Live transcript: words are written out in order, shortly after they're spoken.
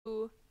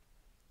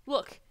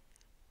Look,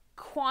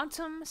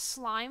 quantum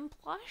slime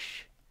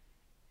plush?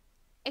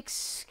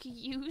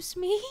 Excuse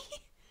me?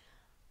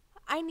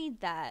 I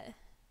need that.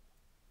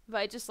 But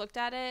I just looked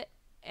at it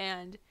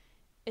and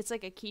it's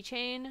like a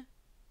keychain.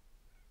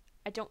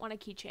 I don't want a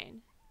keychain.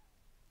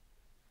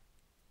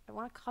 I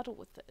want to cuddle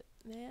with it,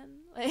 man.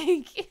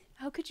 Like,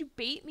 how could you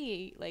bait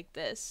me like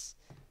this?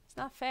 It's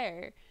not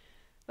fair.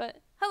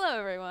 But hello,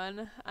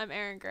 everyone. I'm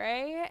Erin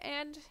Gray,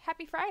 and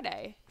happy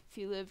Friday. If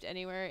you lived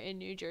anywhere in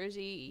New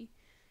Jersey,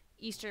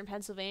 Eastern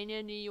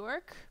Pennsylvania, New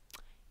York, you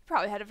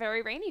probably had a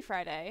very rainy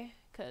Friday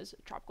because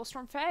Tropical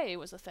Storm Faye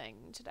was a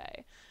thing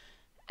today.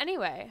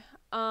 Anyway,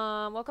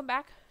 welcome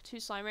back to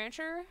Slime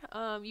Rancher.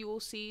 You will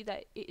see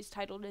that it is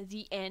titled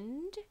 "The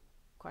End?"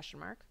 question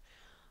mark.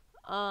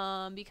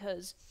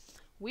 Because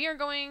we are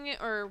going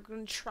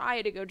to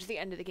try to go to the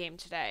end of the game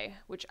today,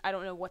 which I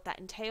don't know what that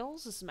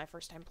entails. This is my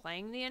first time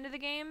playing the end of the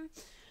game.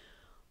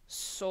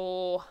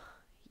 So,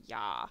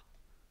 yeah.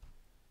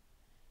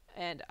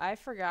 And I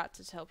forgot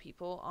to tell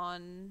people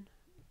on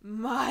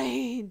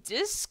my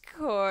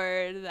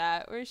Discord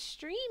that we're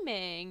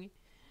streaming.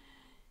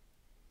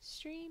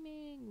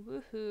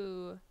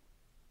 Woohoo.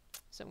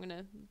 So I'm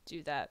gonna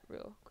do that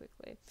real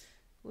quickly.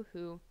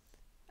 Woohoo.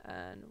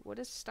 And what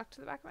is stuck to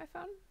the back of my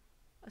phone?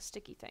 A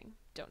sticky thing.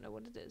 Don't know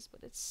what it is,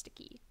 but it's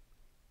sticky.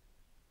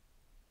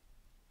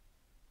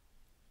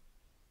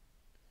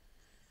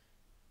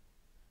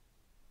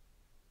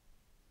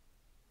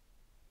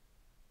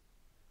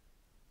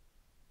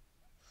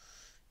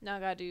 Now I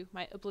gotta do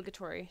my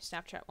obligatory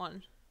Snapchat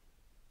one.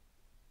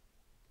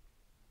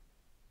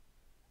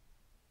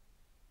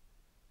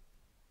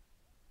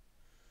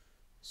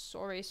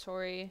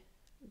 Sorry.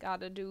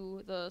 Gotta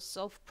do the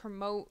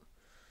self-promote.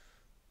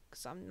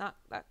 Because I'm not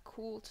that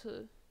cool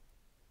to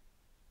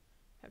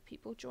have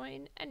people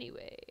join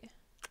anyway.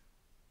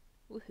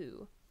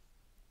 Woohoo.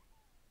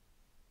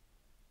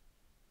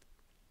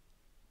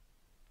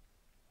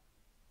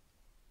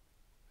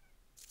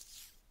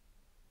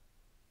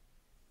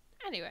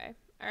 Anyway,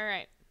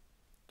 alright.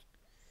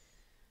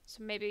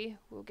 So maybe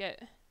we'll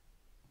get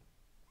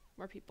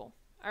more people.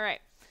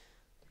 Alright,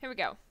 here we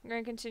go. I'm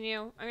going to continue.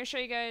 I'm going to show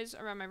you guys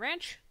around my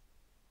ranch.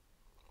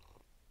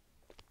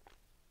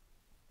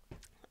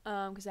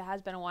 Because it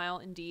has been a while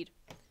indeed.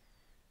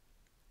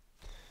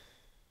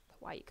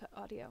 Why you cut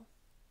audio?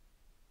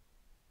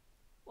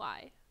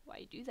 Why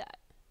you do that?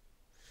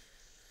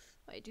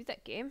 Why you do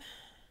that, game?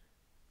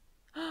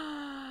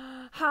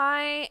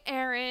 Hi,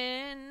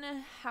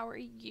 Erin. How are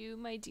you,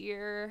 my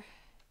dear?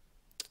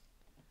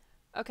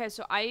 Okay,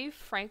 so I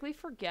frankly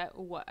forget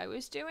what I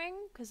was doing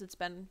because it's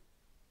been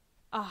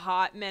a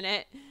hot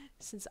minute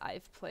since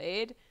I've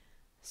played.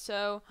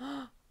 So,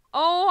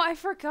 oh, I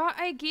forgot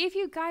I gave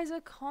you guys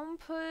a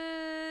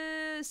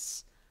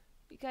compass.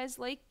 You guys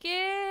like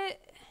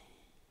it?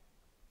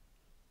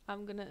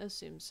 I'm gonna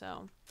assume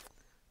so.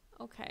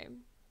 Okay.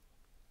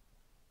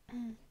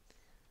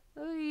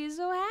 Oh, he's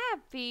so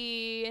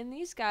happy. And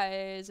these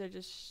guys are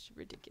just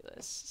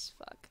ridiculous as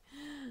fuck.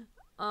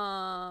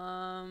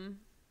 No,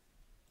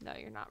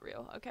 you're not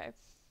real. Okay.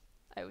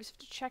 I always have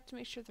to check to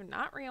make sure they're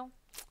not real.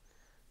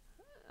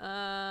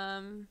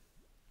 I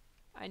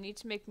need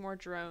to make more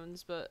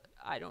drones, but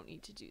I don't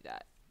need to do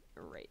that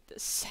right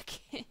this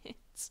second.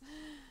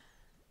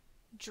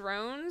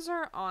 Drones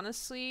are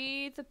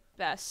honestly the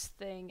best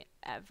thing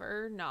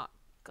ever, not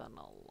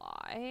gonna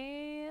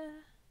lie.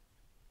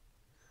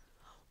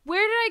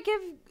 Where did I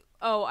give...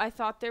 Oh, I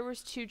thought there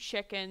was 2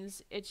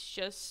 chickens. It's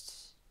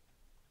just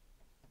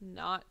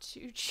not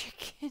 2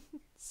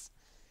 chickens.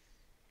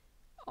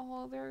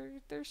 Oh,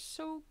 they're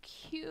so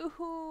cute.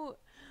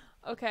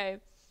 Okay,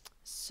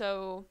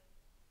 so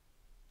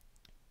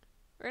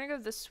we're gonna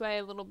go this way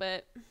a little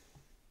bit.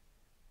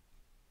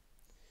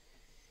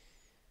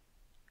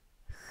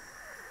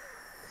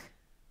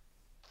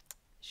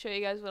 Show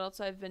you guys what else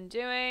I've been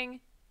doing.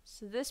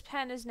 So this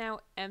pen is now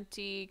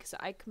empty because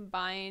I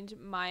combined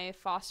my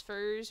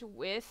phosphors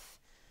with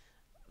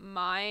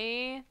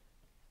my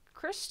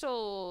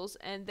crystals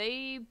and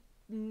they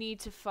need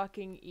to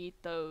fucking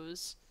eat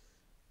those.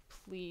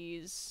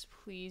 Please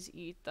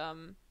eat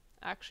them.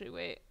 Actually,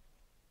 wait.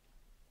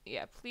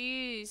 Yeah,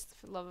 please,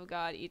 for the love of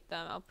God, eat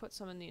them. I'll put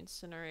some in the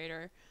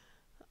incinerator.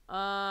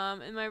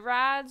 And my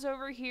rads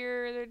over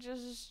here, they're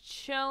just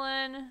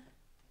chilling.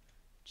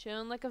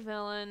 Chilling like a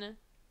villain.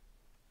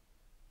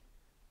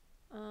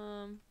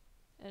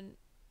 And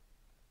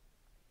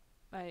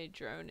my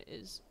drone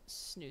is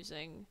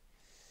snoozing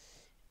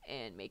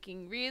and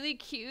making really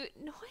cute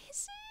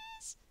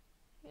noises.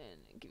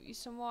 And give you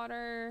some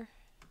water.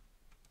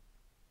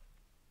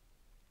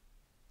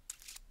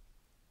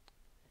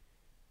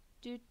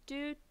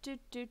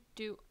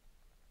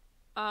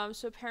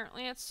 So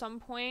apparently at some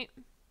point,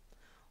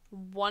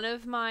 one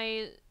of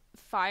my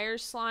fire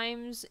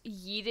slimes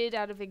yeeted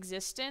out of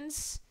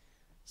existence.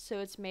 So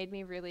it's made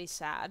me really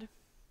sad.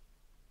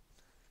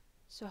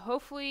 So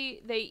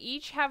hopefully they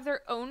each have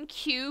their own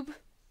cube.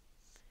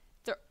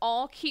 They're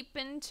all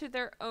keeping to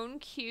their own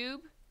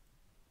cube,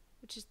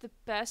 which is the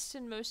best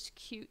and most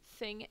cute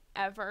thing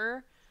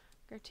ever.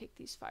 Gotta take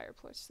these fire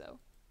plants though.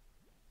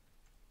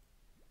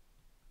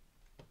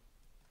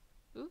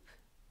 Oop.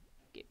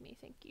 Give me,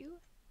 thank you.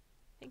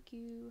 Thank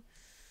you.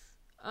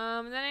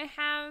 Then I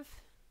have...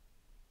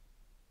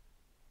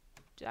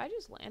 Did I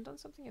just land on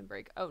something and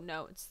break? Oh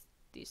no, it's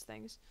these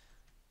things.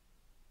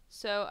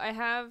 So I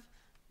have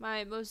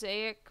my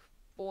mosaic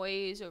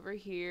boys over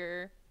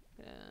here.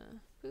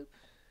 Boop.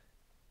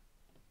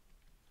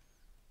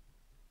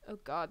 Oh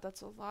god,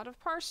 that's a lot of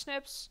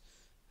parsnips.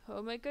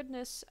 Oh my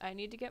goodness, I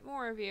need to get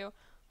more of you.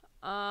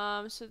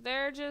 So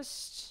they're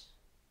just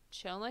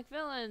chilling like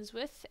villains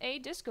with a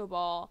disco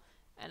ball.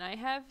 And I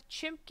have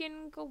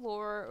Chimpkin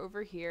galore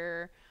over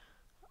here.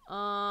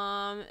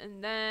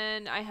 And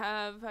then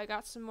I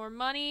got some more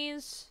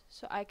monies,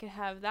 so I could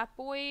have that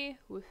boy.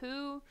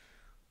 Woohoo.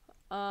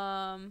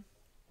 Oh,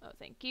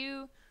 thank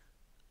you.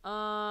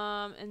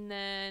 And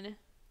then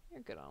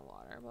you're good on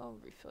water. Well, I'll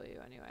refill you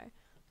anyway.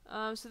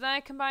 So then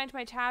I combined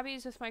my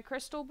tabbies with my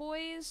crystal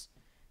boys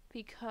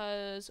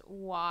because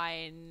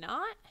why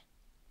not?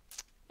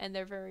 And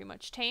they're very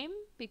much tame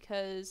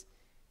because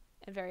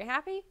I'm very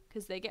happy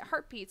because they get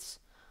heartbeats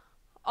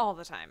all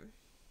the time.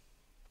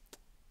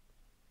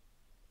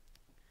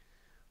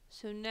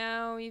 So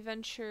now we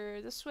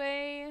venture this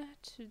way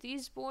to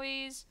these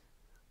boys.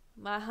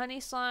 My honey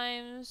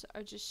slimes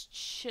are just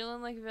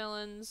chilling like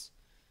villains.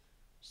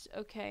 Just,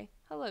 okay.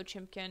 Hello,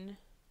 Chimpkin.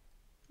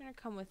 You're gonna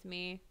come with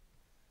me.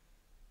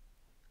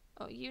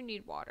 Oh, you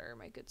need water,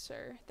 my good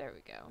sir. There we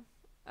go.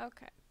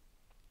 Okay.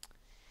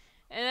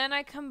 And then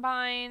I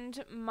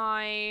combined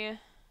my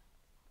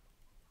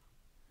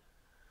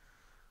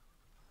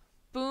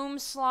boom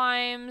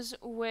slimes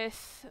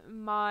with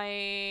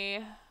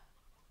my...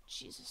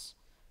 Jesus.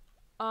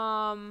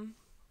 I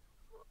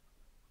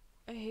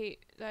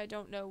hate that I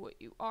don't know what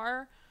you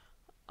are.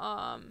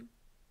 Slimes.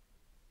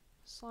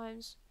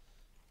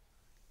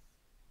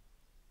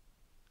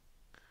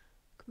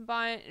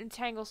 Combine and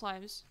tangle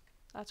slimes.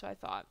 That's what I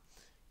thought.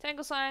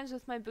 Tangle slimes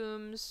with my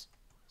booms.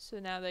 So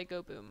now they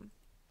go boom.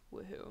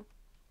 Woohoo.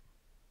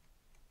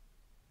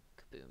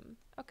 Kaboom.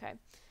 Okay.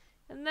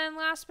 And then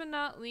last but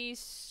not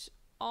least,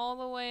 all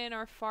the way in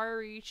our far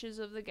reaches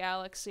of the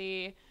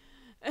galaxy,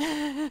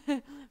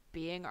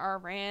 being our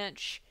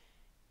ranch,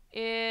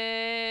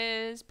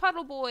 is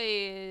Puddle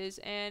Boys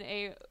and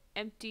a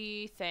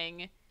empty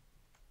thing.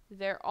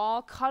 They're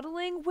all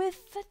cuddling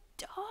with the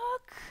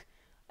dog.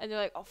 And they're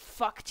like, oh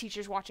fuck,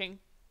 teacher's watching.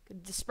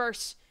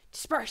 Disperse.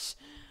 Disperse.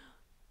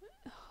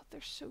 Oh,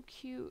 they're so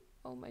cute.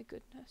 Oh my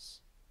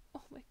goodness.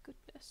 Oh my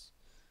goodness.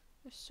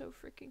 They're so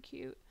freaking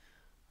cute.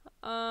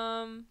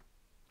 But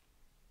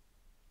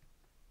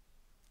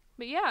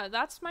yeah,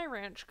 that's my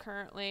ranch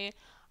currently.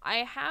 I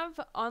have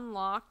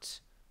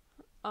unlocked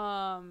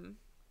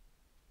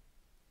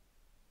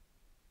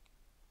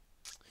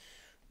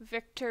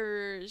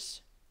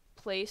Victor's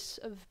place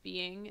of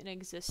being in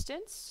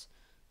existence.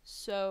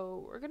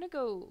 So we're gonna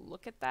go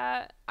look at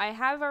that. I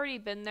have already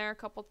been there a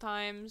couple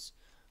times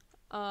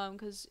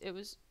because it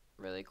was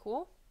really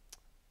cool.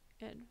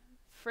 And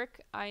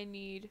frick, I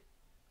need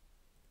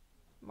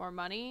more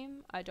money.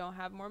 I don't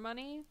have more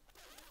money.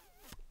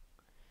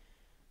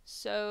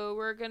 So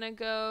we're gonna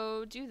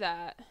go do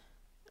that.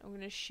 I'm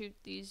gonna shoot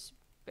these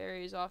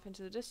berries off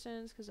into the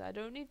distance because I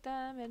don't need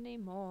them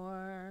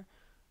anymore.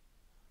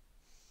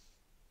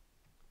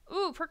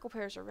 Ooh, prickle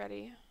pears are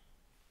ready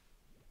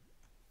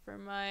for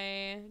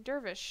my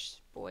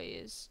dervish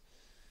boys.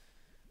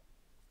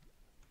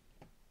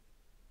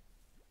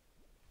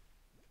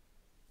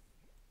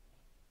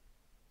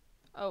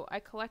 Oh, I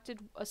collected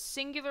a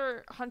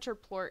singular hunter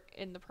plort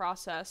in the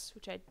process,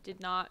 which I did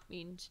not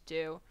mean to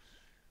do.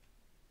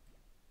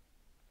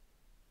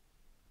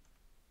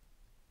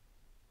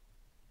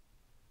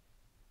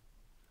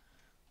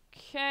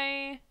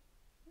 Okay,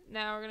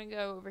 now we're gonna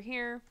go over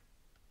here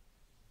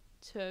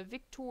to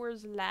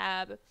Victor's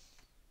lab.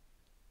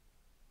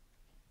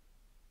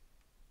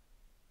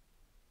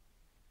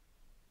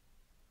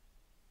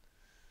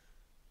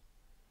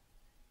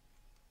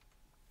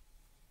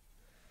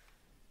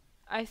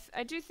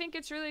 I do think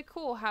it's really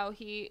cool how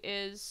he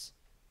is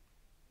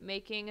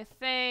making a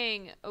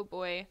thing. Oh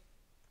boy.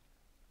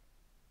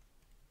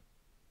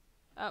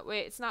 Oh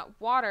wait, it's not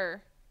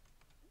water.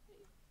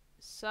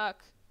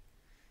 Suck.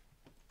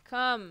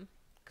 Come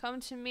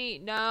to me.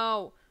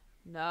 No.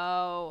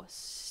 No.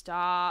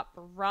 Stop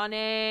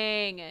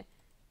running.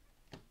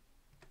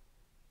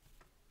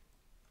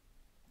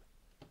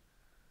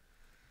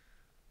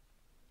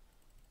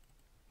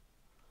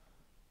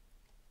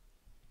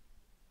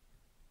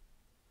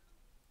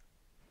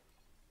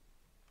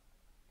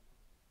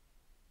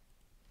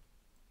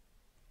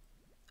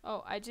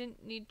 Oh, I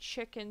didn't need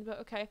chicken, but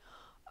okay.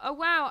 Oh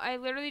wow, I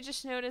literally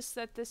just noticed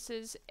that this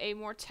is a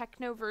more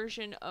techno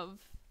version of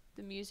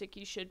the music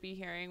you should be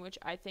hearing, which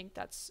I think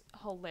that's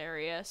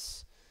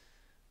hilarious.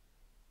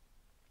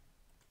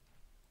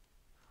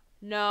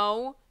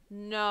 No,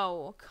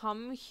 no,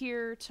 come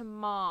here to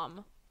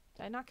mom.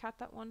 Did I not cat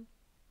that one?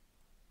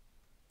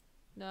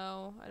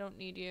 No, I don't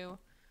need you.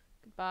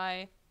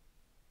 Goodbye.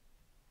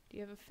 Do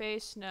you have a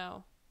face?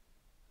 No.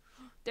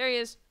 There he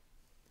is.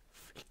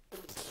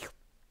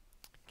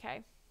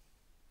 Okay.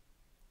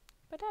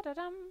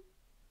 Ba-da-da-dum.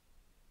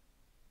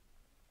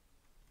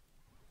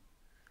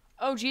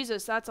 Oh,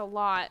 Jesus, that's a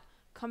lot.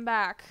 Come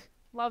back.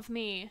 Love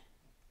me.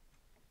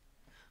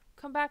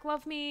 Come back,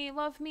 love me.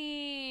 Love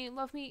me.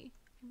 Love me.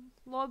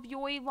 Love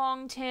Yoy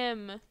Long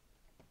Tim.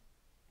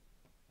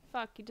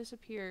 Fuck, he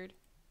disappeared.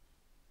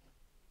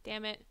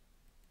 Damn it.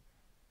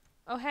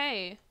 Oh,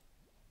 hey.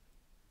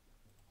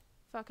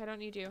 Fuck, I don't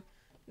need you.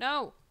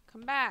 No!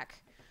 Come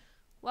back.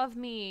 Love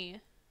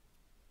me.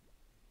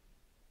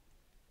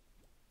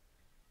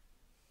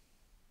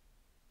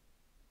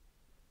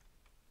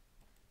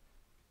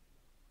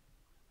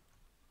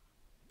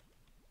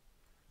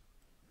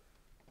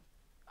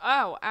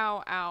 Oh,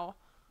 ow, ow.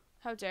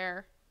 How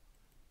dare.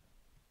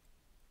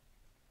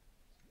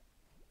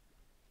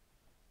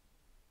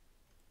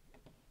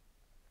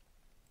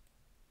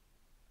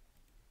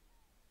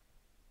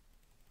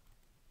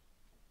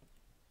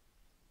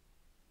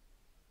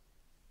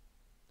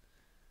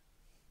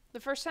 The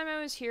first time I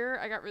was here,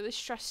 I got really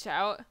stressed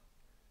out.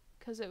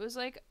 Because it was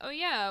like, oh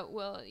yeah,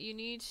 well, you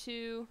need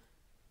to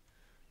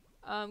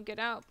get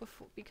out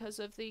before, because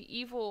of the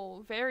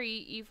evil, very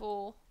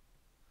evil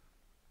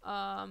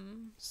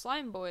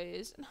slime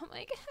boys. And I'm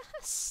like,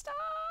 stop!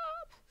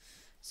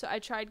 So I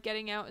tried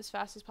getting out as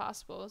fast as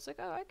possible. It's like,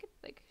 oh, I could,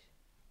 like...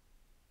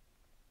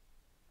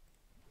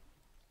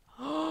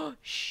 Oh,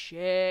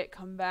 shit,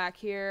 come back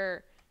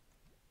here.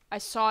 I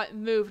saw it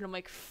move, and I'm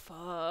like,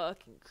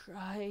 fucking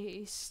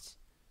Christ.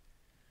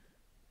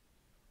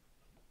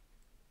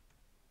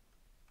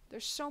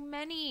 There's so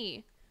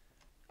many.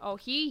 Oh,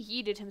 he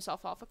yeeted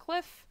himself off a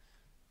cliff.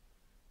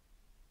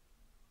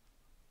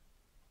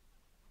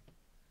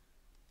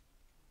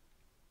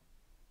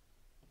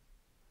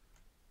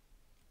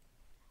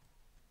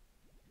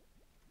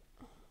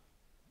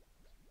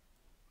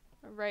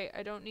 Right,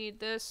 I don't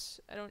need this.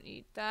 I don't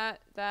need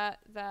that,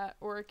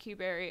 or a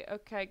Q-berry.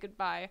 Okay,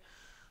 goodbye.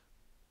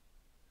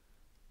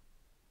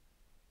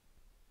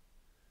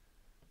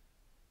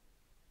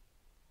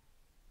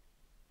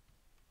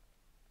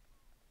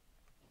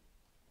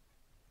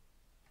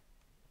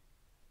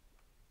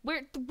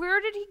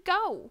 Where did he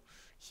go?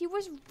 He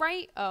was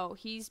right. Oh,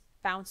 he's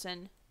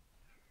bouncing.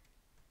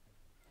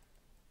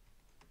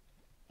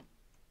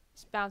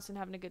 He's bouncing,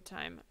 having a good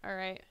time. All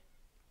right.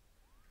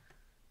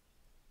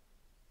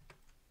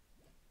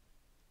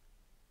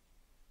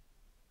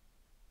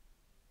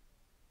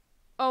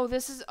 Oh,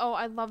 this is... Oh,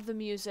 I love the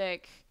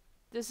music.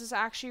 This is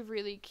actually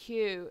really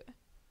cute.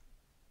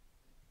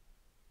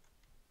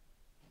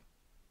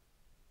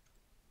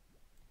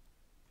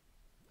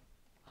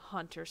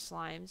 Hunter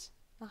slimes.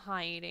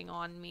 Hiding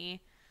on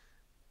me.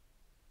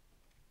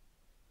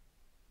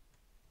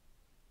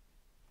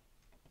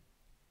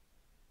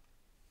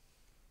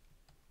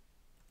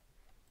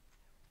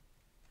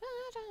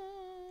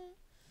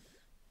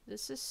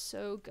 This is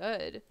so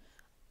good.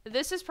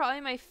 This is probably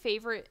my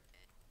favorite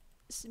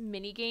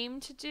mini game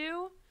to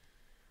do.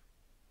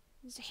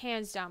 It's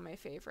hands down my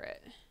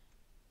favorite.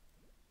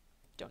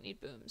 Don't need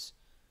booms.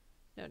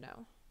 No,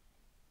 no.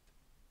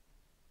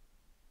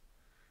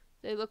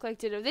 They look like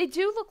Ditto. They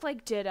do look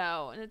like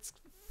Ditto, and it's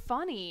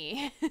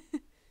funny.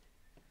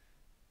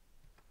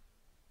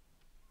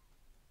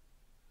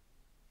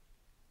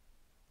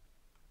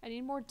 I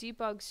need more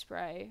debug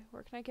spray.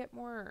 Where can I get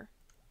more?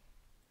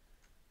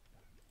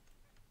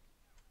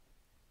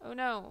 Oh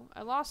no,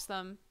 I lost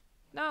them.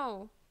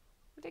 No.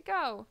 Where'd they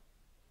go?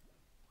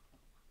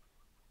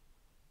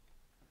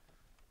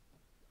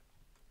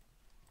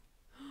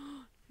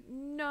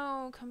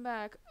 No, come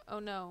back. Oh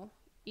no.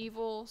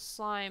 Evil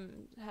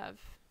slime have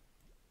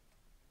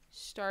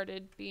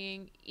started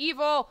being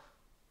evil.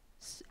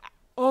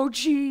 Oh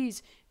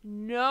jeez.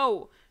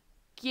 No.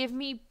 Give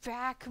me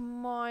back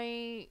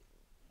my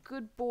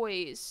good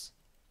boys.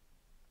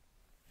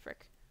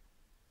 Frick.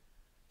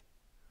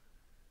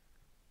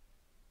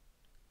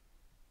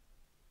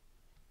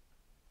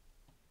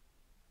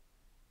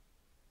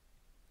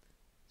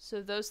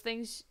 So those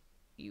things,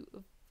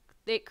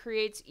 it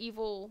creates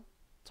evil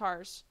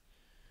tars.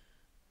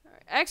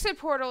 Right. Exit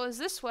portal is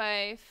this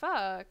way.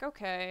 Fuck.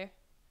 Okay.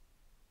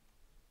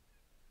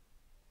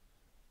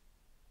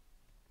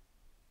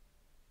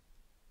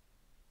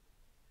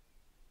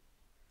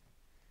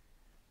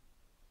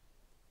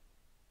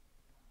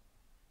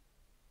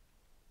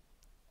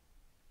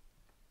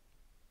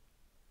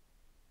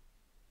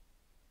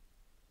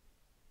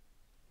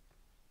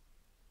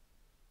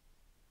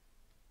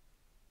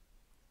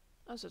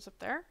 Oh, so it's up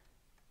there?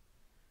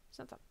 It's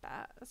not that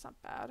bad. That's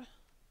not bad.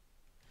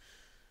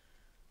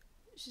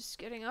 It's just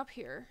getting up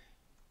here.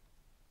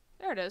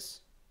 There it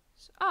is.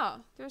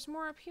 Oh, there's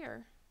more up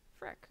here.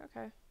 Frick,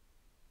 okay.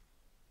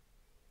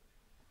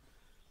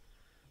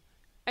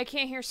 I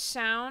can't hear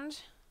sound.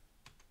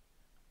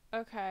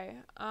 Okay,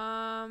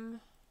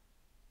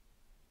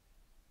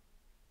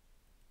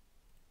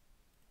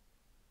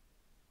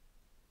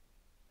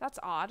 that's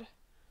odd.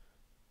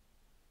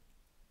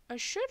 I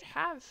should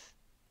have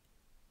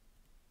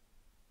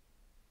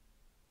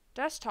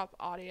desktop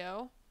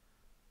audio.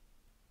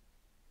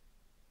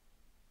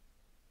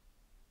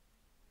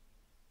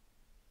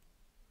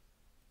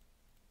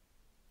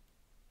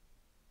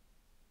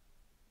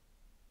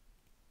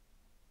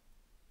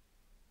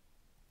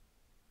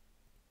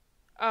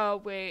 Oh,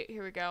 wait.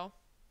 Here we go.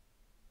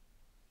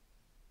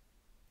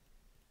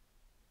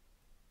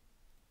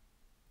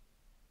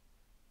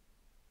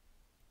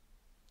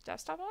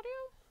 Desktop audio?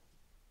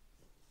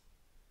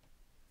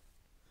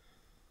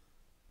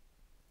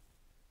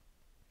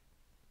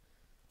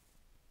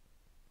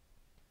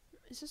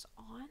 Is this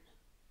on?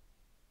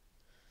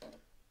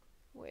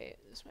 Wait,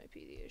 this might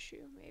be the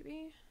issue,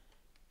 maybe.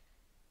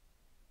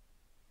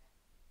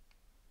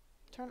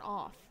 Turn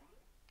off.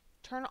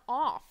 Turn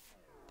off.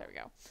 There we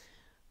go.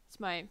 It's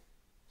my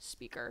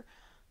speaker.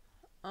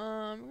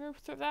 I'm gonna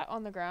throw that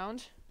on the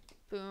ground.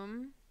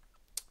 Boom.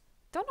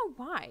 Don't know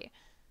why.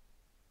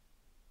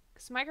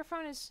 Because the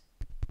microphone is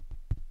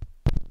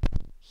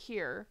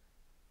here.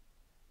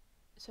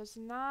 So it's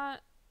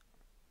not...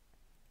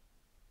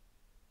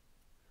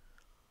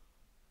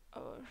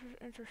 Oh, this is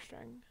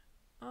interesting.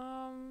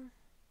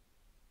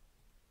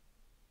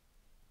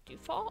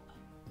 Default?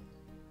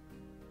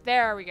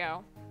 There we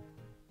go.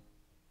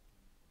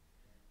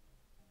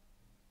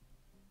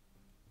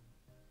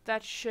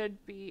 That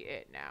should be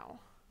it now.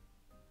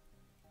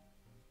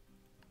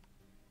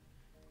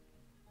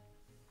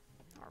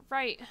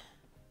 Alright.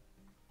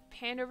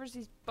 Hand over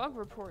these bug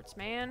reports,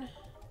 man.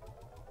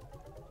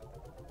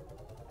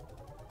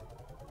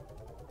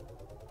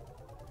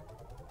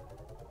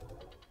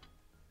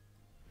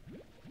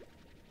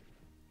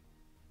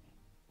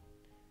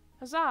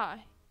 Huzzah!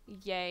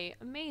 Yay,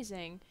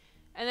 amazing.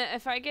 And then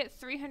if I get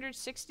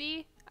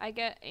 360, I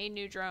get a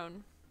new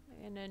drone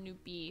and a new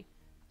bee.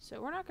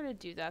 So we're not going to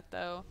do that,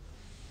 though.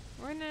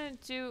 We're going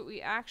to do what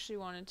we actually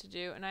wanted to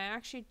do, and I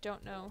actually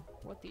don't know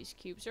what these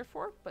cubes are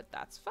for, but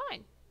that's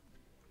fine.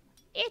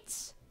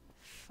 It's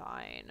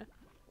fine.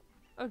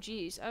 Oh,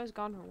 geez, I was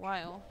gone for a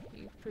while.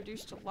 You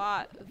produced a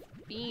lot of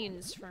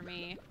beans for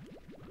me,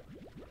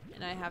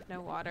 and I have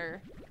no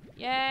water.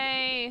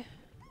 Yay!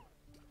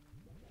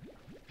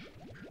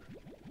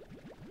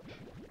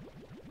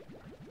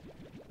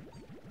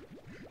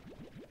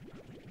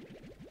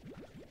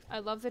 I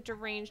love the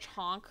deranged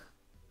honk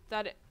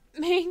that it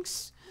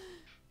makes.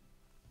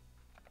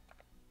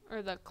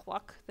 Or the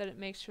cluck that it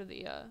makes for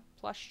the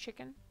plush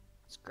chicken.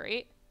 It's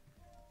great.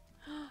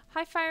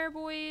 Hi, fire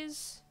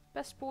boys.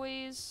 Best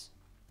boys.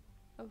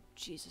 Oh,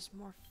 Jesus,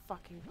 more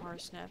fucking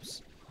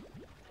parsnips.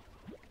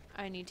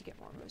 I need to get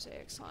more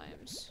mosaic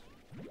slimes.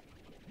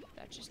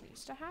 That just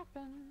needs to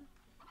happen.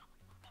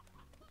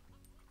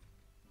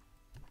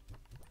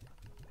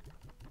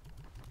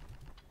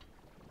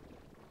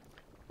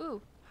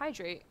 Ooh,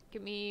 hydrate.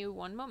 Give me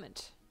 1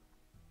 moment.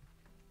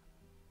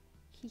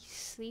 He's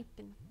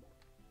sleeping.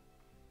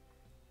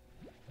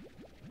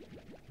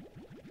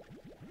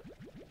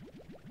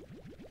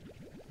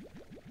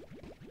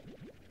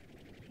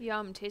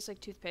 Yum, tastes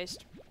like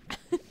toothpaste.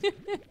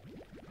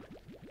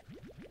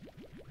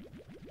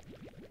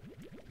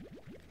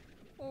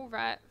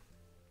 Alright.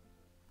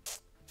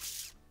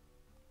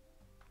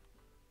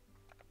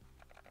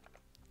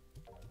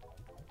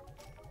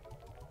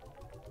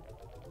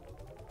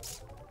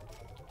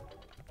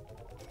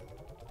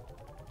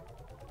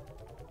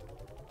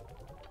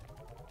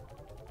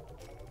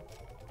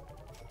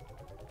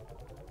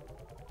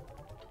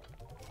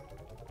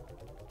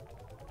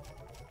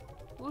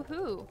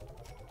 Woohoo.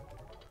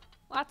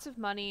 Lots of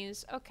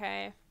monies.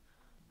 Okay.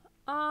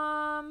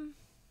 I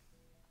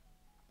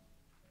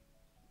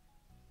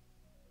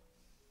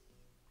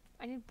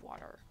need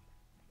water.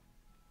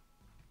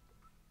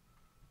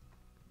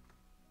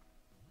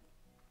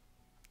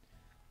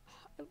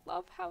 I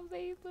love how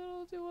they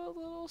do a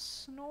little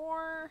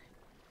snore.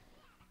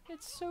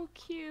 It's so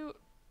cute.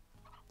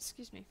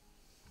 Excuse me.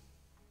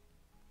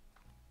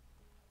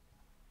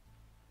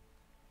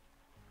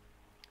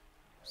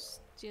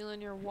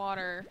 Stealing your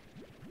water.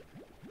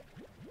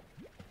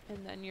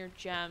 And then your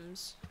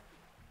gems.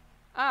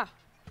 Ah!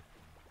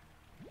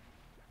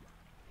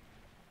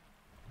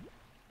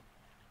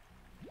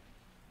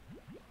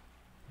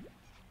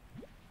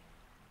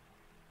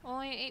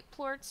 Only 8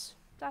 plorts.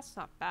 That's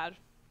not bad.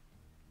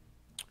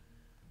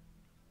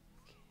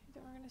 Okay,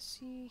 then we're gonna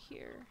see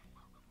here.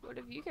 What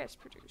have you guys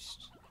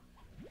produced?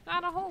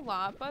 Not a whole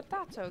lot, but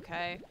that's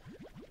okay.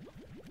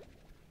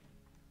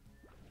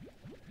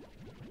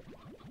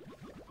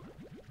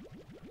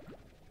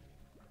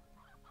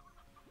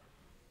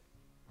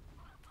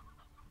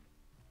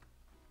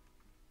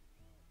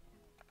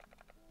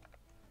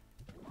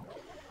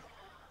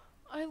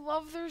 I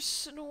love their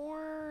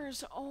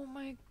snores. Oh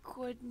my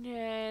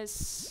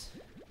goodness.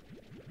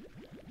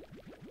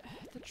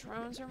 The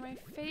drones are my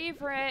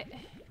favorite.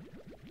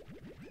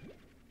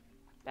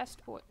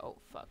 Best boy. Oh,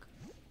 fuck.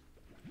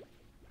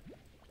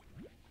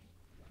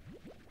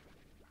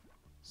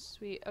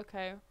 Sweet.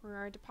 Okay. We're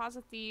going to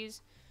deposit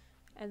these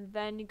and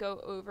then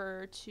go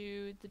over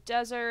to the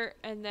desert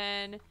and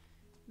then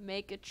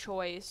make a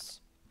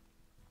choice.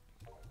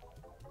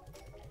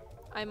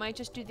 I might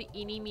just do the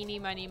eeny, meeny,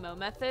 miny, mo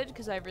method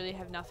because I really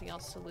have nothing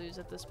else to lose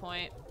at this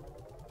point.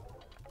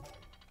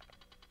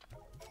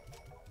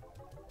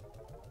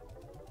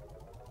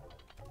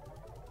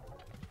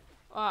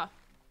 Ah,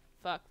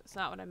 fuck. That's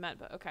not what I meant,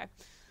 but okay.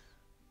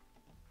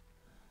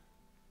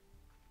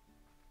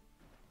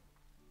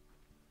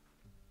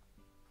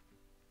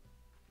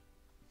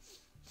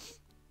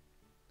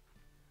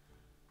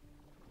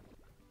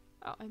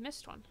 I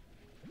missed one.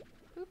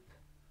 Boop.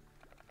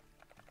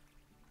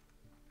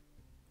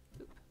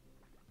 Boop.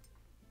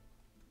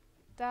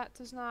 That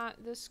does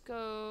not. This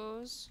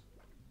goes.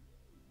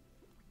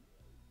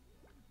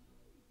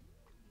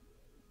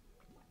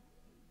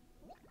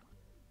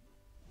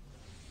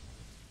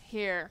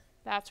 Here.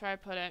 That's where I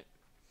put it.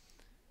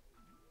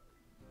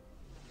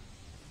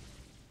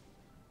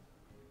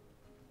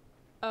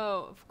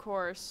 Oh, of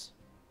course.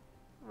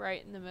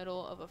 Right in the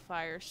middle of a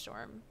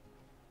firestorm.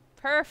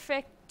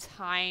 Perfect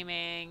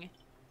timing.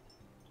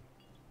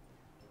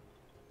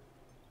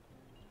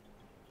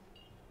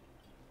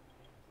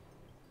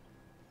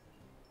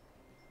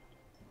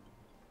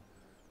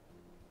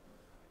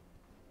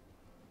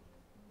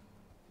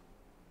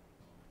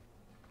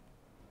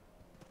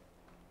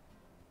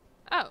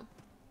 Oh.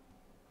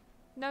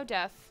 No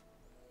death.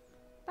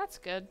 That's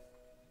good.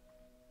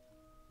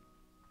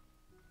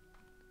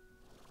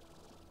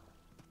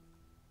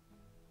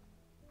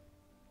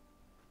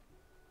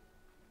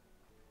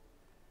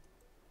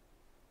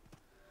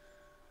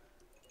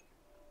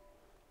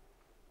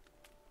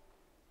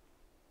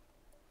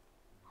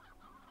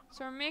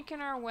 So we're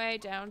making our way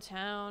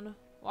downtown,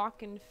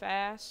 walking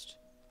fast.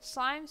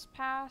 Slime's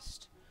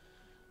passed.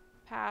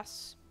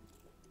 Pass.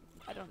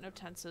 I don't know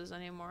tenses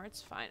anymore.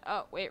 It's fine.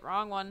 Oh, wait,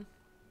 wrong one.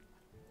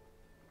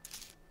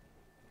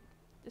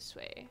 This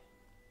way.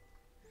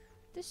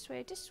 This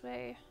way, this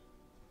way.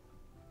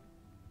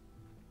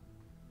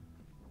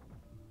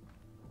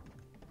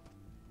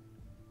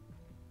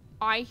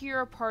 I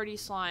hear a party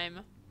slime.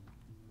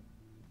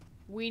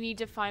 We need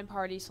to find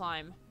party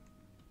slime.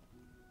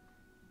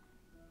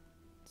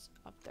 It's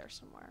up there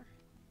somewhere.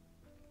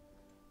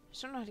 I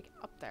just don't know how to get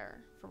up there,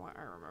 from what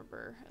I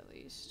remember, at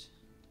least.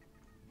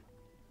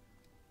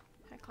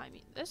 Can I climb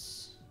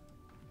this?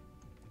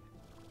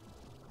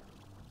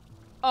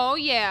 Oh,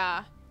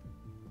 yeah.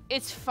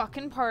 It's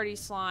fucking party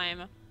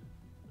slime.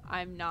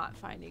 I'm not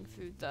finding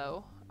food,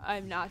 though.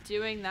 I'm not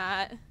doing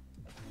that.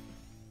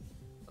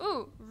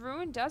 Ooh,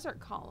 ruined desert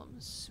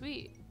columns.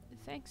 Sweet.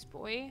 Thanks,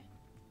 boy.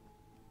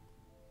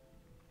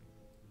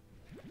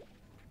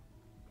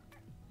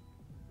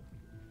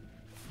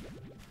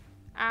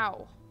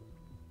 Ow.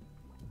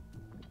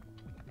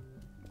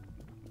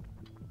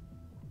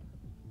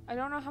 I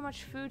don't know how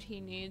much food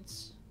he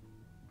needs.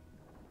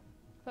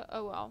 But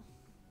oh well.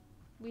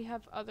 We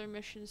have other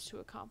missions to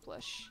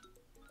accomplish.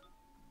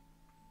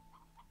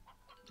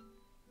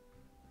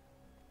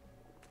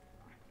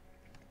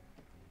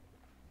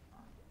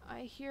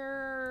 I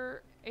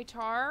hear a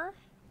tar.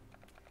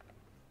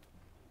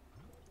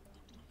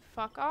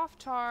 Fuck off,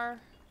 tar.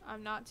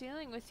 I'm not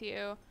dealing with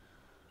you.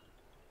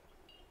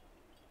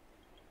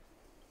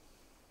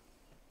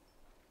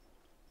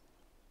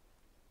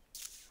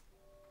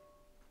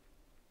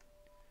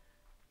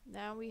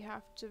 Now we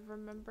have to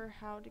remember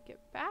how to get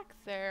back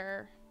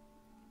there.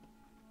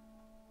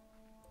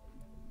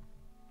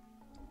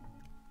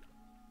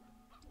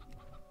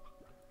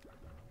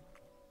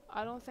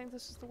 I don't think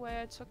this is the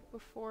way I took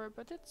before,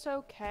 but it's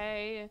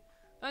okay.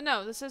 Oh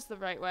no, this is the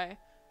right way.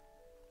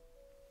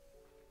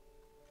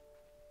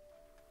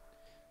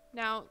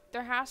 Now,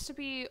 there has to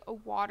be a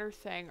water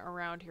thing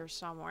around here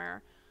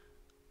somewhere.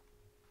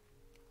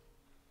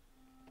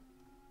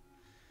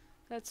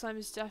 That slime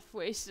is death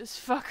waste as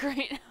fuck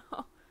right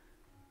now.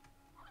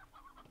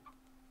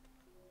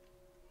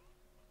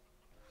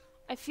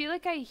 I feel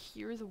like I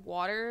hear the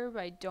water,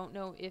 but I don't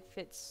know if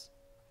it's...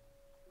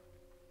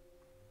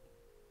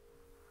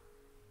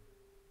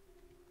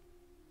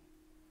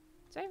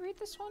 Did I read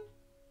this one?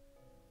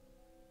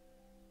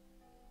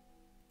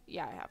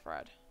 Yeah, I have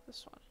read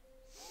this one.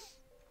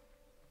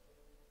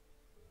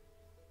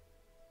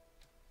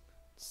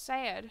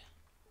 Sad.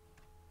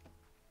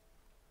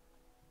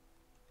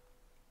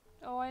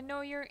 Oh, I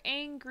know you're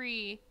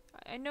angry.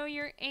 I know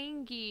you're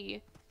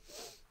angry.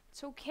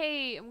 It's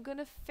okay. I'm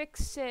gonna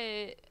fix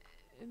it.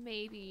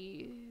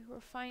 Maybe. We'll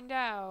find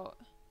out.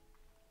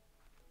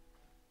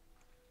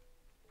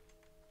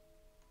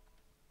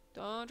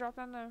 Don't drop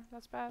down there.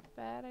 That's bad.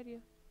 Bad idea.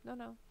 No,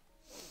 no.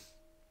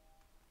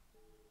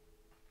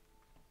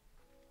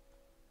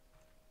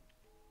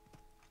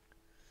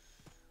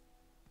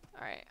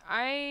 Alright.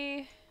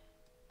 I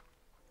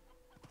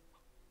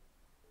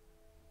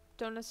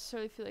don't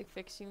necessarily feel like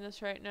fixing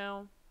this right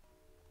now.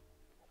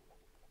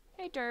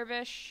 Hey,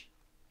 Dervish.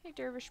 Hey,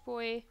 Dervish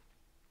boy.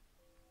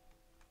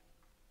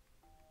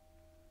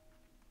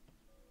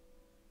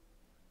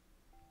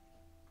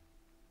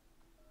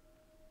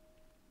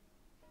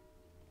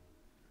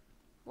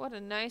 What a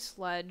nice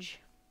ledge.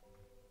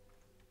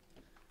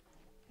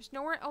 There's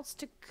nowhere else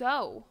to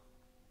go.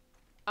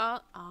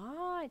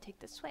 I take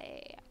this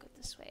way. I go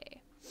this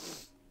way.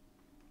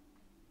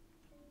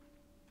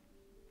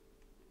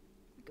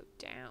 Go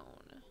down.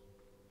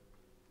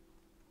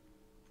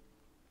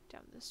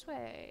 Down this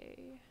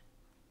way.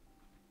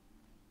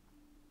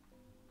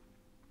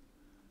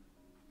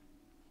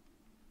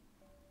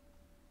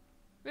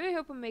 Really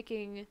hope I'm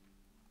making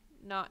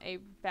not a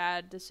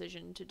bad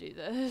decision to do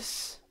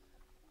this.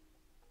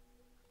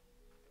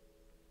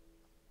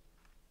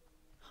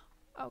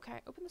 Okay,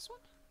 open this one.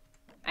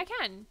 I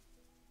can.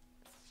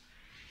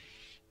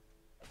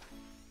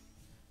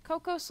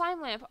 Cocoa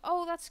slime lamp.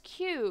 Oh, that's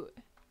cute.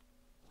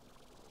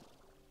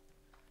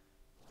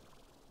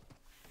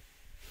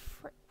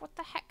 What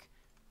the heck?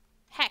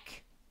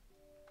 Heck.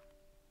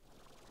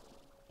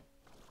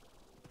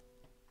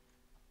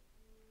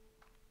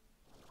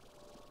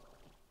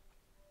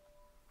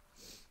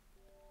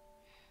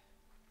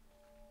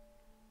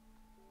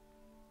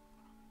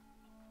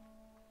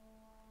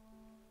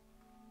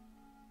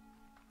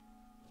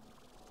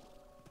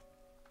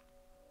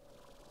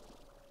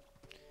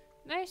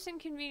 Nice and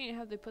convenient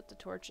how they put the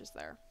torches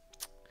there.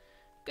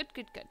 Good,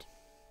 good, good.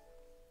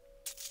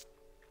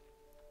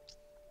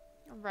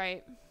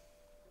 Alright.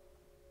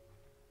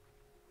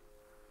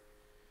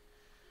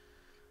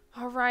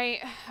 Alright,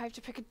 I have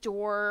to pick a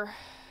door.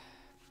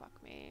 Fuck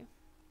me.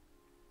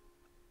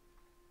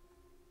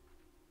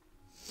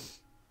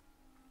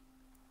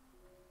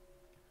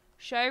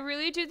 Should I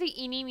really do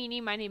the eeny, meeny,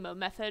 miny, mo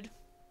method?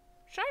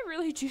 Should I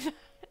really do that?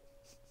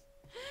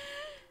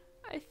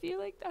 I feel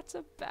like that's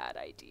a bad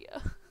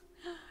idea.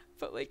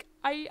 But like,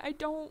 I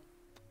don't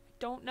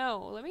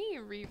know. Let me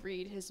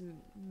reread his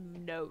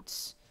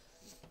notes.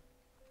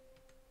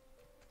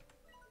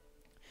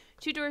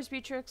 2 doors,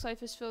 Beatrix.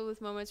 Life is filled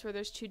with moments where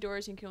there's 2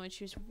 doors and you can only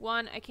choose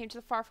one. I came to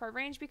the far, far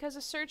range because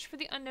a search for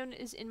the unknown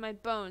is in my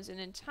bones, and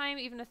in time,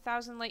 even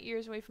 1,000 light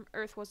years away from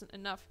Earth wasn't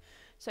enough.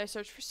 So I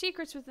searched for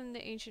secrets within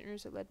the ancient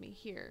ruins that led me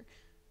here.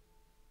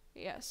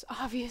 Yes,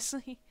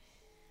 obviously.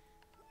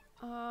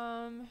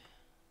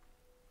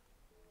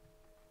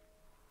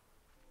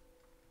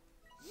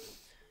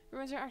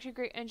 Ruins are actually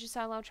great engines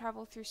that allow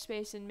travel through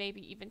space and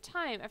maybe even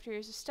time. After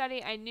years of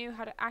study, I knew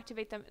how to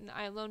activate them, and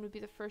I alone would be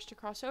the first to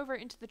cross over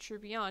into the true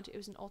beyond. It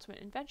was an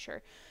ultimate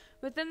adventure.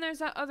 But then there's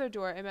that other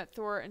door. I met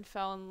Thora and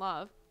fell in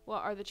love.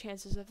 What are the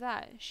chances of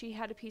that? She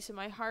had a piece of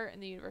my heart,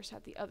 and the universe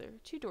had the other.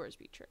 2 doors,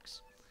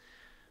 Beatrix.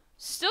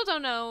 Still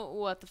don't know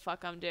what the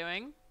fuck I'm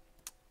doing,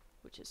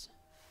 which is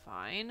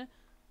fine.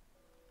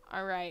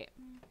 Alright.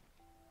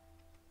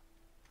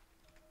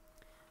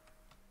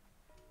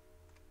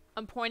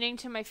 I'm pointing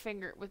to my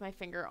finger with my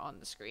finger on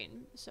the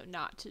screen, so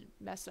not to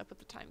mess up with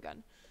the time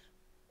gun.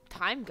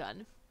 Time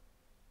gun?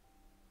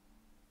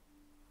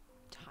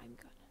 Time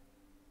gun.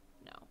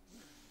 No.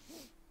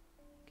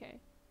 Okay.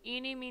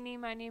 Eeny, meeny,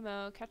 miny,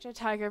 mo. Catch a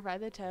tiger by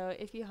the toe.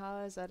 If you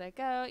holler, let it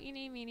go.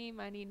 Eeny, meeny,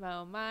 miny,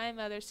 mo. My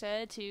mother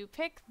said to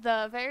pick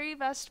the very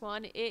best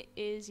one. It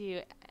is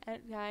you.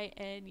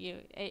 N-I-N-U.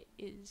 It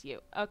is you.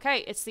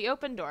 Okay, it's the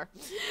open door.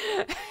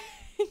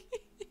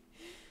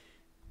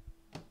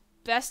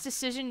 Best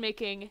decision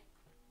making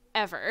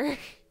ever.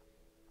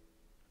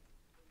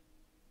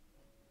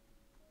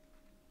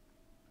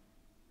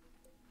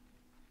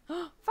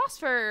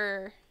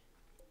 Phosphor.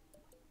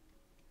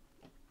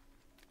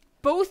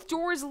 Both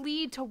doors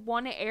lead to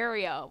one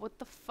area. What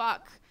the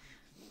fuck?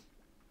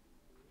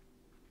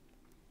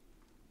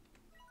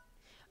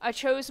 I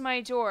chose my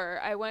door.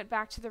 I went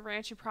back to the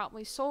ranch and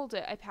promptly sold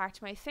it. I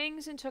packed my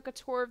things and took a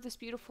tour of this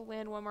beautiful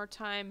land one more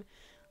time,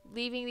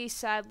 leaving these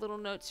sad little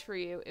notes for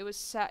you. It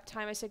was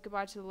time I said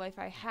goodbye to the life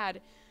I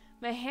had.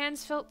 My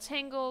hands felt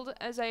tangled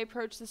as I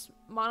approached this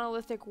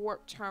monolithic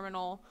warp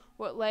terminal.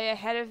 What lay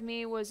ahead of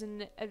me was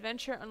an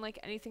adventure unlike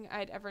anything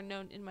I'd ever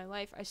known in my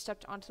life. I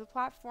stepped onto the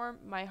platform,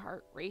 my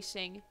heart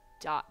racing. ...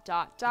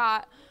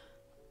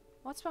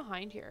 What's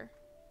behind here?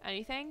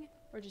 Anything?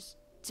 Or just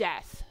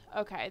death?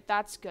 Okay,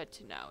 that's good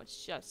to know.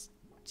 It's just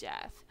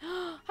death.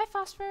 Hi,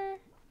 Phosphor!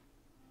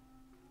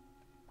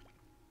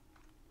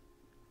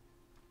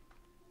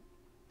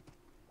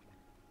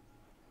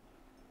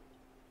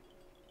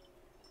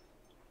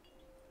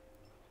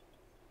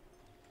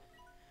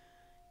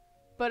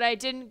 But I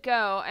didn't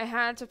go. I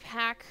had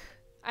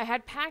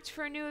packed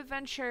for a new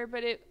adventure,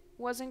 but it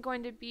wasn't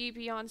going to be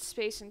beyond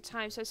space and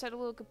time. So I said a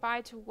little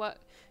goodbye to what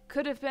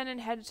could have been and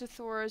headed to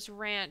Thora's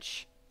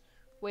ranch.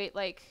 Wait,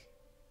 like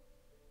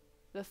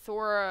the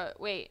Thora,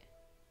 wait.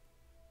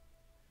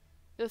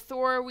 The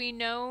Thora we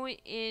know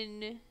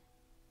in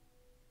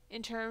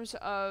terms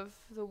of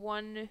the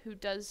one who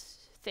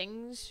does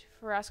things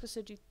for asking us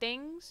to do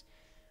things.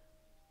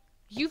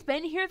 You've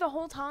been here the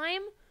whole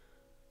time?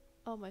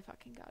 Oh my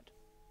fucking god.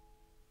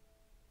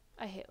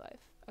 I hate life.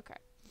 Okay.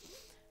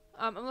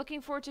 I'm looking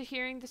forward to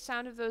hearing the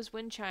sound of those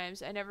wind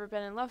chimes. I've never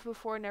been in love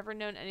before, never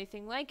known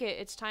anything like it.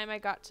 It's time I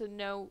got to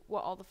know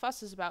what all the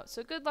fuss is about.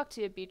 So good luck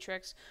to you,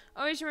 Beatrix.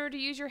 Always remember to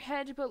use your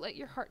head, but let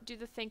your heart do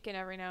the thinking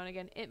every now and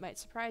again. It might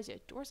surprise you.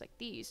 Doors like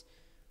these.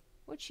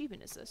 What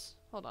achievement is this?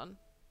 Hold on.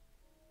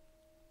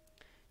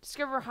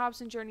 Discover where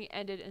Hobson's journey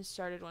ended and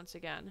started once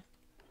again.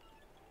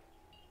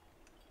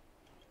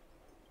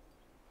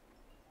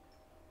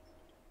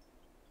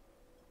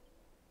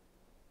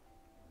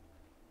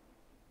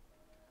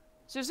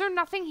 So is there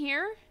nothing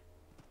here?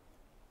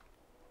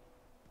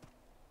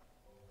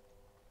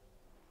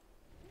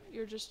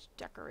 You're just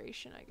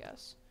decoration, I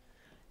guess.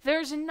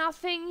 There's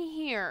nothing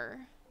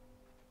here.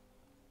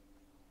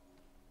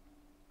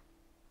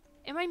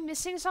 Am I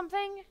missing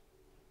something?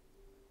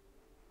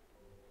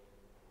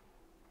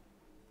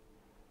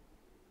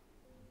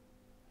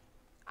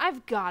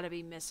 I've got to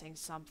be missing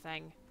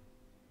something.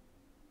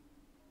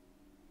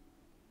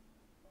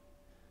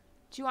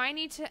 Do I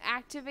need to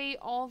activate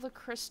all the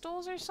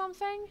crystals or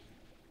something?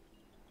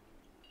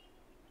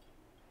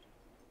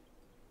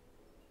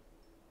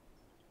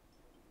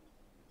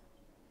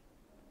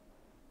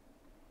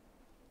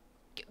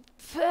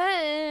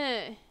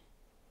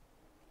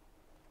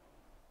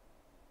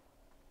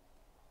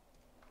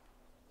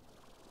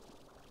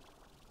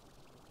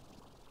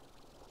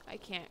 I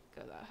can't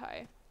go that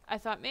high. I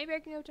thought maybe I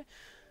can go to...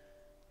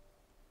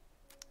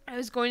 I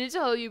was going to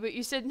tell you, but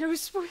you said no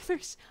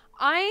spoilers.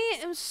 I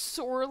am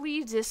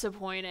sorely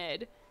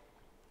disappointed.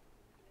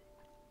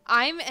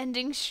 I'm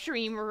ending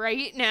stream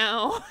right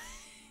now.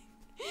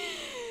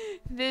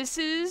 This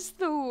is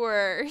the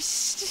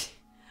worst.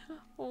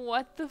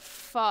 What the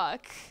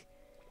fuck?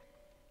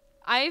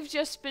 I've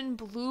just been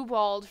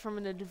blue-balled from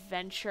an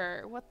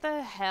adventure. What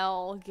the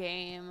hell,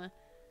 game?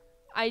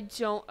 I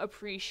don't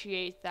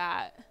appreciate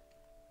that.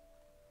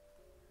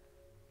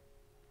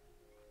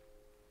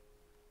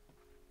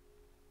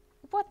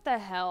 What the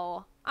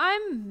hell?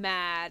 I'm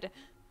mad.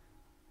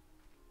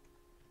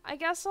 I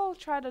guess I'll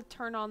try to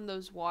turn on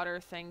those water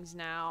things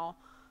now.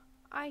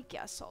 I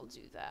guess I'll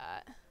do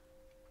that.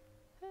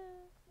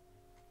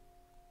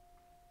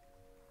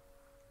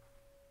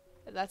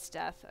 That's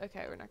death.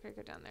 Okay, we're not gonna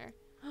go down there.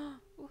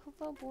 Oh,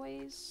 hello,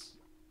 boys.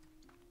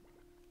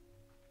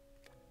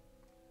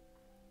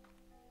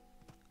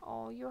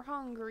 Oh, you're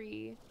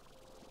hungry.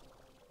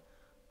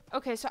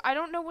 Okay, so I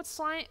don't know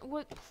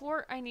what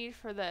plort I need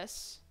for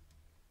this.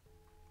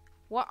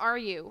 What are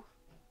you?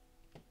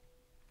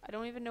 I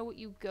don't even know what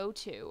you go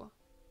to.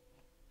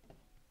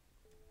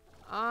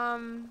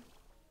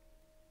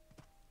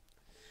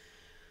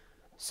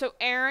 So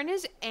Aaron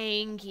is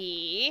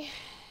Angie.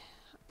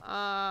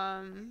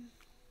 I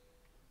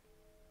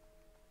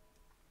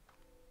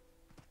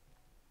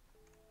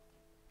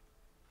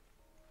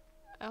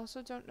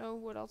also don't know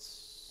what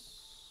else.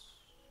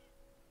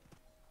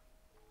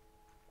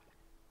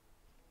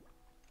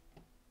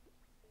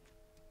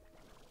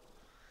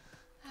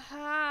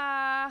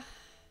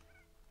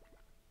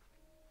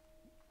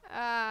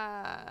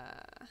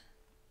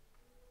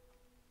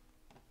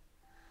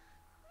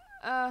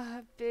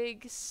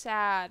 Big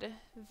sad.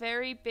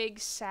 Very big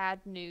sad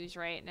news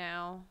right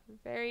now.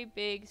 Very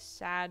big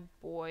sad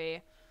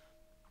boy.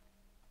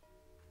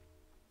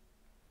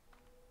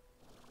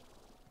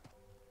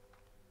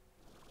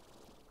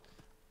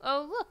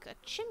 Oh, look, a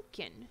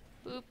chimkin.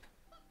 Boop.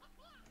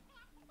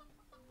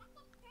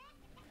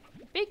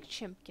 Big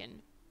chimkin.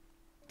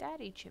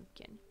 Daddy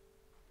chimkin.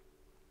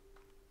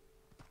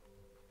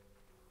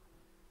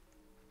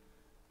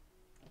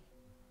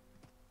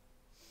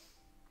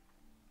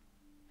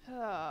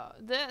 Oh,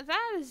 that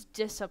is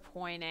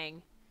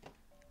disappointing.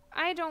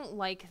 I don't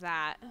like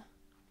that.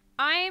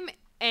 I'm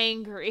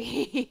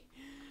angry.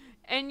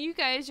 And you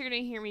guys are gonna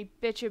hear me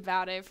bitch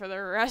about it for the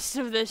rest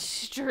of the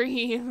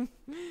stream.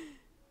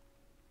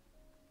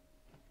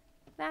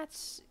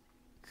 That's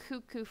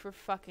cuckoo for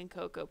fucking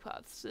Cocoa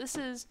Puffs. This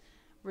is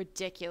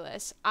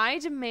ridiculous. I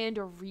demand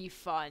a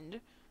refund.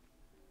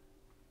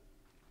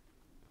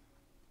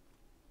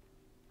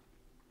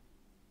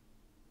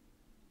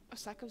 Oh,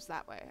 so that goes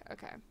that way.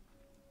 Okay.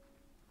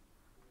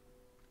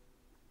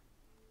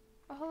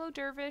 Oh, hello,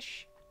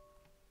 Dervish.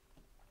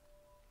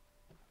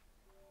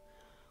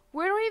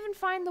 Where do I even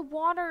find the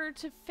water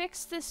to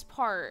fix this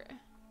part?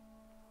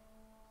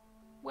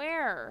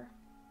 Where?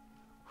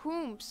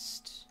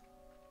 Whomst?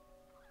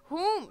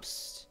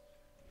 Whomst?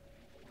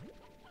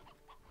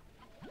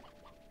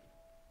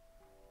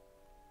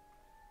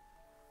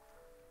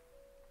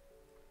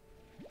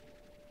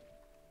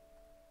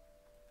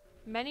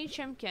 Many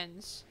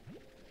chimkins.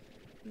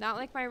 Not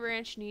like my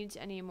ranch needs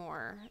any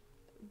more.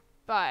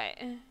 But...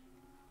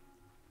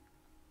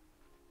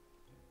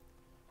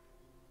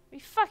 Are you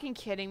fucking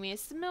kidding me?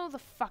 It's the middle of the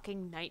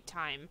fucking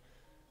nighttime.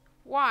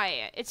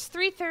 Why? It's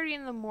 3:30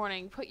 in the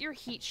morning. Put your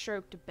heat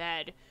stroke to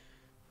bed.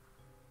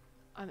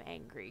 I'm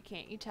angry.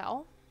 Can't you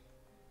tell?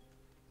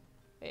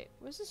 Wait,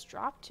 where's this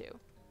drop to?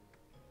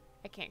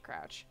 I can't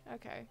crouch.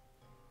 Okay.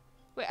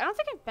 Wait, I don't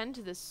think I've been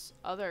to this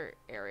other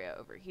area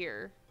over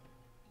here.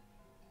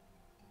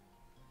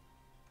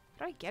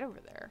 How do I get over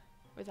there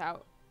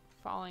without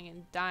falling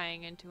and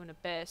dying into an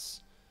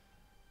abyss?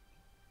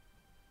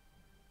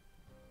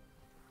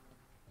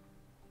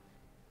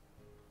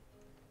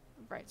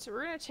 Right, so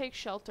we're gonna take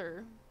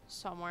shelter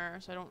somewhere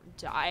so I don't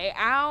die.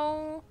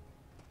 Ow!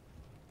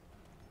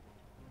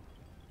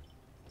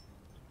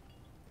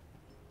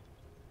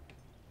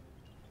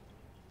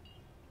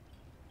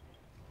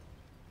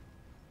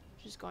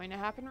 Which is going to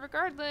happen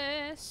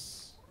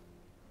regardless.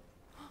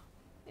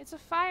 It's a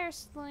fire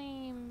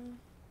slime.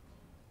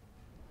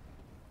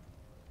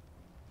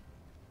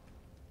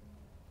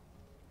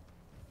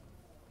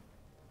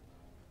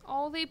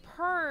 Oh, they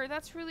purr.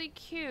 That's really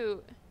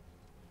cute.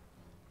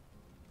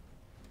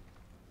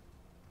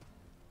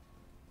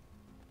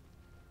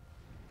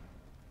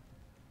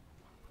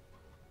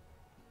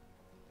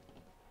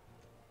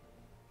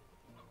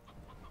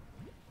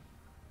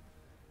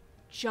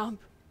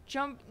 Jump.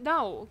 jump.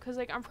 No, because,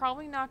 like, I'm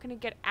probably not going to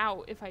get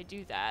out if I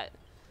do that.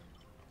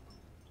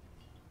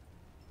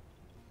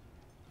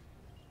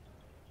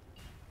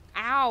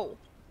 Ow.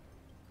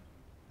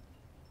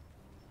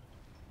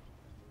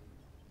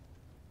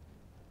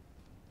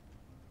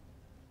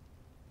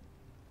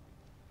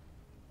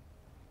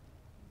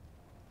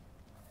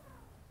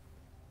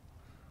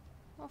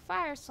 Well,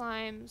 fire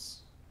slimes.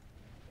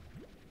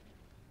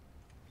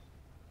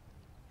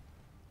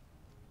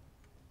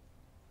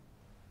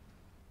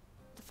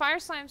 The fire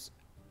slimes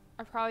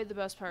are probably the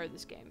best part of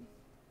this game.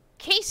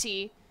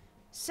 Casey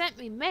sent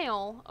me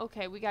mail.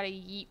 Okay, we gotta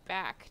yeet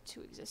back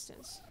to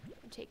existence.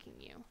 I'm taking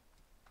you.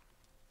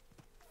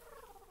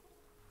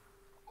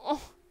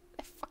 Oh,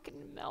 I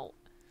fucking melt.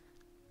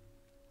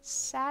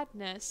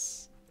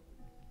 Sadness.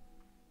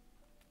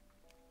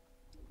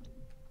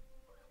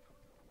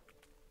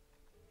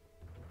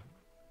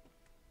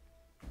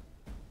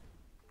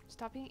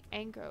 Stop being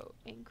angry.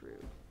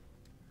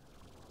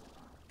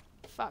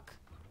 Fuck.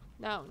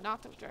 No,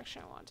 not the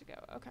direction I want to go.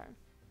 Okay.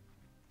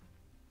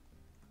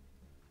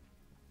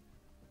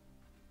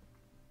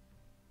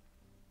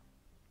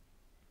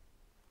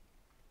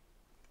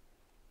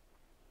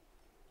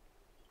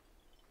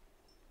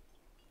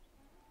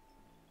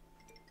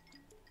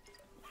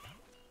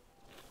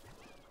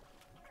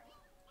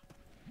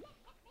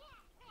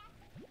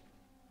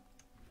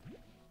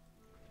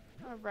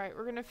 Alright,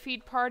 we're gonna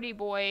feed Party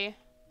Boy.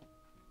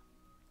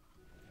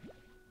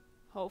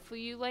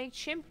 Hopefully you like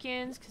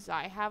chimpkins, because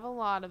I have a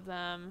lot of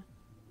them.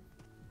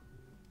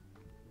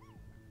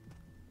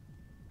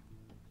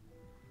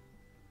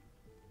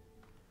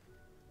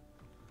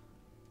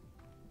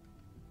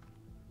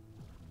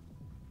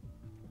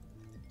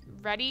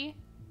 Ready?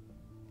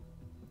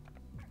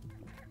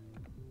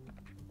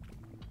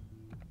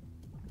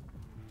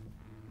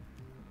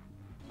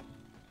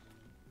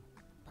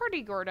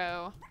 Party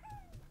Gordo.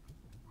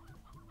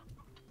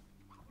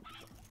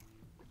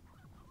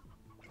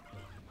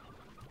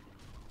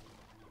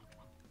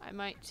 I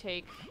might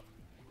take...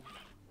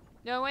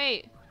 No,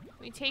 wait.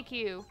 Let me take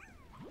you.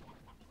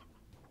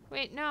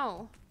 Wait,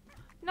 no.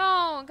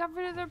 No, got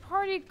rid of their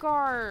party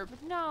garb.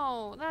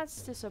 No,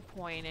 that's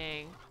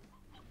disappointing.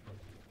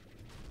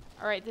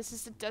 Alright, this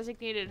is the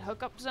designated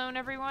hookup zone,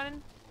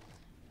 everyone.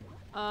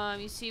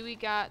 You see we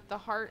got the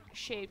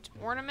heart-shaped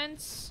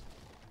ornaments.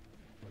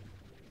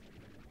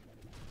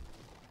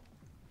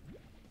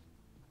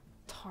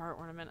 Heart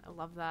ornament, I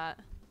love that.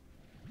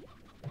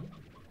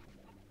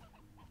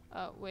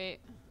 Oh, wait.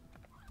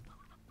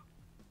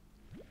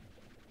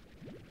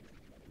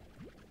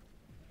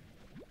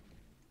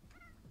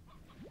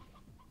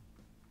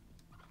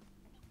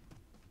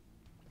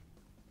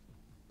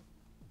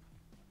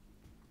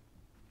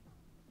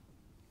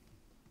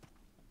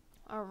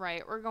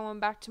 Alright, we're going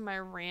back to my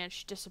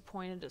ranch,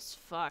 disappointed as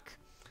fuck.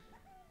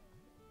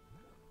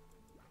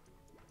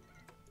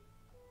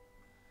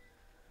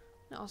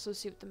 And also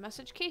see what the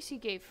message Casey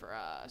gave for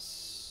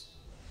us.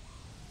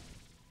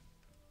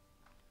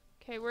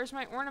 Okay, where's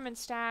my ornament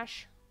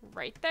stash?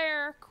 Right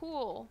there.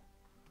 Cool.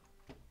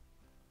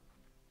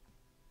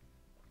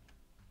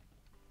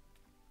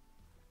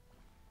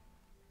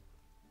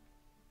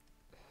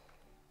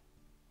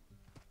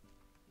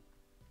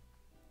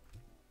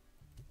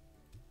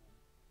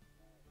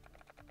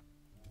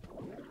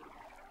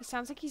 He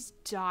sounds like he's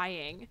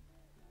dying.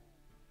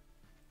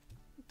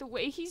 The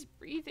way he's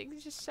breathing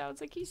just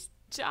sounds like he's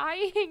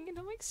dying. And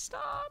I'm like,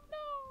 stop.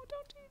 No,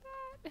 don't do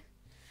that.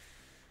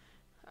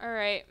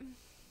 Alright.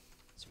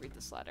 Let's read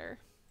this letter.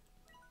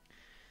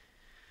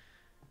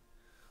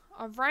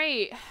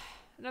 Alright.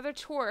 Another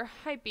tour.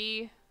 Hi,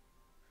 B.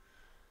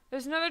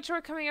 There's another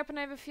tour coming up, and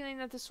I have a feeling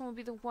that this one will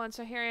be the one.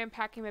 So here I am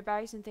packing my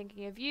bags and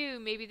thinking of you.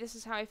 Maybe this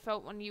is how I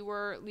felt when you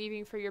were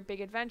leaving for your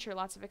big adventure.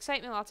 Lots of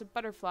excitement, lots of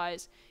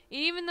butterflies. And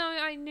even though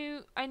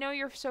I know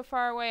you're so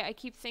far away, I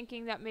keep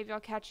thinking that maybe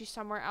I'll catch you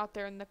somewhere out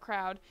there in the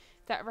crowd.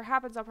 If that ever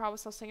happens, I'll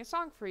promise I'll sing a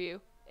song for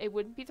you. It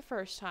wouldn't be the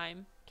first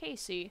time.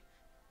 Casey.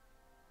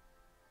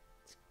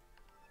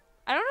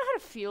 I don't know how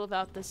to feel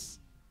about this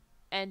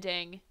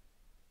ending.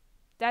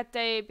 That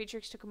day,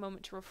 Beatrix took a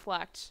moment to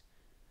reflect.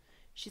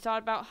 She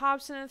thought about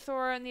Hobson and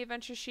Thora and the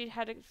adventures she'd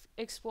had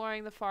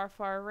exploring the far,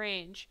 far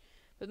range.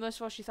 But most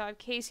of all, she thought of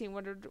Casey and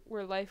wondered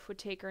where life would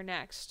take her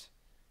next.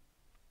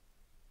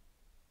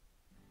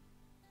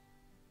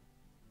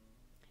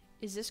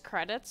 Is this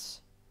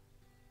credits?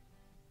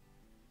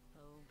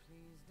 Oh,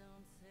 please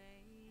don't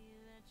say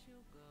that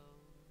you'll go.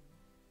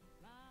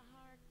 My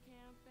heart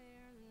can't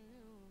bear the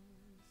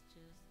news.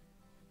 Just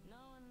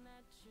knowing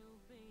that you'll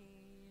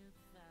be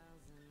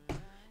 1,000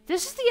 miles.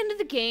 This is the end of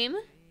the game?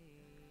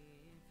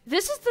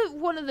 This is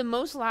one of the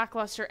most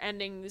lackluster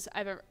endings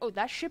I've ever... Oh,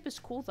 that ship is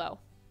cool, though.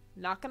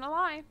 Not gonna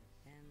lie.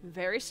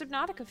 Very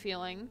Subnautica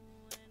feeling.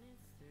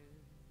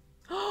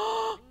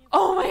 Oh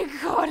my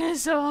god,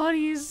 it's a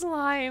honey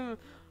slime!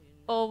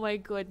 Oh my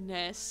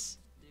goodness.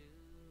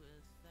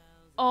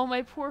 Oh,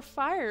 my poor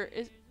fire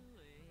is...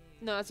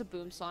 No, that's a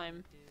boom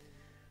slime.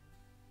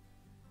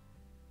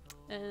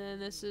 And then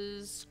this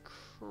is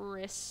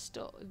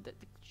Crystal. The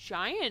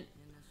giant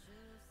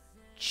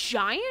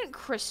Giant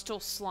crystal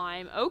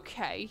slime.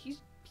 Okay,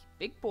 he's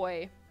big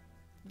boy.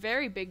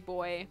 Very big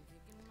boy.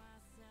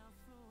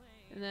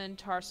 And then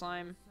tar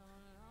slime.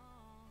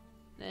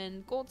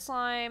 Then gold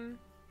slime.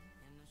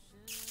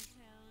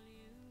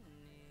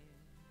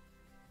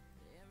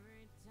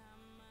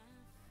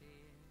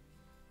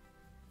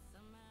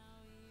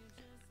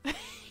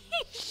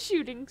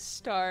 Shooting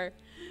star.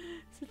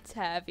 It's a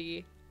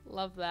tabby.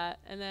 Love that.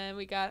 And then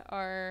we got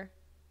our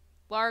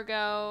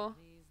Largo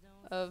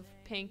of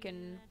pink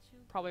and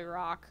probably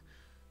rock.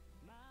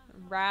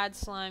 Rad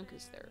slime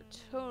because they're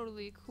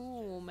totally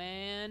cool,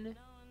 man.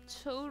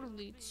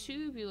 Totally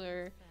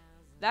tubular.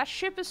 That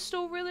ship is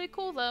still really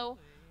cool though.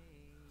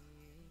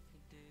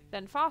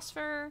 Then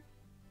phosphor,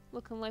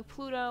 looking like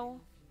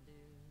Pluto.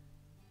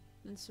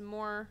 Then some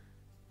more.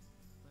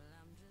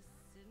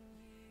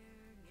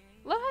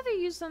 Love how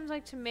they use them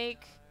like to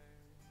make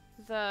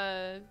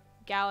the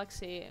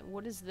galaxy.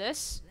 What is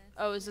this?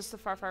 Oh, is this the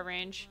far, far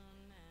range?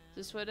 Is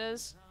this what it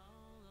is?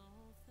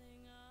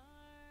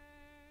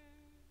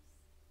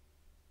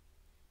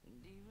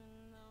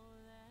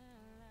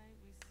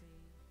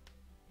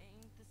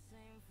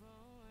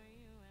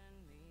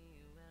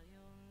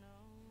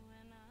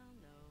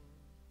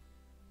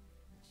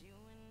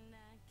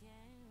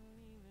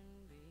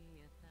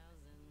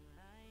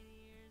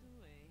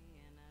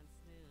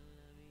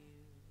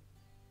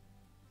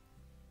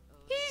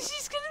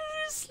 She's gonna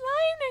do a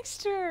slime next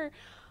to her.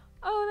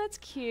 Oh, that's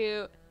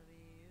cute.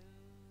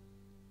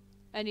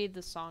 I need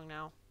this song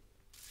now.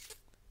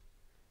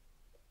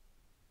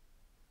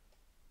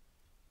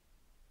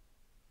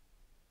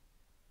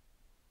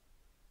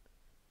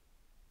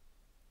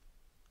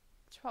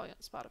 It's probably on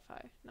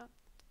Spotify.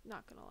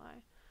 Not gonna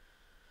lie.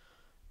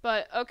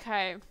 But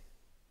okay.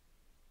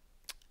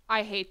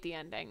 I hate the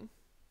ending.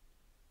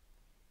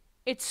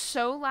 It's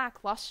so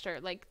lackluster.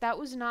 Like, that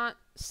was not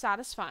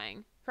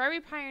satisfying. For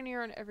every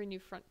pioneer on every new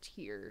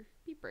frontier,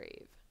 be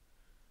brave.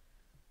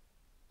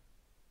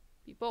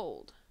 Be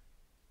bold.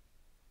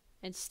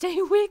 And stay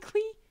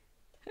wiggly.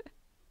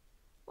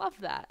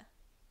 Love that.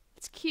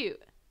 It's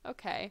cute.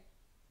 Okay.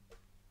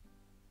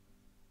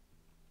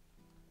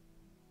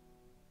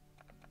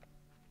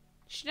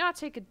 She did not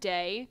take a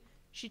day.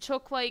 She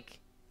took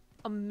like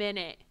a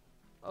minute.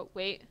 Oh,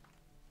 wait.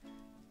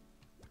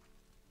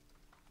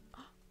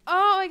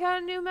 Oh, I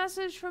got a new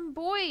message from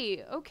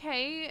Boy.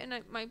 Okay, and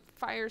my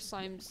fire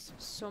slime's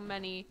so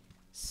many.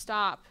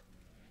 Stop.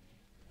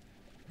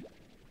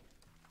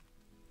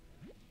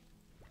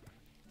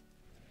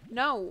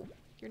 No,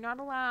 you're not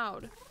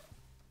allowed.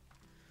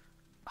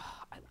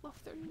 Oh, I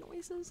love their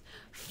noises.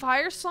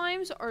 Fire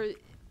slimes are...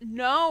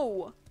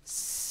 No.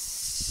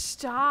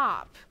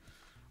 Stop.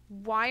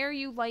 Why are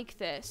you like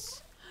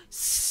this?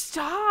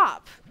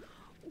 Stop.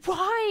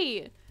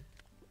 Why?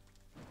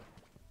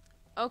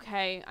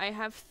 Okay, I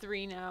have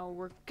 3 now.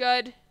 We're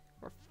good.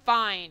 We're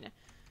fine.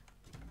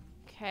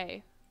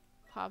 Okay.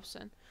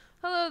 Hobson.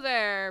 Hello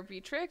there,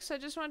 Beatrix. I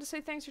just wanted to say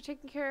thanks for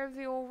taking care of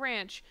the old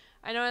ranch.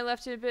 I know I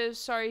left it in a bit of a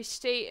sorry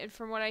state, and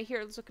from what I hear,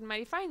 it's looking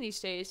mighty fine these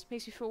days.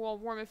 Makes me feel all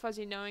warm and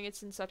fuzzy knowing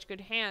it's in such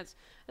good hands.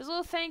 As a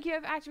little thank you,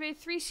 I've activated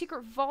 3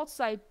 secret vaults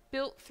that I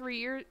built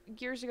 3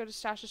 years ago to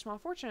stash a small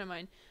fortune of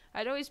mine.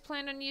 I'd always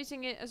planned on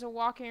using it as a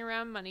walking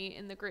around money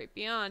in the great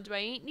beyond, but I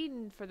ain't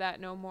needing for that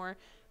no more.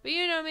 But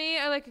you know me,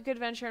 I like a good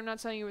adventure. I'm not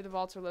telling you where the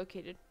vaults are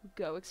located.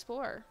 Go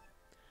explore.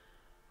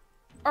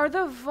 Are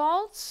the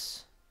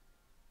vaults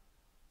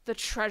the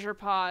treasure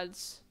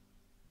pods?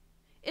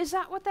 Is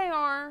that what they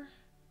are?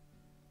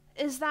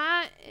 Is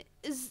that...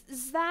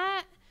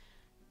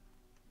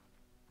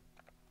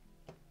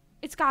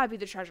 It's gotta be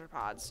the treasure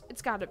pods.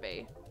 It's gotta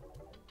be.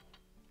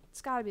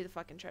 It's gotta be the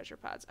fucking treasure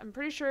pods. I'm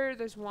pretty sure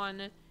there's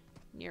one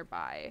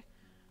nearby.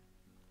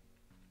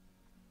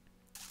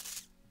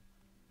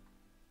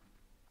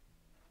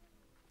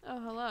 Oh,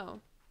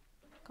 hello.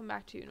 Come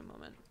back to you in a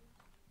moment.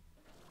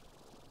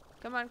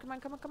 Come on, come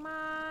on, come on, come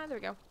on. There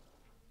we go.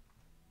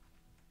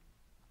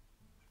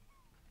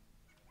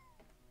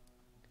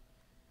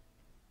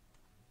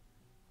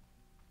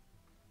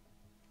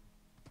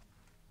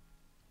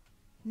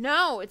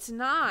 No, it's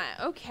not.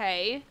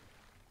 Okay.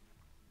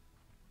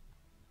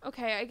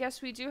 Okay, I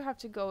guess we do have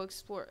to go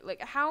explore.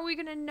 Like, how are we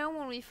gonna know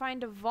when we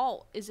find a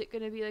vault? Is it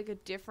gonna be like a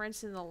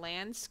difference in the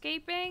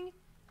landscaping?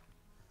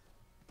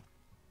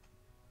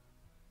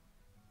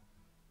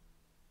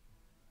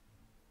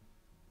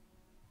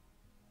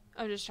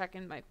 I'm just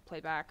checking my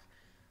playback.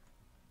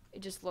 It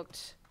just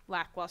looked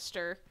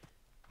lackluster.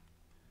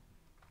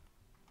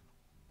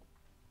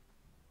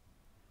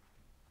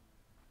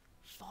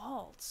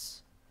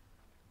 Vaults.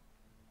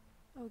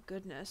 Oh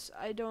goodness,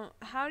 I don't...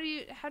 How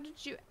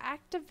did you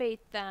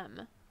activate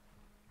them?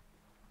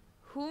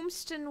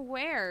 Whomston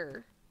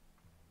where?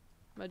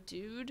 My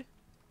dude?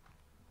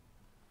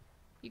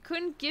 You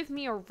couldn't give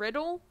me a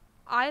riddle?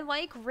 I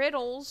like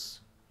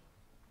riddles.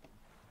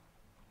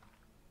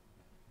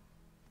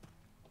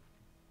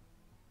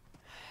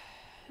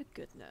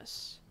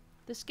 Goodness.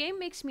 This game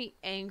makes me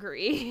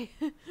angry.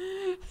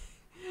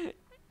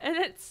 And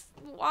it's...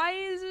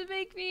 Why does it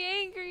make me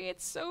angry?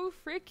 It's so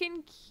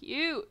freaking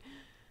cute.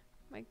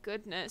 My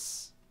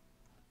goodness.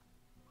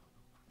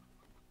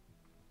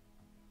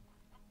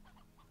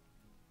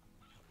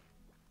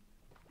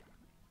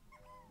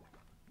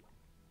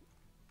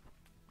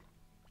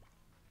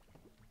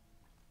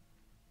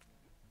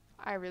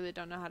 I really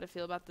don't know how to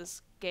feel about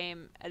this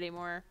game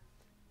anymore.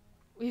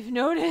 We've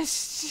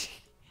noticed.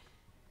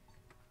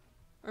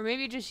 Or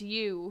maybe just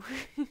you.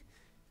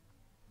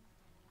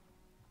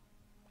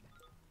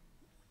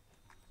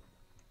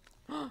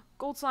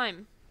 Gold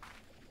slime.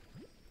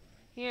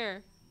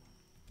 Here.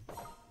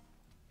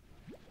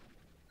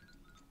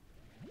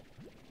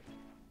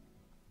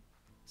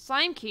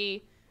 Slime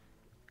key.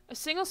 A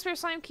single spare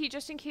slime key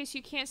just in case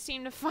you can't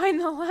seem to find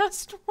the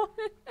last one.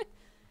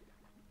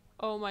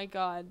 Oh my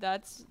god,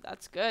 that's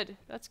good.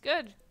 That's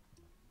good.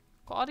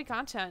 Quality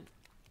content.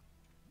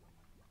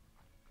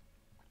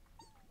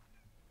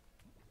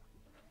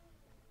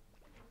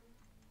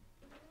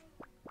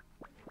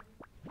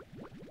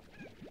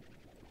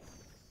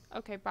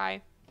 Okay,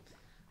 bye.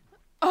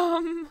 How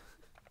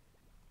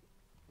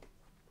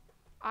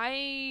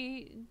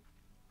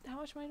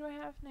much money do I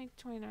have?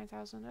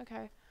 29,000.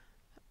 Okay.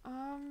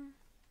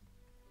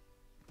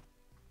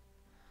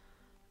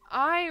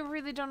 I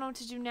really don't know what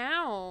to do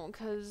now,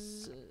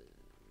 cause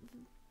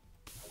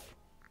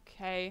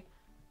okay.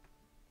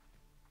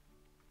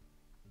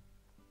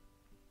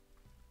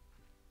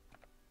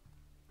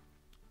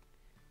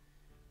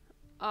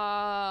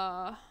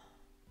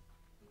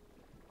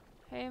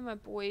 Hey, my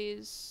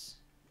boys.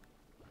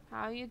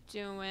 How you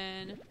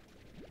doing?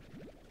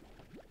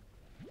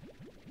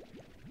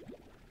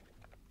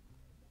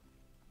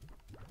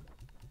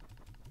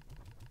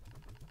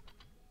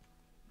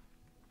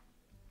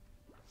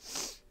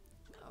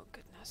 Oh,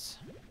 goodness.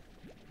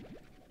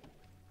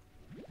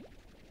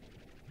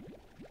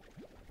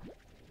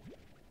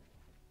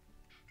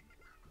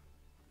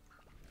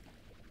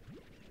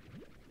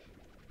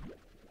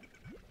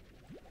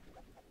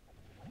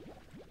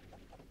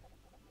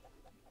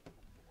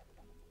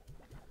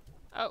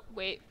 Oh,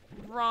 wait.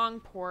 Wrong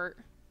port.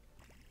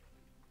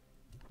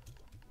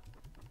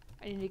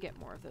 I need to get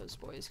more of those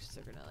boys because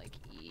they're gonna, like,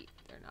 eat.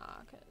 They're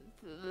not gonna...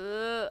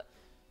 Ugh.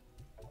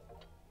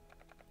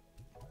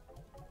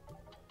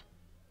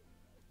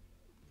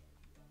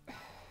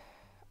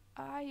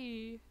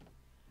 I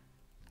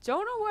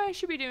don't know what I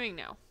should be doing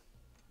now.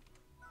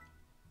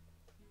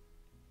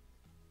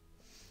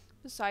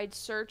 Besides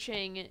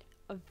searching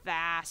a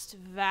vast,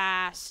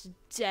 vast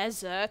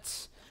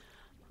desert.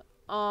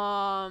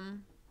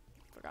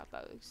 Forgot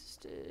that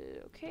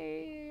existed.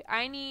 Okay.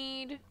 I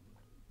need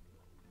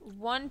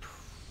one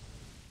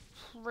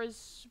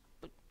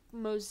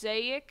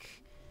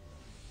mosaic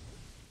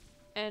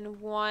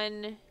and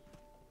one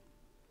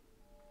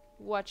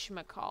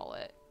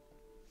whatchamacallit.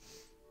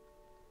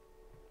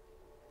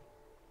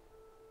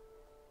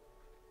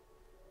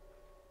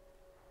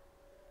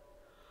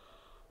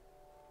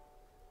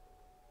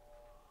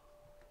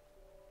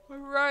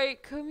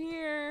 Alright, come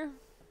here.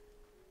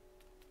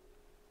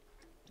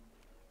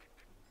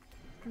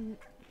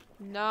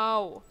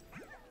 No.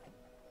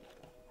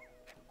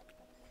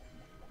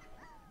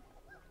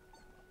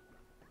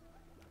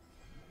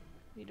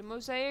 Need a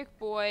mosaic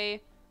boy.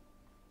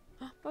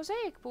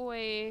 Mosaic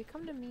boy,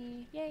 come to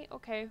me. Yay,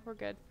 okay, we're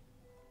good.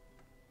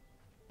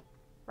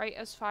 Right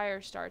as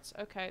fire starts.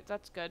 Okay,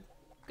 that's good.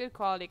 Good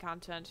quality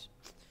content.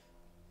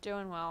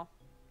 Doing well.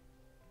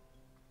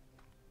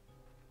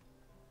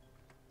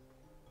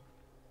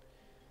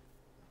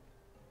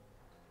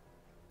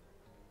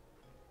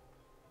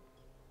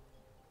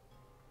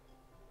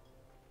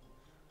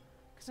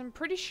 Because I'm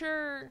pretty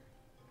sure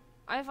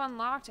I've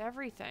unlocked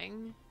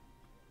everything.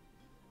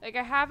 Like,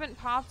 I haven't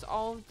popped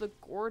all of the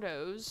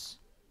Gordos.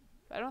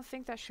 But I don't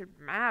think that should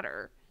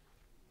matter.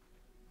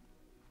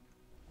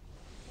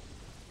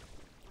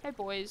 Hey,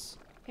 boys.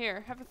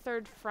 Here, have a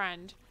third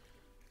friend.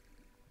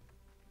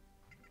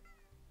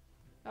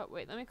 Oh,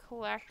 wait, let me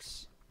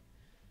collect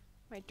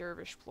my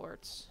dervish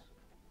plorts.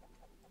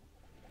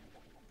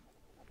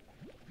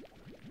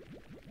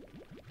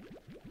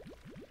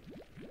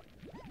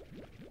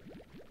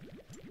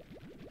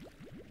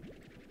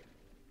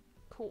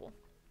 Cool.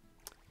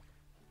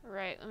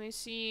 Alright, let me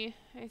see.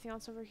 Anything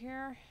else over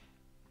here?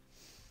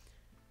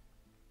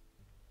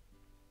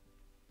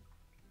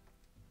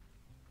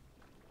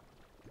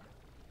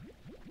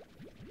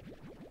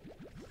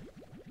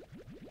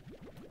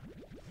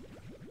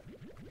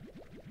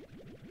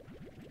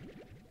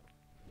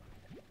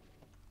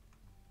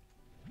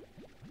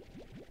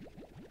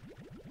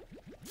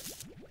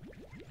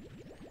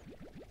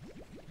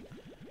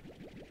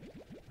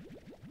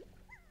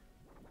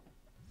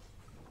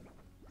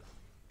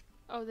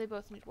 Oh, they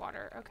both need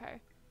water. Okay.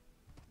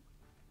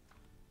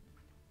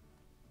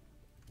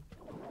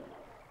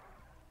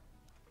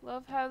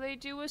 Love how they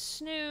do a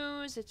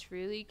snooze. It's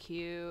really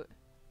cute.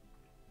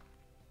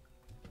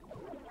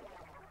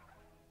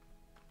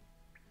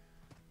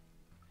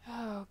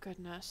 Oh,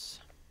 goodness.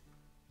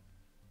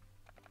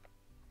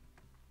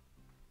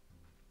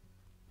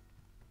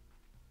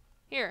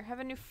 Here, have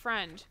a new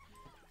friend.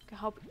 Can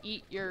help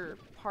eat your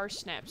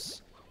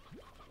parsnips.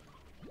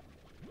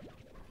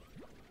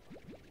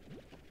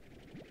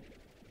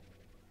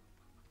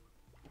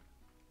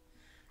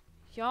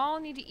 Y'all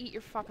need to eat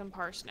your fucking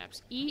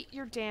parsnips. Eat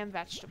your damn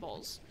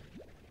vegetables.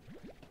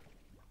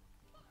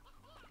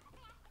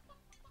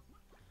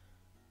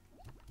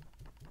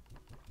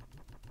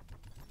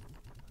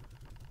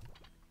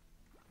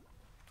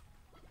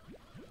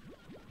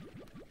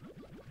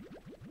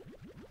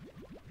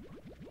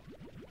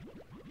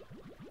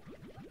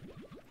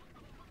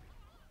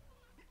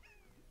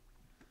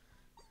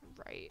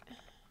 Right.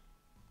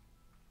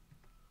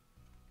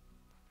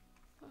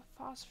 A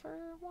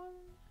phosphor one?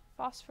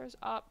 Phosphor's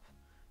up.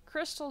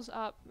 Crystal's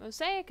up.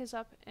 Mosaic is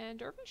up. And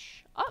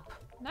Dervish up.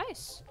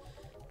 Nice.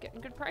 Getting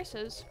good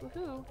prices.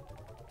 Woohoo.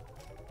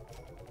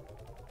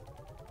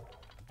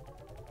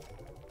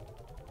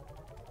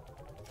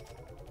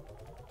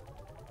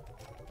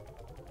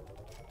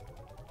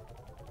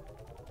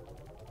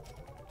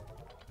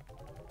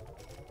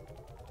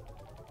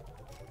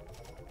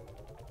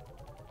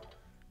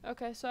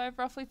 Okay, so I have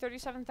roughly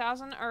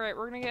 37,000. Alright,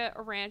 we're gonna get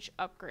a ranch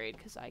upgrade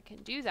because I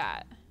can do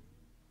that.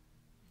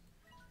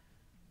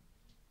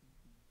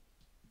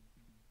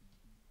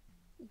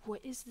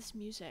 What is this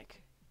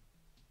music?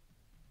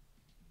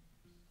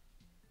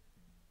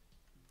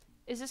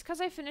 Is this because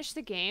I finished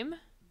the game?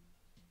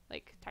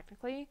 Like,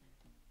 technically?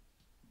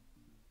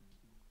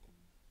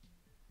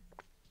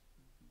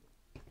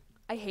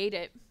 I hate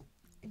it.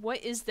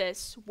 What is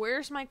this?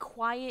 Where's my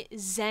quiet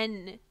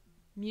zen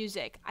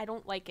music? I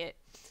don't like it.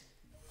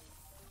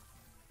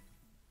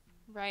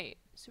 Right.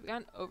 So we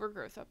got an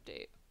overgrowth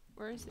update.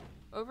 Where is it?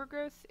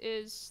 Overgrowth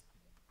is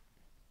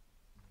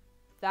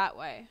that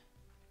way.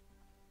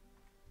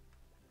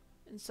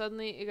 And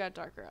suddenly it got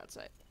darker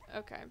outside.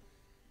 Okay.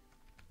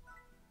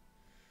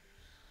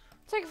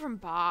 Take it from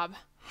Bob.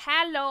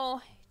 Hello,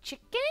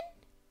 chicken?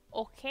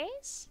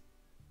 Okays?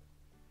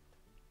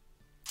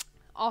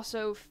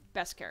 Also,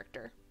 best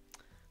character.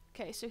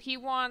 Okay, so he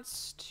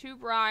wants 2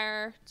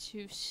 Briar,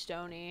 2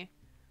 Stony.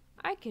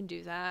 I can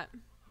do that.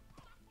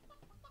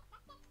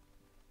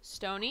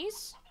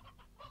 Stonies?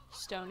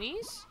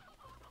 Stonies?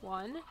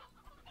 1.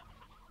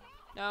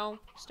 No.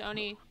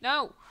 Stony.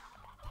 No!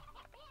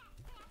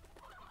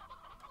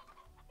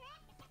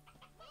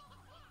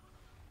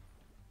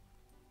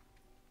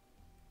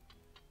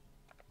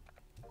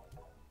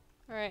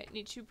 Alright,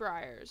 need 2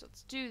 Briars.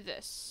 Let's do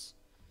this.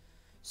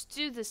 Let's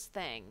do this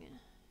thing.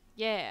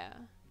 Yeah.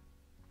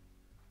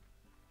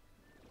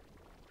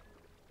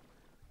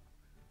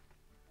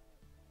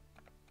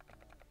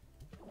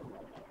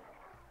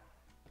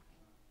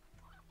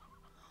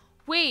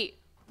 Wait,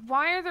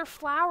 why are there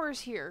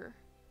flowers here?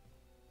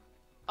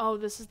 Oh,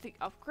 this is the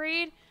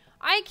upgrade?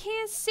 I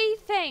can't see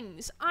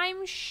things.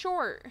 I'm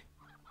short.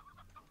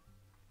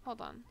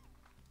 Hold on.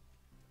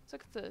 Let's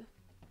look at the...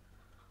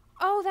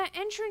 Oh, that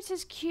entrance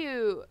is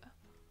cute.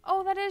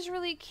 Oh, that is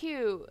really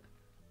cute.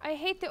 I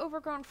hate the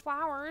overgrown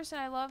flowers,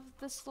 and I love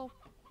this little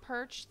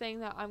perch thing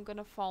that I'm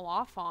gonna fall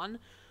off on.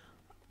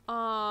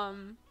 I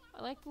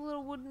like the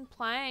little wooden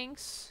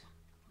planks.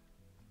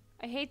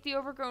 I hate the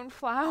overgrown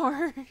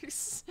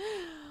flowers.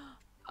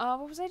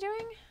 What was I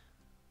doing?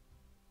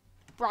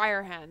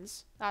 Briar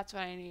hens. That's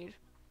what I need.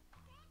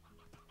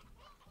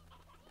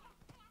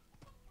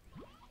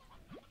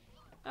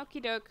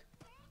 Okie doke.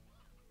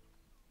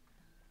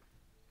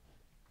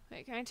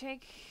 Wait, can I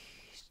take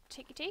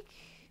a take?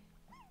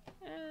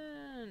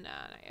 Nah,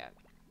 not yet.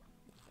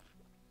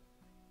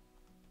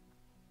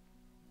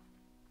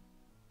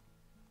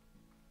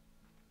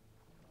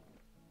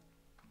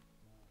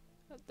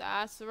 But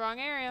that's the wrong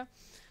area.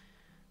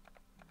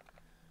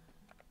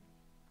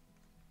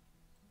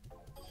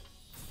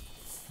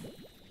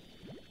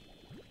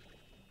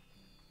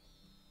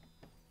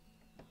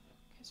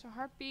 Okay, so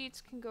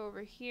heartbeats can go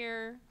over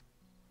here.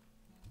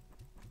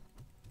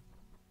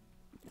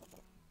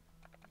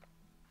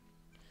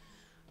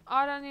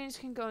 Odd onions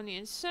can go in the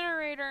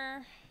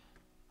incinerator.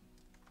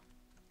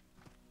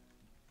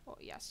 Oh,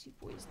 yes, you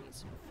boys need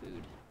some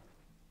food.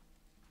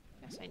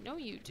 Yes, I know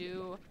you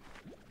do.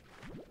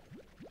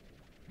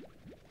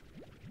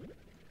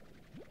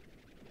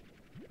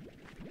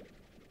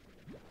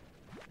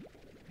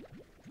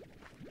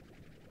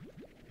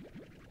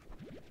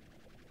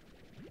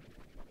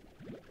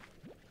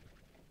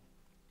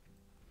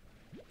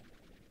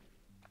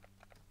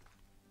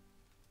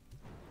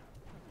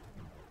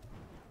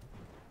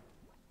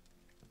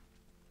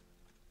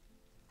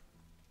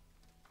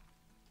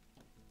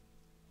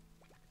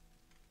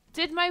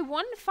 Did my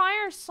one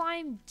fire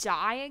slime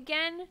die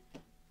again?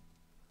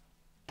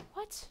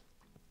 What?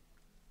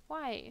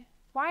 Why?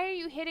 Why are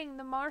you hitting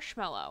the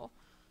marshmallow?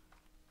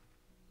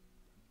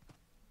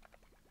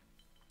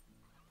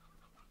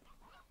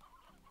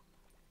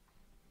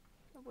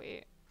 Oh,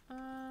 wait.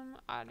 Odd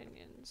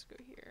onions go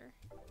here.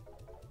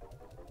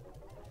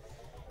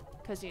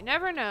 Because you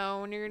never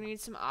know when you're gonna need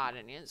some odd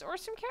onions or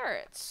some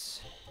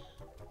carrots.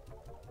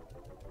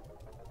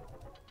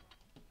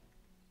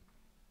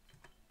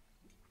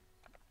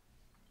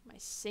 My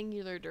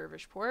singular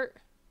dervish port.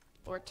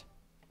 Lort.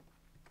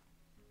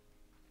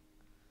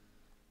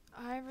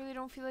 I really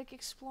don't feel like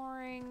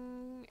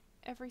exploring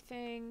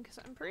everything because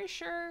I'm pretty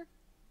sure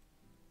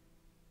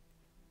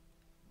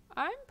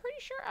I'm pretty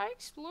sure I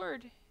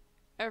explored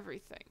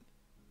everything.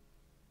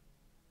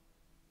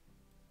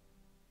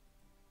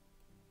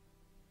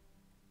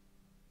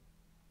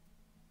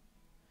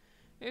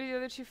 Maybe the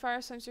other two fire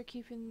slimes are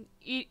keep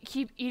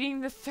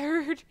eating the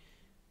third.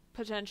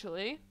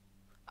 Potentially.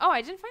 Oh,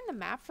 I didn't find the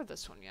map for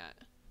this one yet.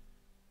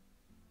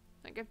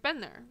 Like, I've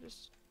been there.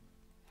 Just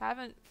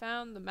haven't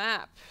found the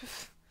map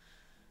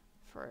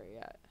for it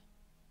yet.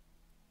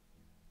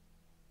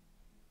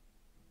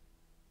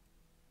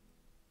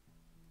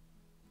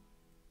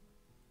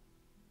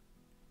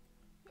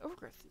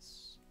 Overgrowth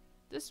is...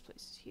 This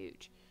place is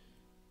huge.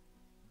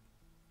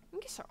 I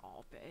guess they're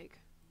all big.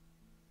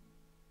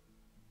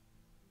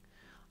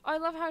 Oh, I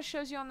love how it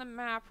shows you on the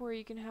map where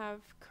you can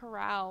have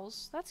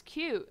corrals. That's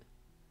cute.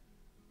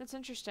 That's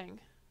interesting.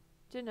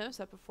 Didn't notice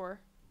that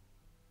before.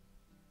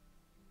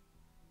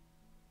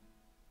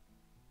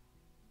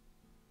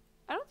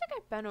 I don't think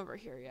I've been over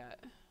here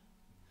yet.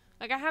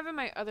 Like, I have in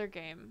my other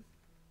game,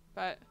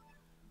 but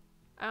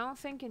I don't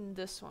think in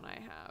this one I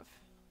have.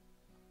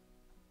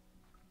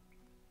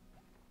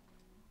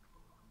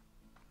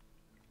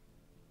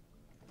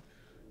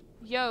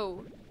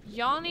 Yo,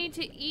 y'all need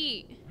to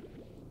eat.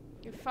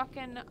 You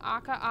fucking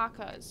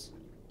akas.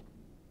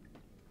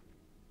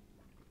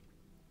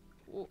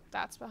 Ooh,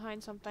 that's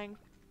behind something.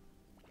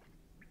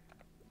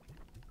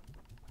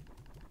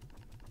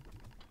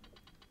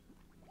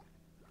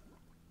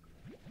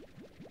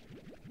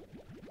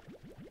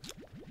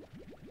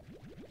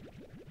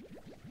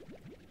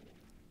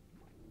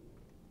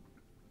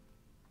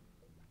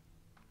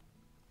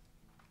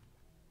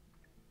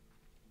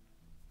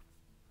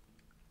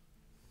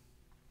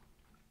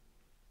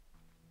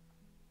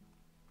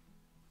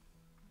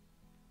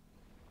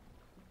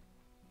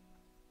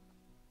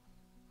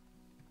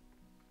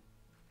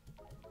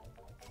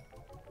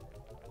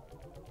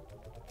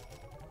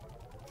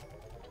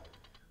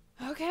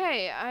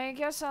 Okay, I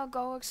guess I'll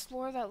go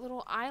explore that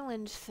little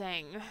island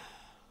thing.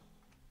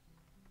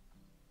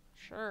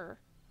 Sure.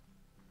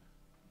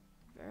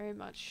 Very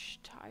much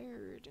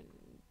tired and...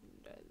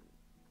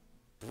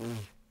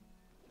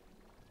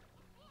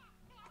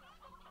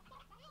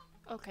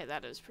 Okay,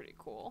 that is pretty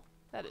cool.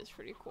 That is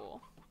pretty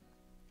cool.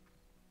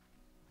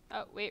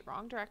 Oh, wait,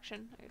 wrong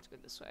direction. I have to go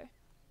this way.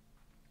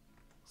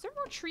 Is there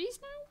more trees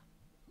now?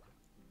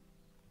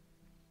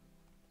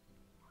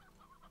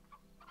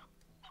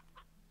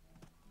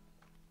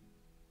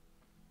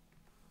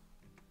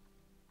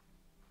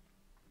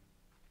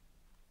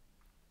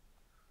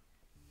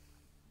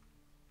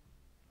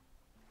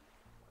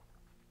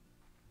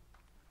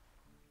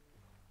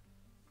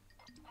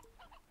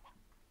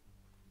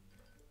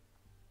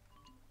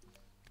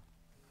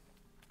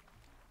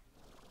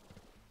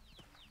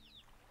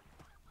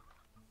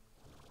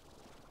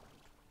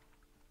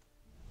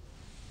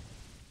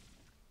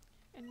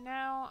 And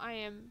now I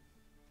am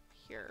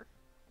here.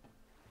 I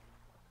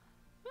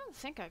don't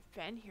think I've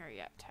been here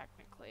yet,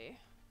 technically.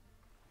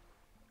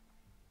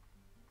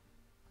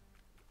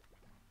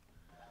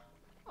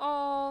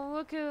 Oh,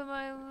 look at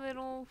my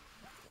little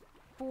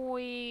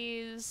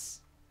boys.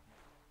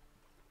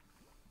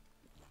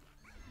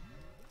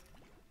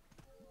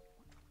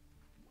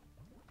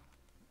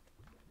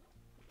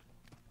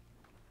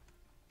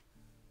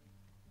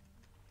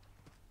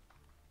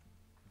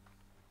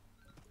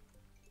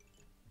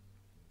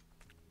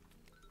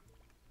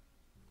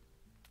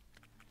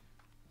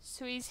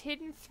 So he's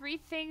hidden 3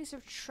 things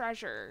of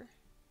treasure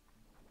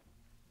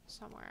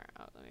somewhere.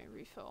 Oh, let me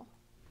refill.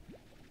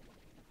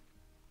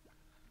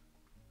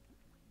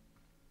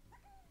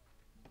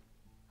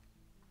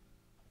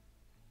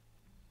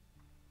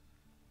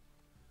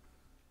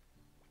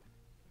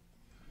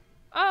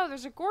 Oh,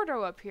 there's a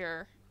Gordo up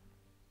here.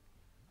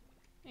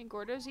 And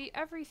Gordos eat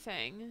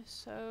everything,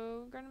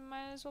 so gonna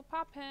might as well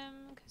pop him,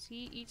 because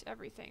he eats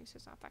everything, so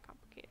it's not that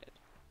complicated.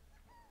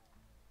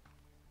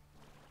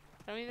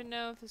 I don't even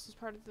know if this is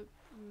part of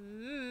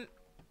the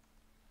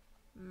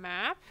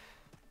map.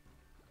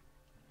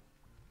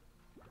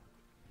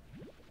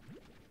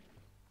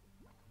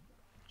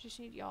 Just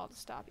need y'all to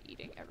stop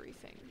eating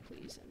everything,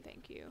 please, and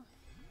thank you.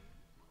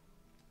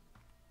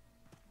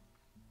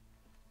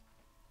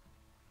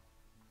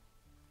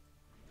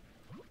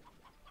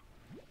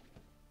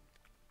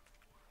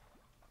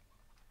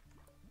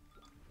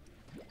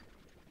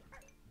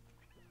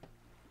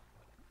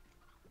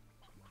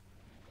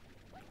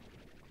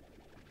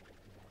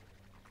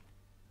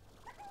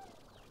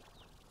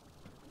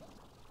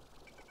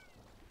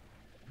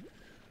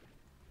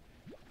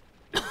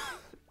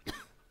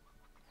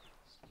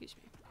 Excuse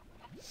me.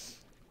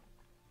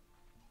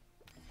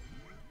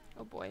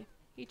 Oh boy,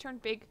 he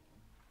turned big.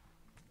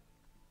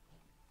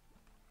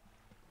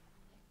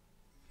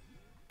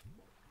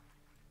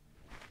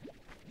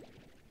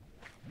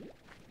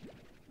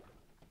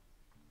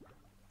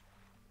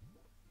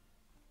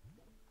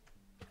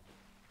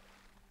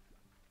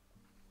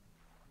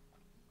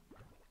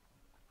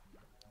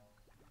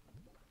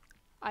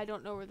 I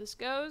don't know where this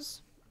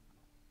goes.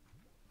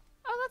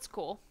 Oh, that's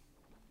cool.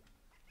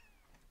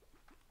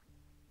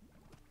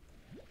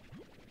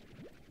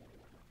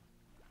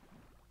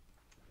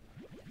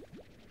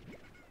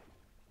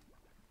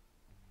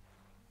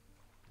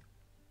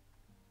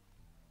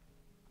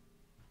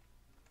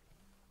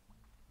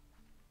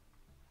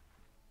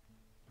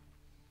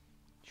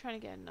 Trying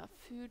to get enough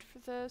food for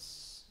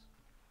this.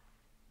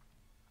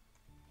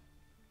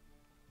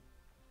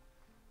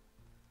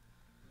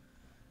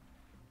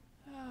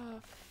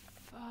 Oh,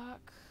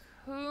 fuck.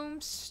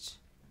 Whomst?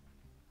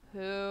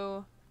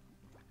 Who?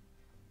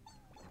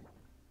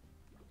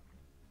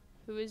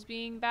 Who is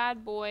being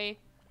bad boy?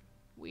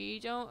 We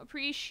don't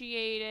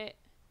appreciate it.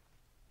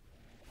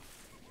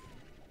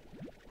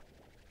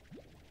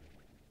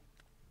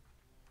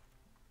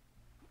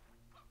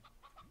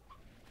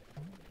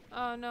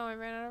 Oh no, I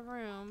ran out of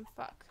room.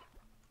 Fuck.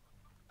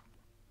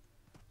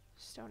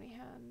 Stony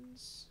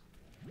hands.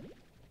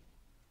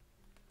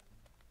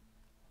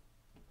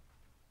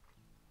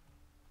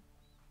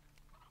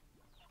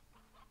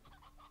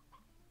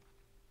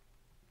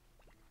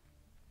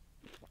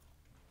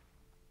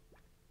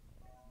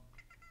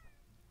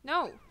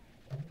 No!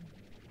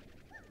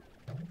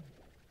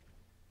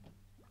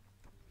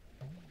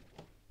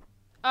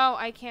 Oh,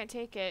 I can't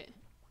take it.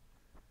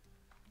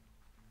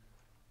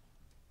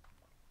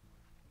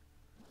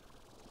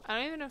 I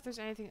don't even know if there's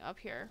anything up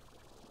here.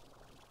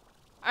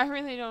 I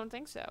really don't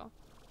think so.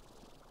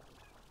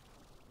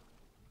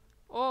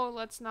 Oh,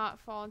 let's not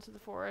fall into the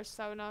forest.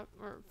 That would not...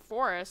 Or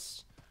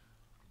forest?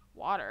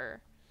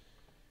 Water.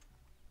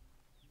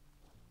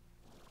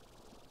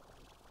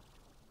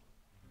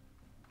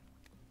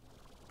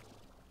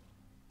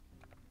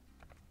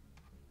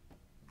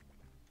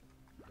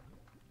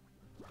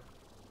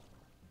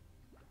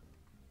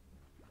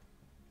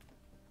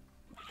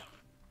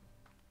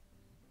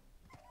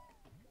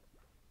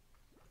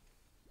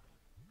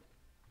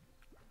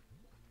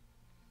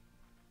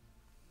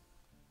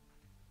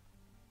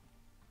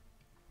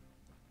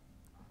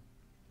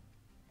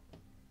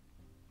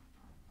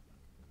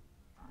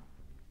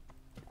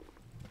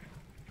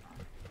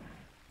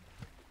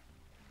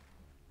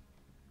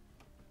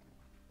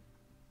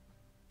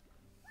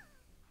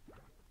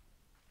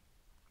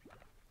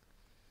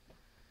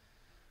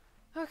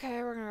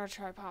 Okay, we're gonna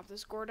try pop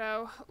this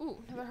Gordo.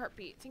 Ooh, another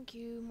heartbeat. Thank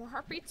you. More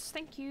heartbeats.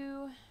 Thank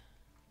you.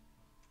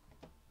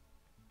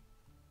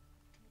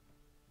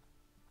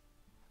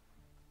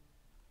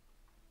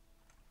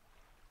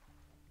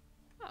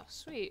 Oh,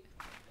 sweet.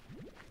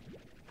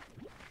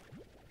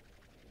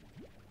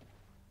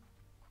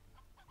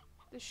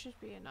 This should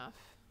be enough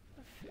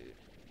of food.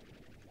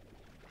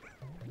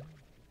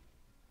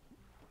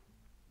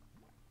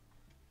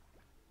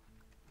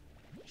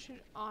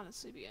 Should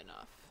honestly be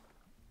enough.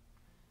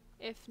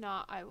 If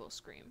not, I will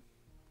scream.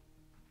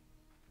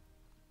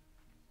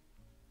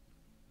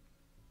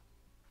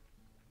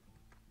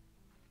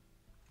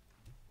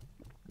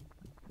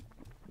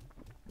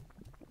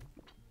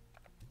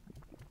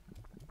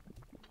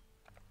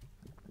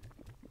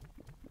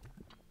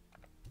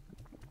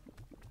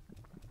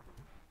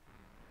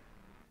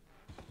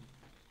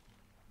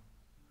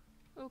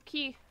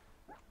 Okay.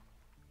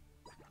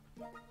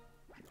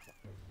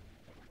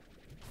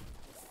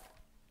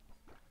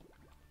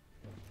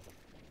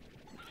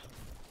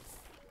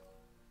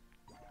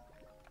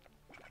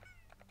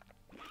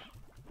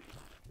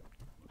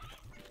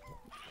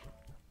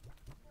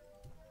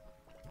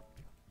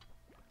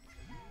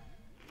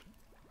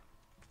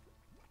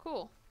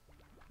 Cool.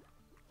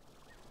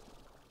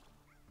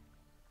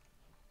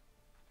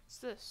 What's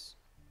this?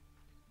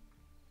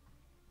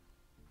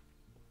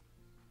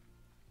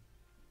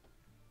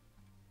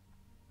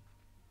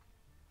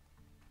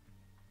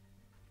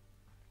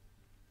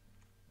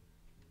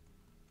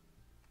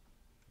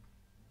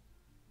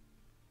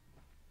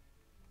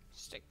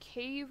 Just a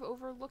cave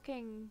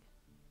overlooking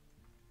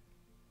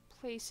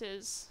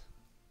places.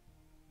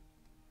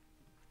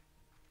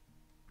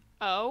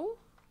 Oh?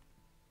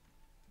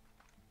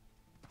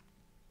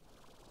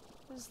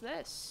 What is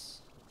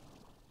this?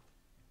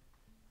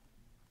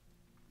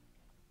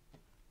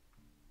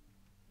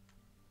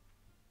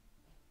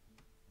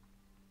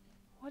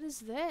 What is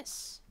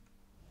this?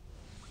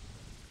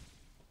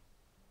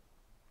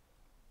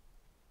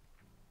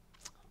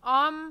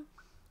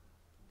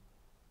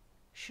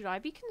 Should I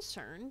be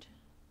concerned?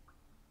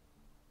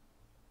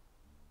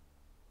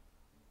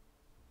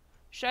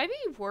 Should I be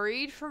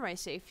worried for my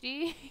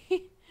safety?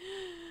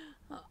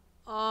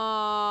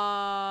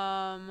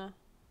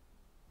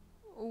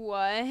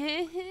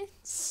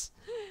 What?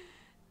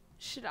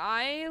 Should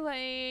I,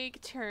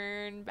 like,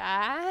 turn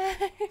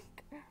back?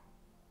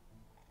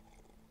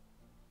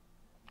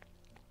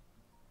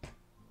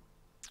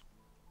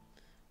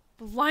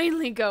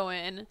 Blindly go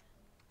in.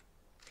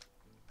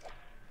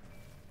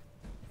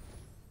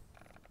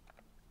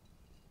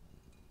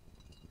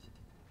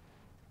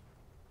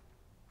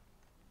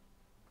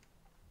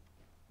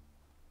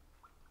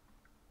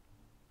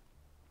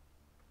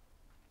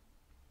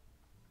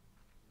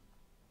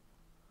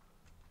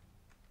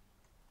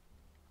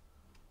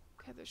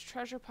 Okay, there's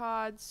treasure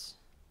pods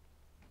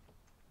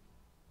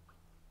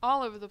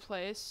all over the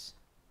place.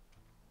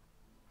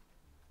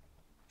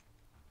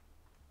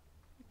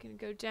 I can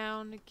go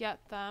down to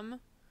get them.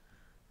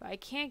 But I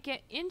can't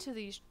get into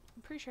these.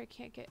 I'm pretty sure I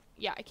can't get...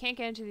 Yeah, I can't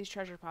get into these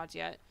treasure pods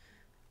yet.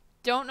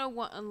 Don't know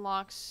what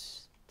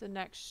unlocks the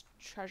next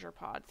treasure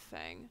pod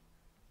thing.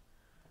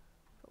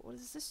 But what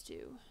does this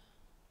do?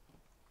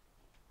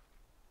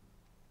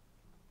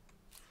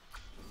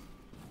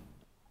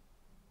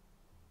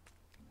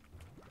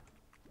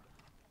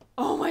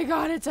 Oh my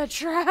god, it's a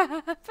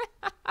trap!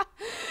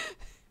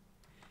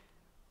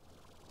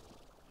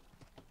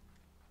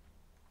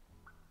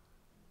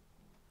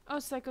 Oh,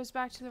 so that goes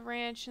back to the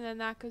ranch, and then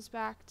that goes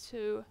back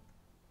to...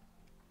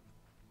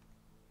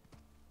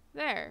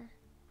 there.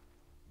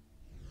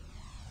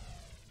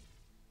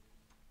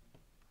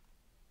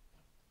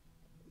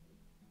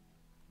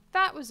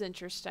 That was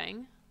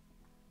interesting.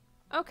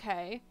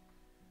 Okay.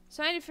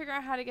 So I need to figure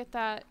out how to get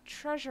that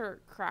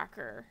treasure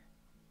cracker.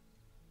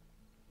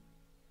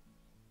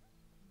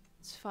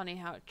 It's funny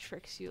how it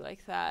tricks you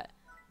like that.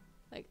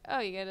 Like, oh,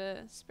 you get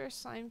a spare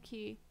slime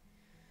key.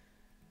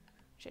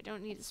 Which I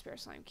don't need a spare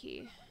slime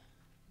key.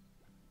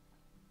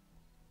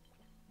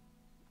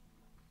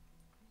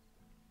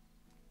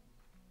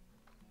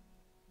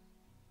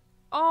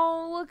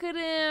 Oh, look at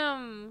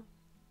him!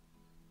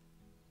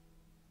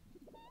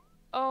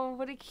 Oh,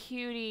 what a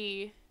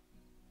cutie.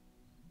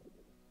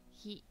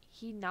 He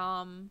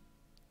nom.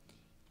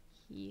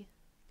 He.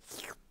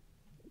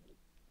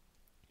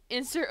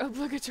 Insert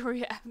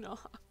obligatory abnormal.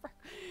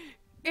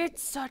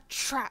 It's a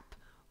trap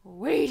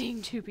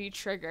waiting to be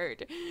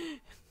triggered.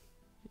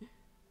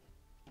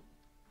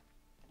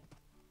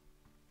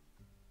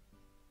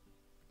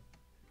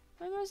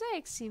 My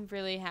mosaics seem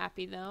really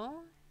happy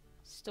though.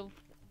 Still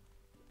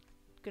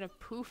gonna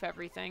poof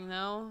everything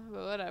though,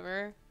 but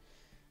whatever.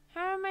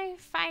 How are my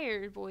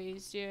fire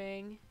boys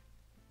doing?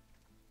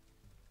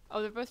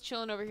 Oh, they're both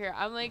chilling over here.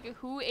 I'm like,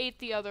 who ate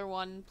the other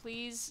one?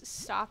 Please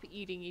stop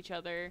eating each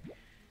other.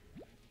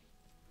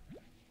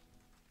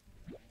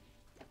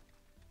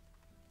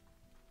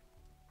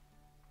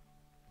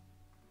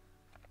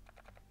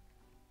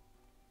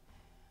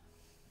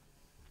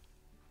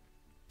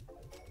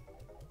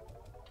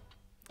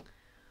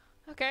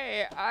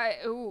 Okay, I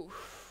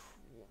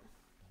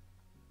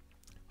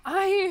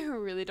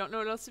really don't know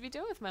what else to be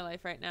doing with my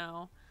life right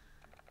now.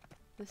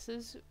 This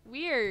is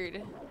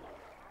weird.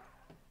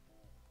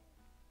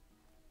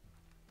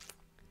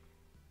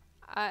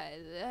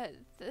 I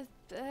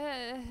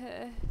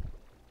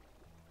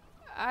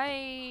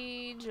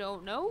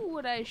don't know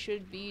what I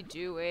should be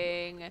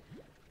doing.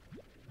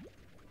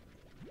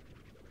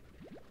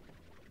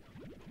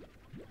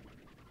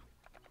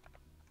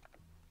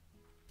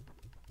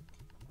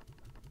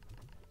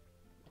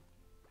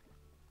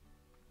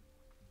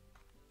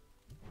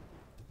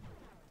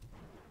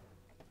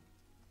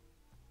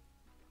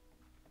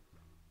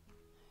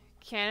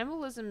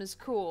 Cannibalism is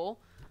cool.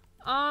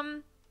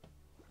 Who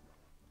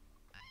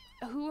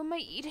am I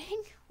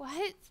eating?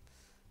 What?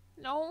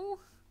 No.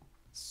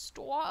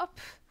 Stop.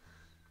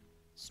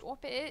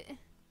 Stop it.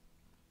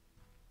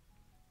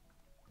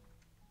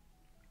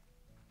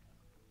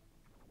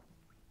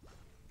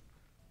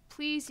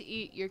 Please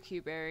eat your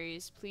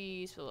Q-berries.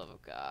 Please, for the love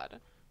of God.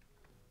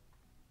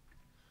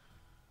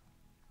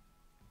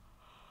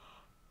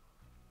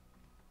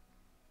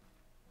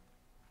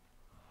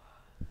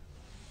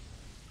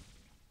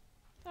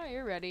 Oh,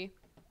 you're ready.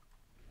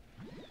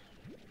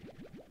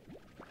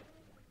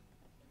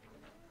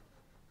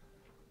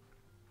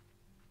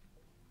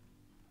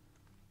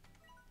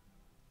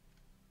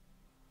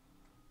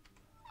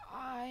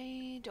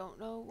 I don't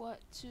know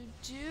what to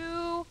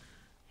do.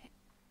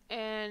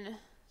 And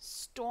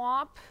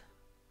stop.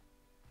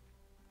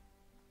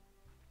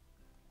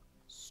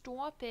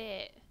 Stop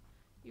it.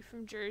 You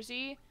from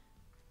Jersey?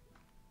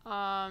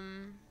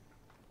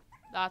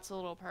 That's a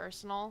little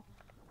personal.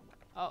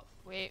 Oh,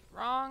 wait,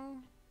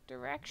 wrong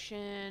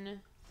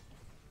direction.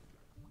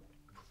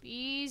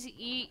 Please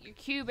eat your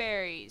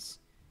Q-berries.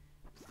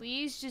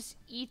 Please just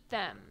eat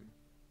them.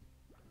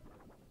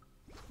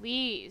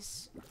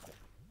 Please.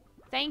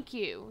 Thank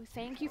you.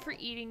 Thank you for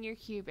eating your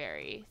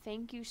Q-berry.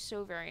 Thank you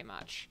so very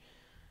much.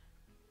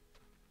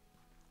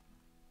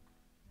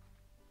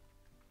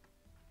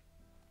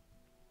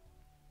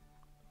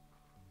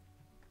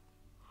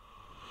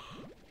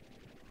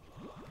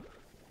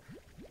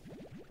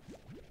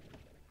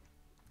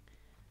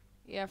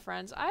 Yeah,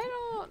 friends, I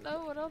don't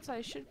know what else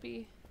I should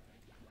be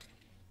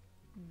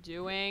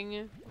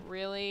doing,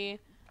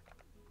 really.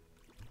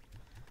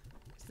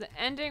 The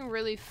ending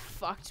really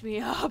fucked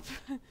me up.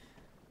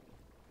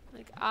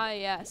 Like, ah,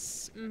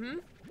 yes. Mm-hmm.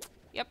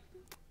 Yep.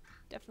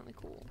 Definitely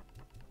cool.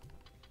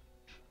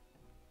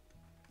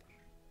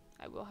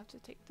 I will have to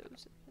take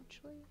those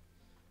eventually.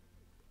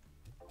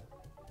 Can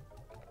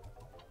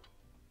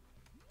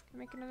I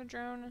make another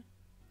drone?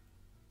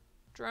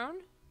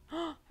 Drone?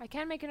 I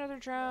can make another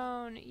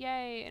drone!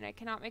 Yay! And I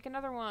cannot make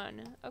another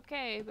one.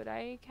 Okay, but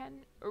I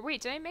can... Or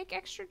wait, did I make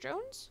extra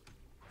drones?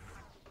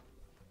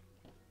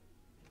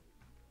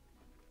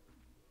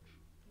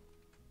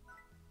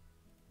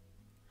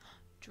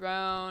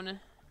 Drone.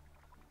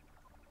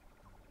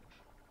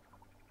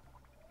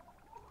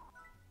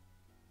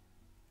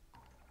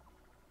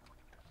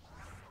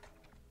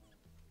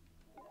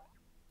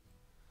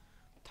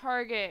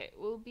 Target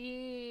will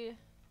be...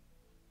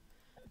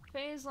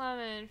 Phase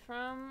lemon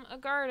from a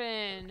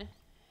garden.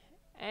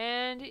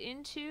 And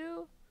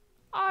into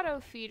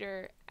auto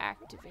feeder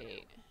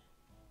activate.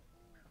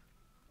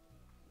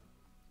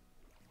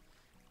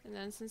 And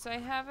then since I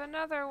have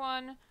another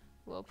one,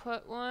 we'll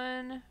put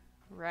one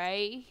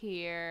right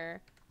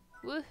here.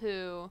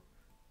 Woohoo.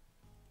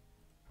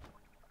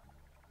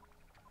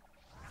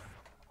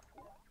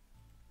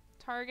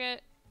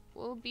 Target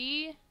will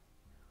be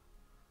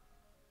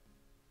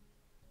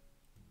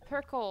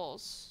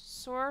Pickles,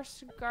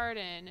 Source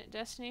Garden,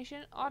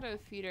 Destination Auto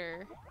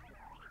Feeder.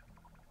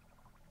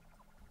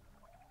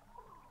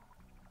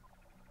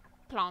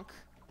 Plonk.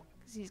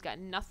 Because he's got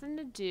nothing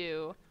to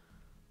do.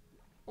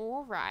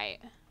 Alright.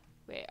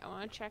 Wait, I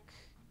want to check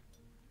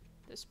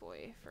this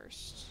boy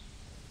first.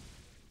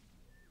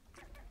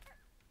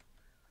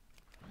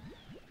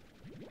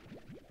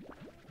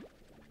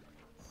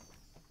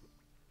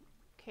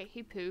 Okay,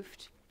 he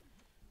poofed.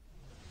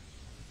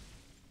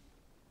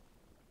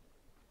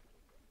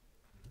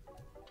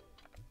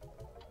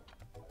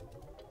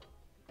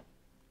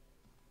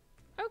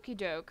 Okie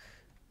doke.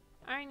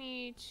 I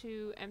need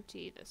to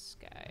empty this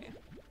guy.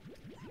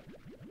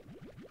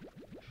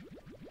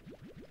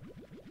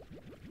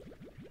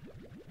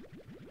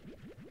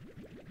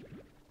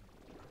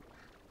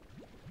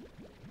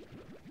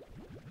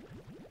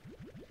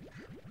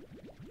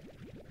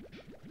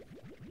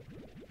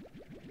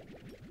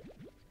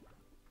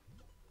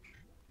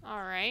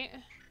 Alright.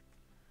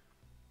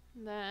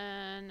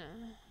 Then...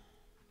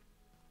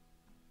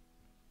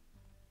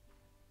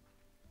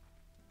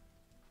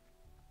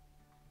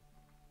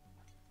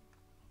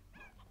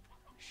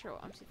 Sure,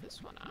 we'll empty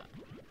this one out.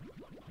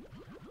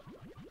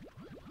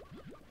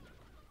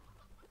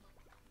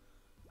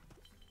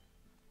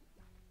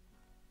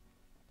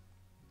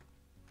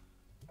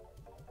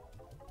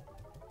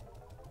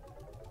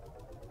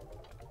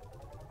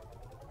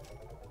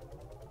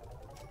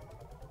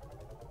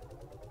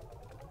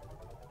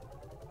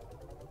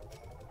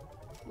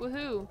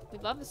 Woohoo! We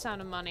love the sound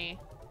of money.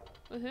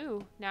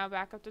 Woohoo! Now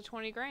back up to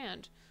 20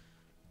 grand.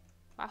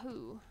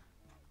 Wahoo!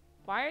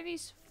 Why are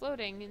these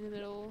floating in the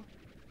middle?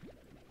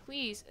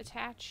 Please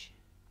attach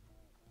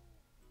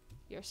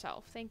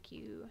yourself. Thank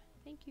you.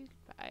 Thank you.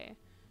 Goodbye.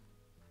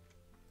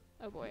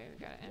 Oh boy, we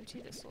gotta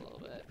empty this a little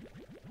bit.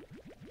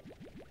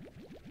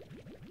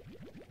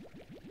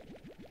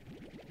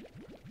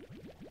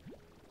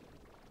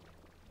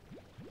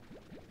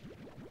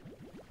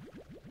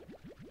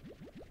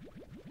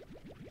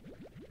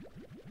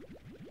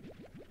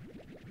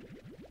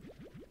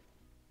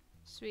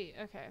 Sweet,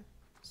 okay.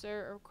 Is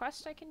there a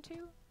request I can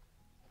do?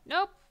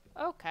 Nope.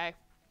 Okay.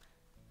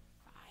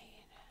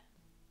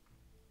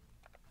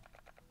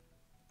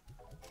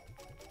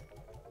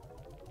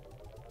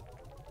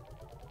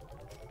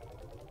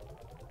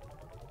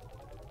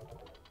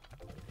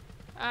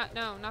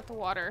 No, not the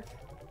water.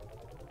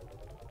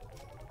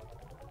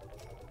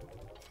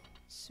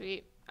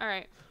 Sweet.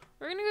 Alright.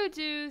 We're gonna go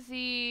do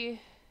the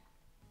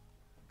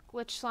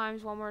glitch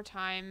slimes one more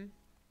time.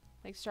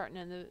 Like, starting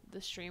in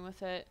the stream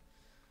with it.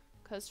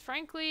 Because,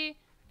 frankly,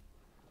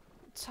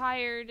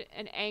 tired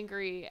and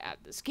angry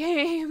at this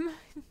game.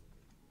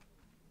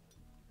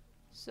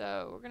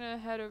 So, we're gonna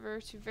head over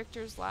to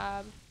Victor's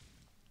lab.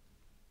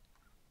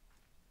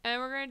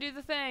 And we're gonna do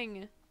the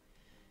thing.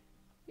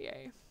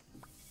 Yay.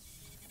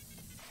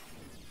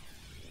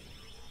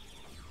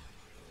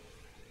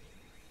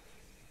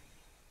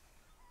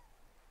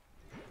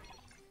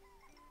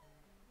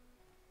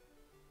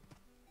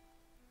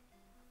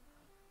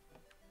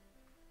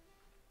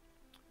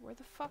 Where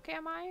the fuck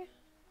am I?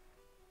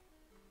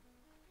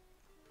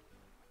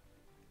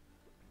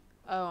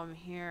 Oh, I'm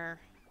here.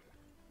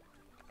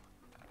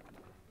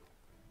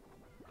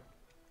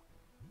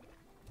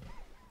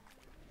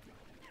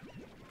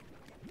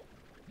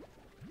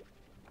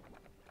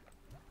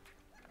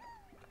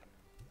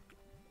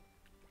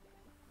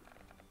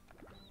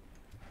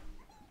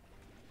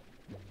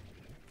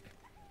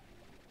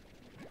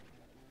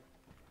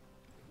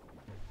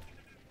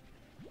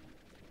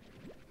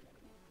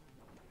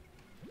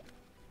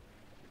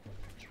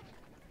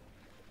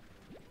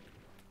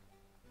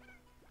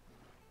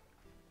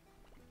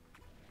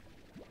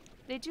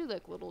 They do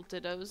look little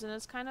dittos, and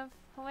it's kind of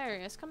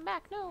hilarious. Come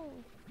back, no!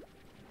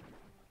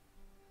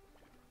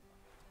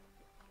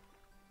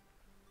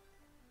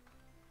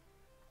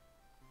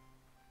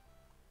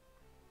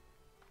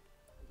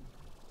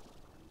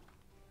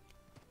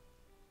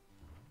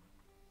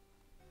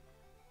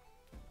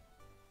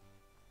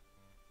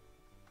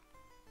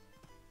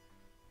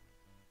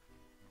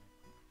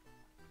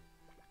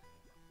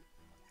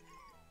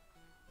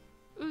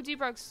 Ooh,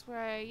 debug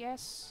spray,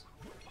 yes.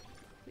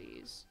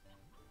 Please.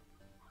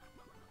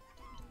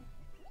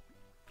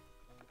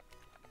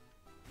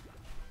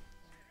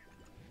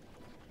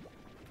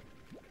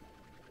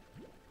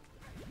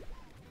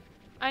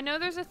 I know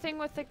there's a thing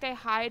with, like, they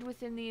hide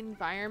within the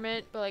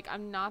environment, but, like,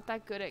 I'm not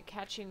that good at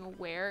catching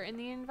where in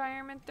the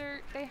environment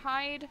they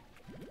hide.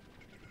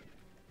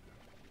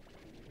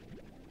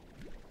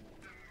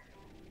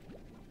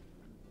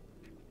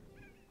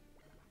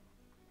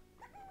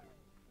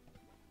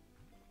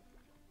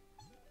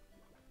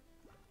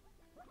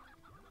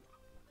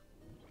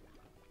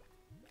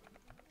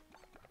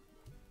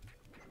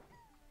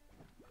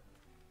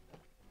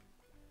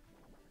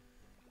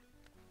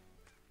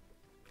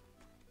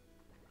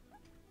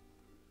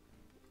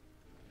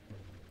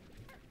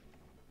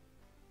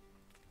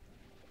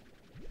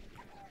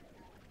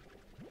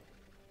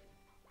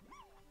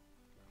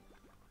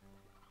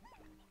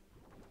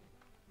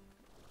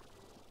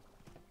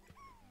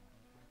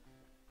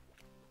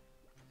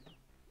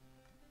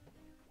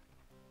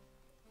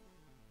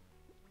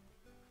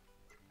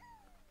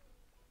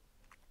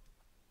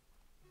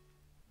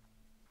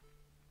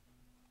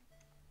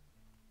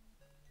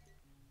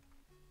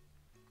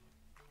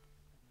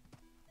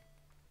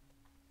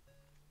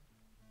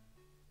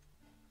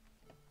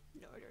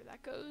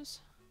 that goes.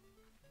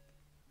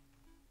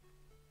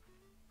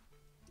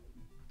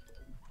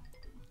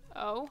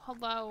 Oh,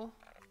 hello.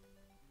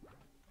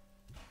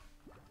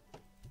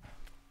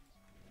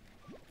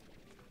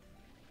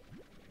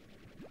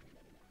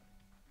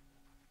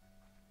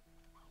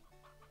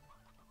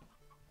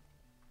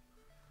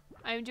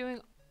 I'm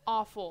doing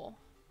awful.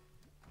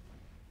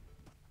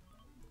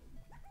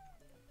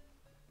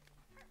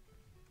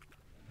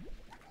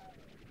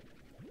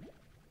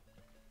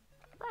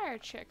 Briar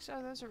chicks.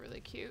 Oh, those are really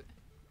cute.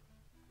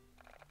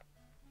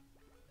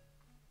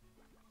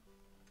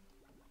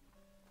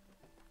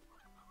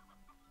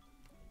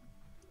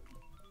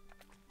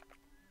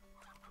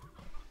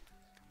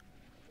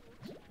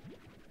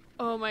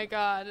 Oh my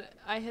god,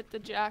 I hit the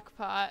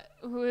jackpot.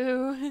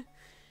 Woo.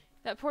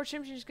 That poor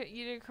chimp just got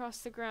yeeted across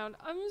the ground.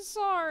 I'm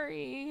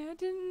sorry. I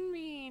didn't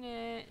mean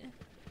it.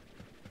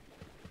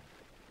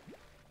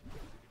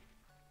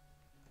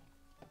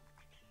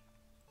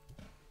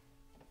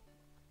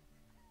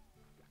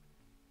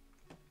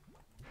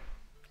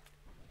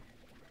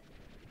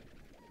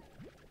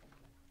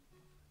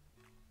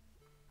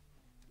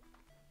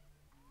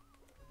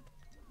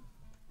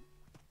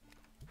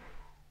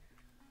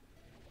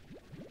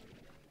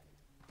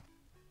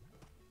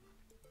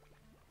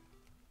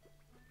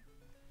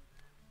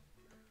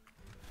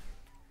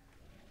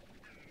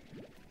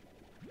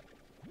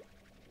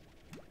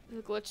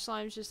 The glitch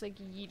slimes just like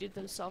yeeted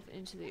themselves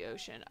into the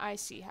ocean. I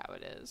see how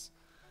it is.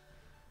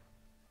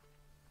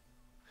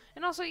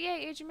 And also,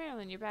 yay, Agent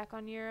Marilyn, you're back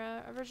on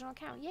your original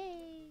account.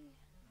 Yay!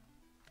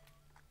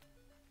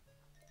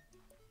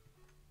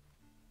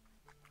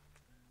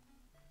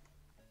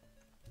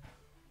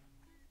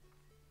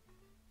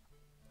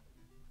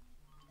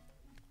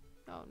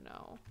 Oh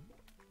no.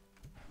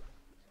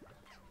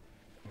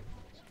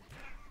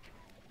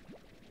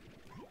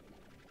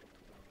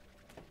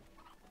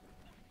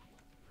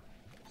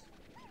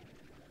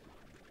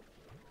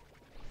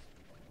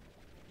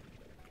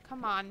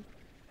 Come on.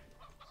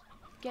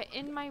 Get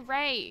in my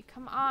ray.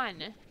 Come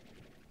on.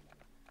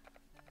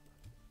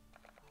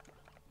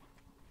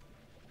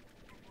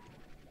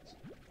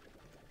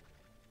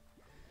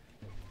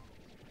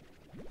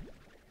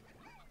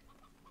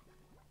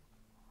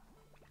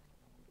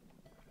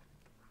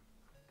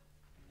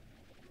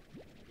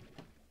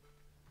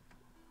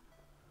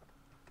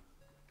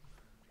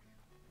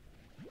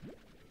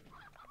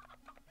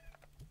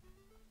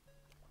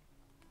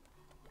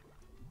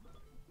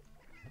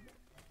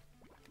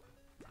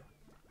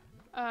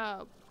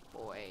 Oh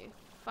boy.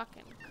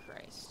 Fucking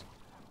Christ.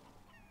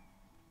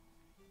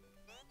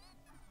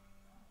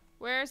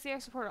 Where's the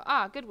exit portal?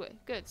 Ah, good way.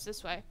 Good, it's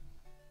this way.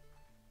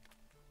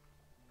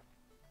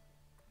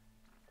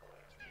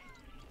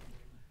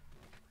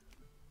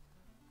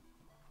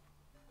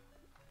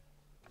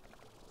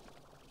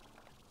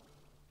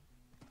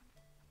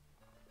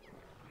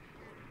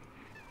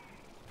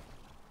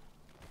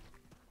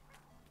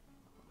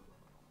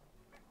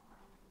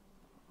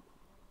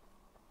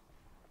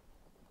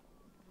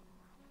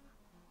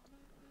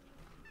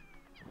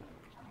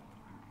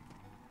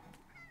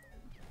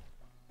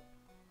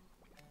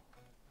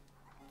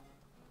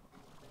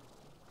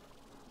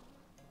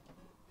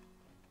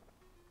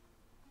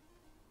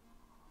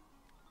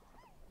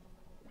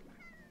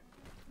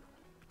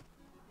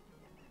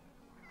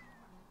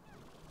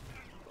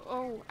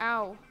 Oh,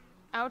 ow.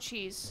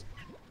 Ouchies.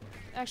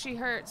 Actually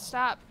hurts.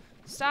 Stop.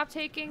 Stop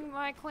taking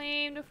my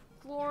claim to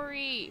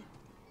glory.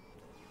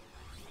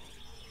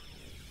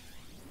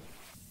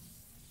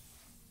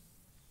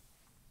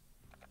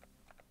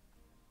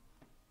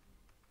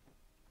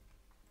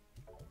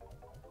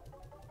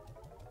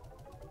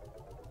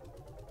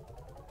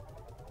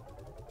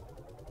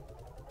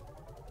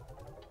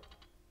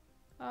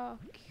 Oh,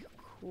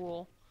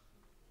 cool.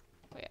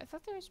 Wait, I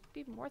thought there was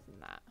be more than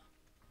that.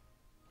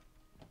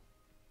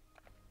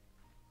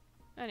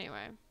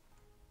 Anyway.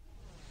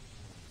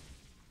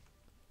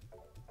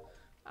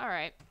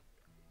 Alright.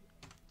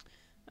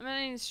 I'm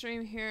ending the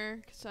stream here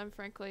because I'm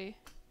frankly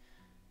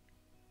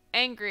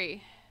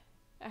angry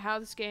at how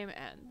this game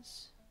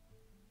ends.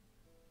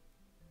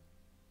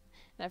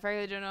 And I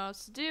frankly don't know what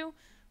else to do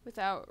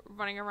without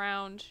running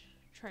around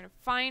trying to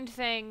find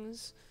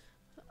things.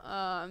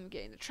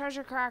 Getting the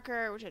treasure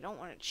cracker, which I don't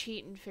want to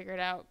cheat and figure it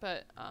out,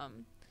 but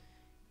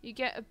you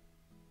get a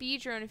bee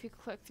drone if you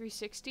click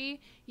 360.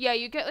 Yeah,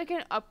 you get like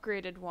an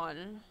upgraded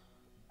one.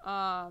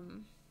 I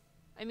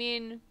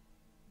mean,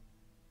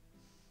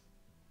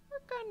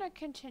 we're gonna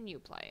continue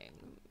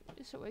playing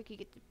so I can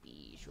get the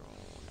bee drone.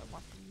 I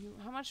want the new.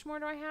 How much more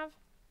do I have?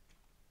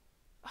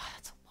 Oh,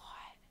 that's a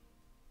lot.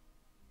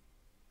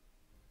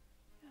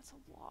 That's a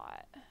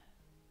lot.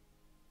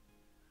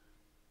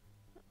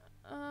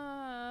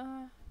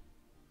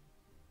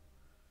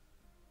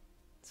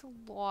 It's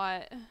a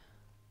lot.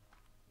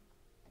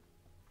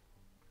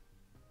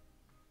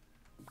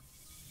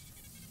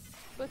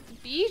 But the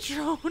bee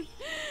drone.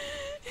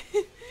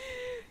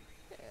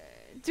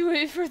 Do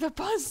it for the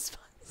buzz.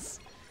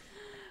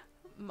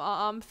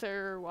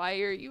 Momther, why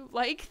are you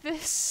like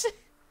this?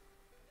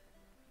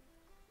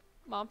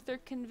 Momther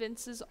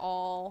convinces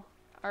all.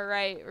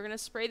 Alright, we're gonna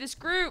spray this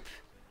group.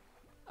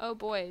 Oh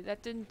boy,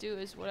 that didn't do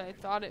as what I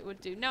thought it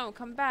would do. No,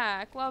 come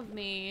back. Love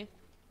me.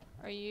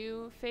 Are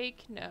you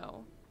fake?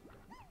 No.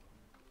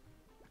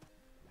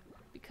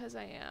 Because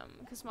I am.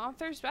 Because Mom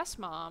Thur's best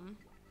mom.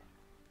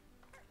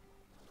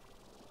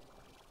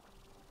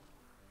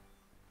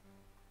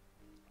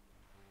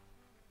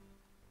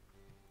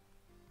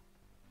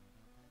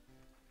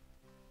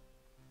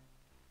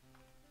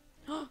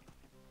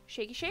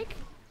 Shaky shake?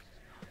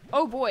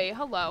 Oh boy,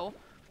 hello.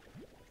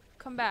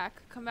 Come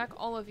back. Come back,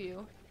 all of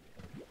you.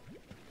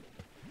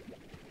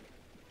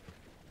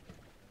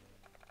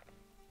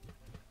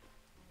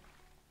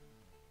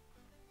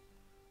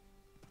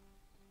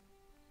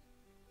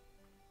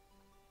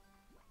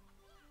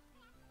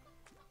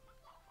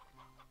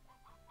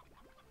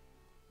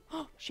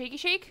 Shaky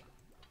shake?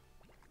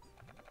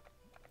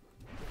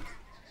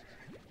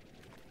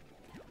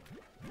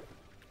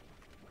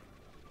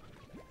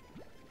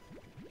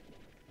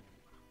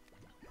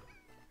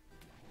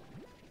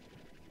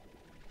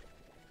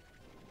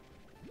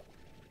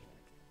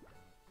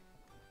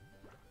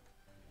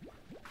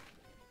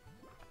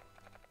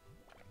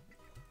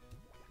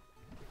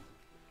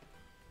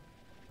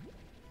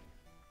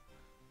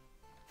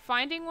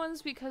 Finding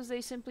ones because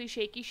they simply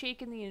shaky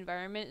shake in the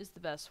environment is the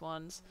best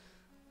ones.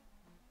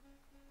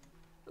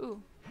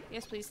 Ooh,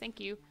 yes please, thank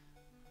you.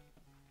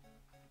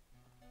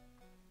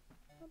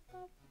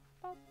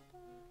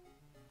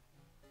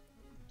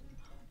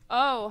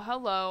 Oh,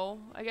 hello.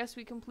 I guess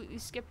we completely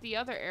skipped the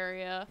other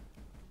area.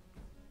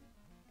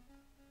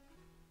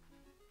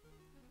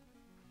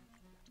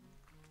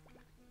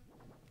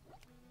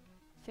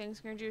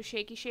 Thing's gonna do a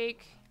shaky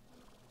shake.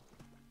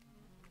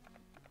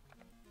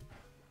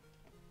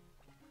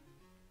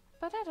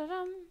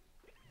 Ba-da-da-dum.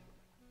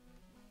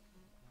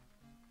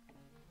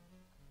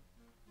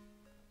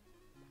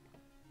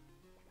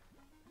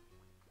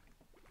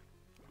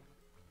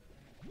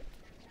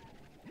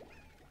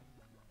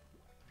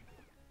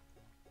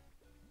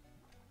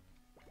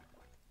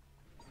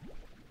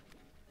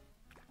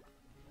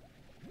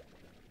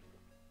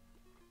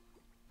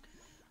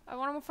 I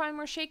want to find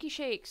more shaky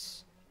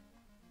shakes.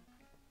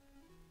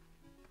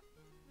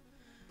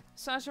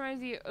 Sounds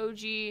reminds me of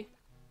the OG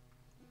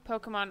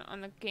Pokemon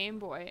on the Game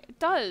Boy. It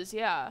does,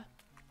 yeah.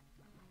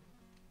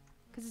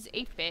 Because it's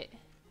 8-bit.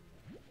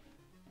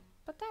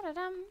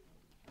 Ba-da-da-dum.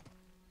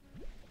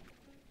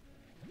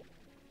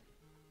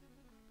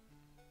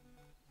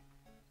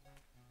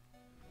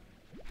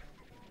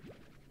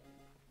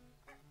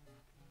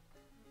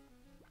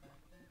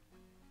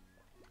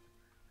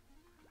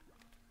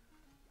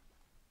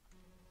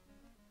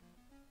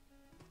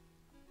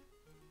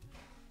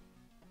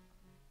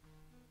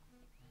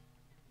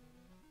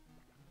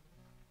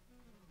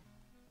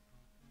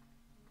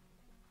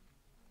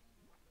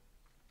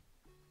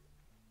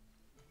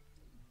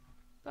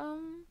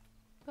 Bum,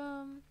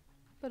 bum,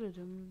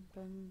 ba-da-dum,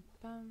 bum,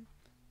 bum,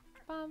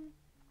 bum,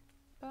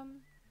 bum,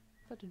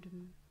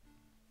 ba-da-dum.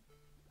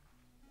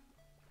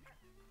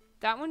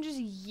 That one just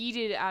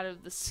yeeted out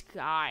of the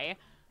sky.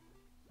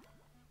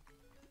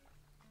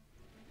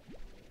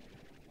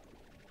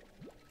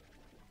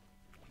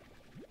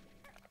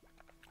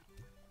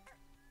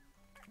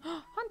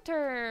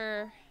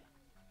 Hunter!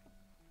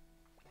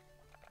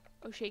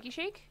 Oh, shaky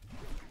shake?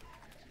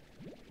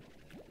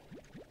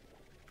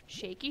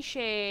 Shaky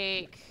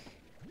shake.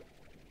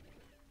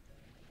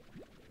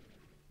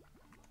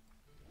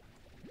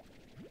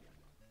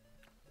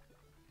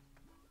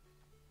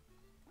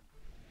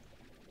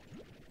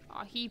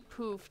 Aw, he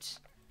poofed.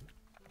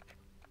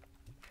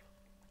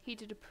 He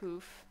did a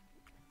poof.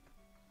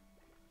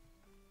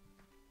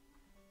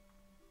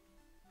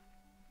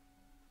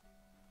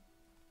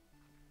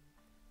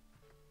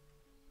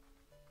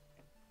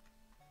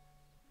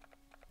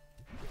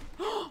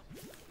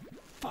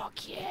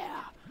 Fuck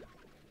yeah!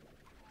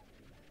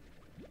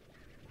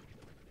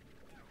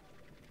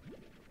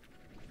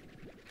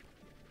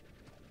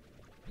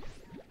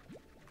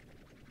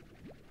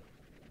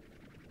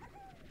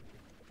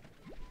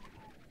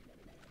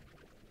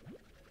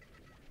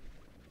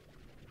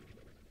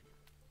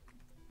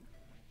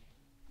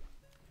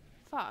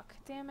 Fuck,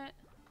 damn it.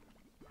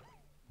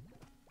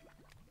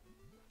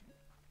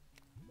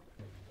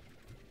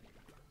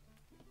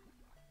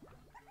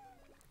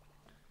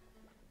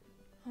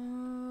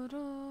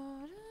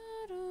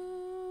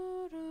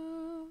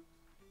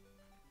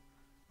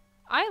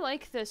 I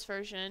like this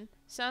version.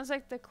 Sounds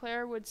like the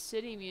Clairwood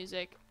City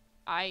music.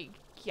 I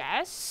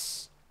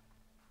guess?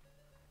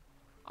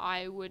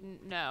 I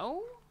wouldn't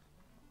know.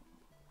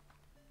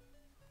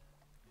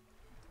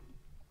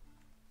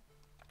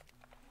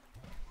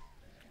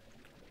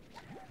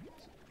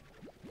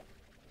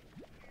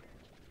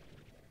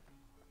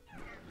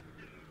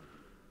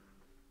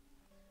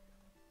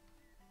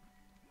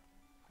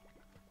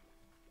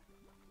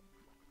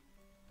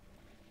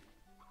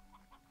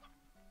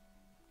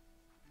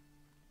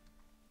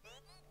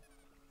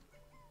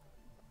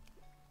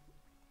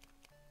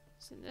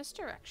 It's in this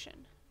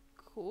direction.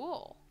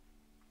 Cool.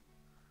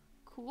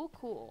 Cool,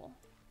 cool.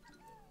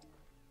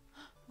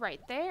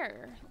 right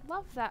there.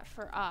 Love that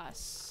for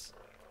us.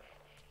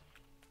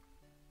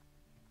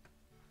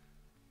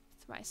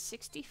 It's my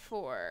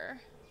 64.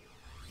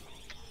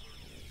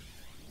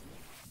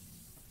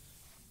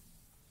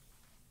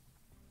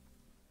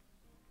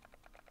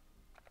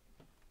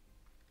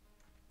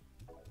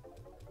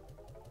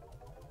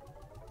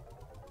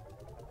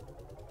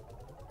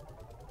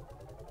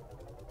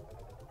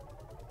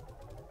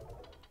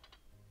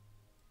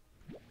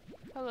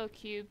 Hello,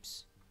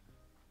 cubes.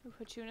 We'll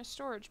put you in a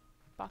storage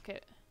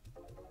bucket.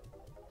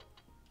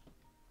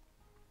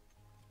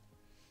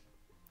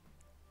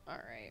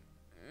 Alright.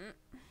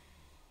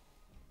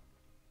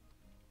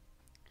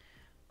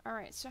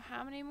 Alright, so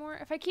how many more?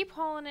 If I keep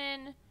hauling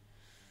in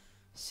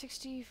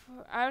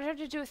 64... I would have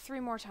to do it 3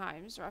 more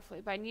times,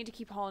 roughly. But I need to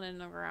keep hauling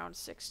in around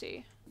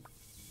 60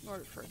 in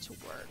order for it to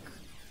work.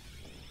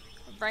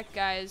 Alright,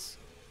 guys.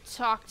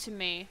 Talk to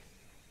me.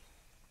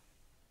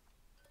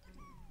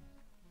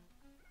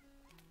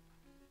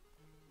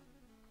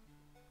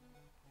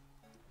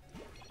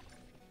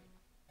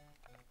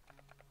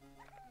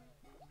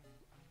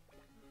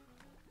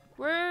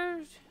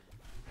 Where's...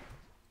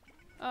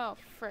 Oh,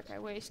 frick, I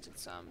wasted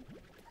some.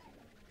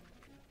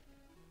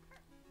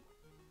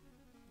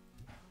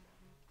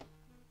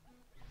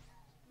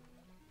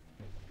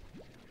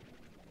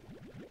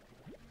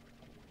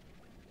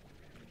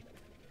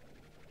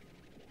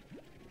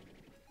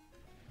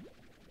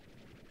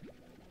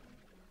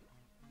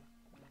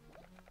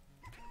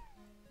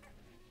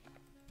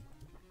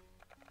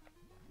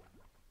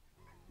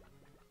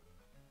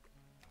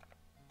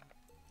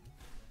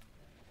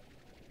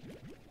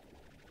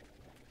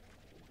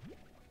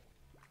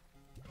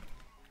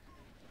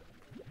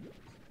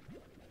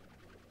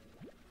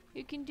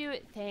 You can do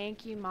it.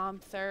 Thank you,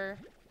 Momther.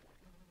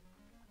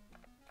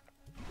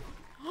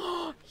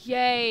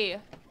 Yay!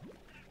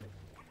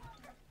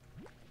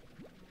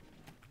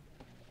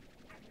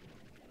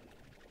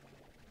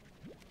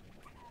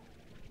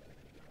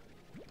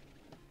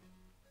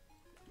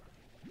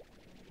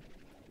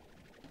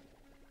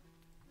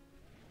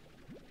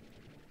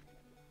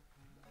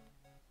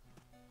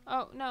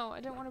 Oh, no,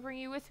 I don't want to bring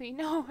you with me.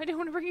 No, I don't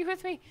want to bring you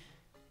with me.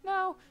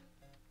 No.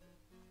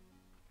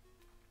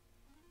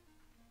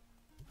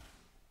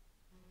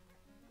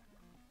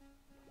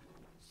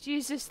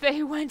 Jesus,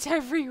 they went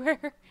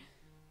everywhere.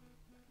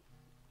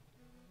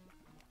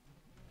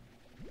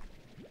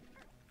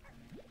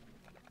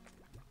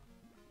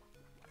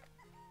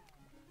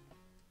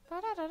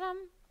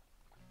 Ba-da-da-dum.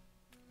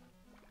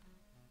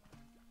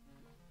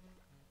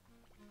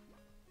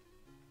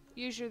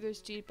 Usually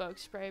there's debug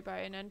spray by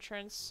an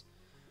entrance.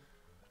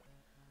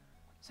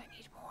 So I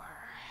need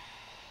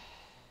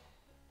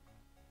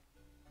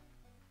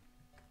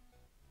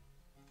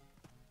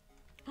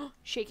more.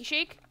 Shaky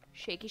shake.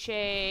 Shaky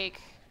shake.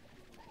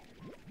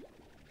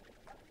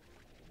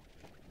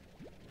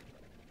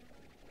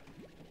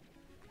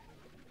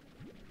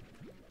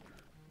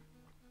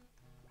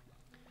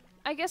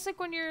 I guess like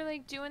when you're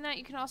like doing that,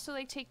 you can also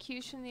like take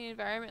cues from the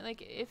environment.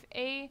 Like if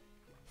a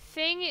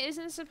thing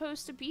isn't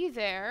supposed to be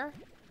there,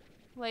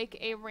 like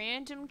a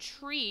random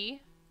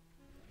tree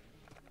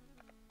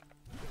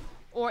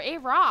or a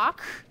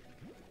rock,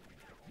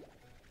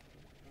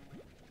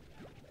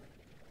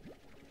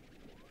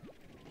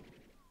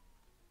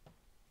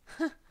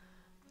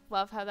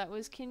 love how that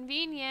was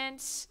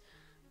convenient.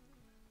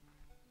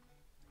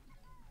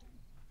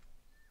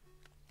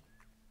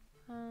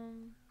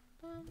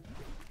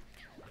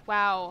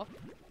 Wow.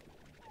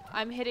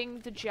 I'm hitting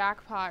the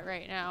jackpot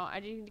right now. I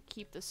need to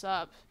keep this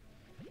up.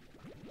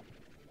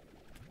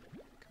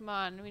 Come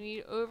on, we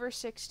need over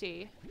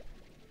 60.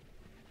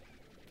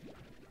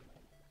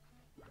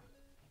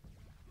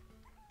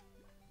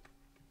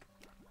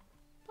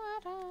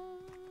 Ta-da.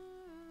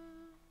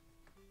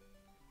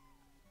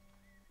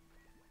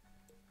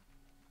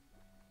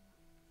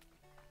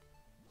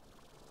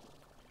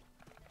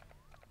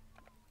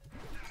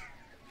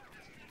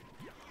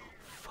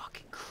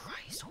 Fucking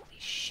Christ, holy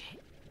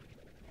shit.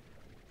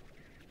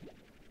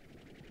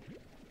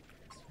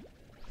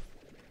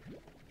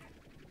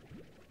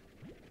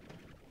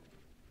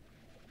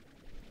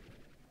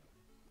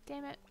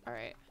 Damn it.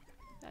 Alright.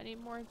 I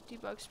need more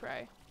debug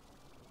spray.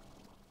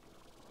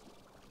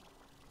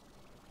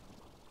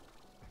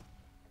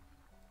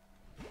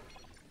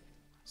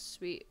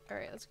 Sweet.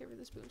 Alright, let's get rid of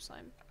this boom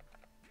slime.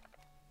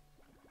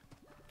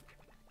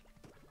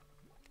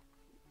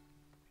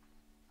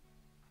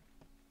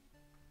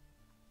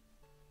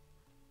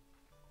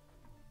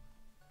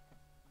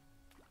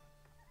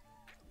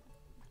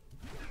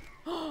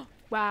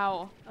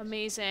 Wow.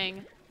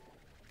 Amazing.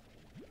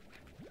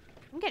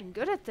 I'm getting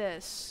good at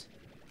this.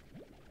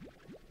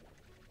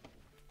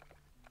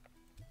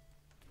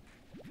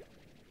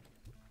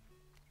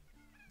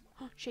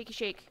 Shaky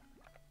shake.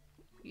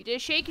 You did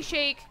shaky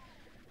shake.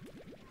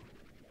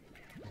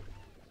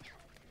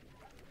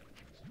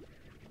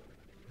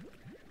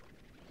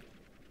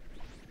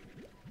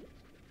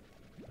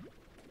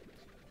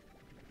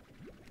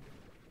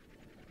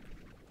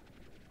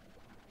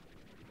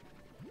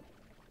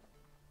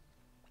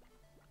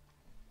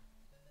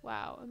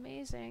 Wow.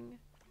 amazing.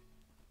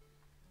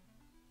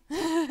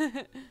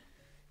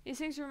 These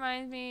things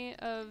remind me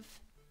of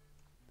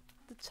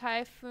the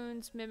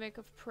typhoon's mimic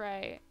of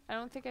prey. I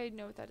don't think I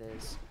know what that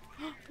is.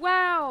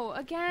 Wow!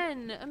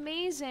 Again!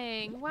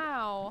 Amazing!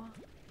 Wow.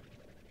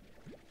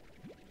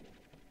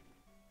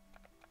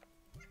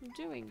 I'm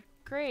doing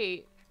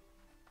great.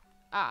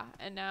 Ah,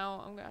 and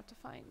now I'm gonna have to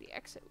find the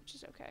exit, which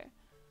is okay.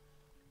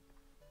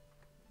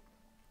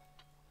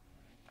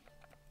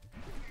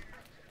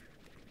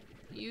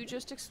 You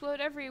just explode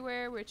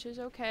everywhere, which is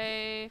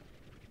okay.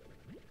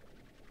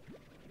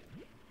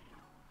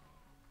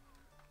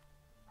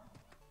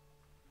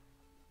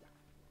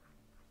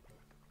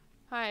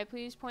 Hi,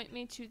 please point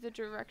me to the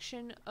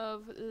direction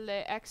of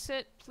the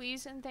exit,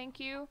 please and thank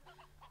you.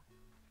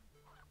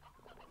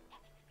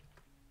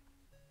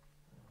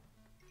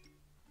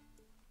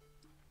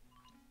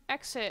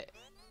 Exit.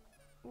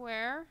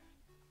 Where?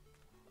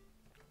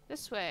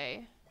 This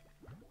way.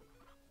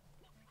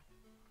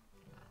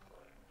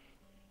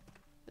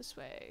 This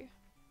way.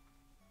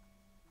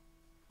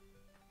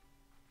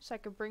 So I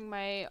could bring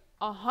my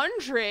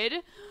 100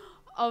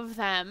 of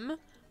them.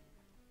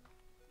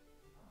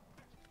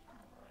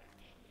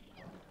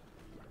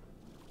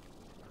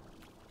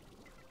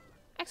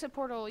 Exit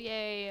portal,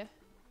 yay.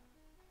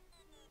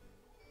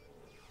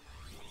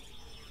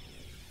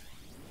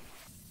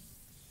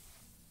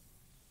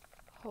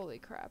 Holy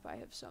crap, I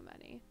have so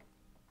many.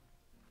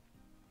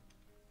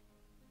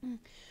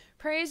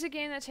 Prey is a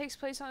game that takes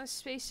place on a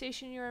space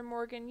station. You're in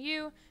Morgan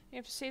U. You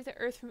have to save the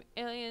Earth from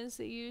aliens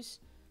that use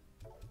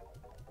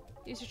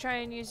to try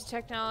and use a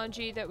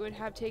technology that would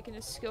have taken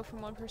a skill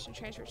from one person and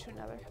transfer it to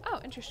another.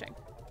 Oh, interesting.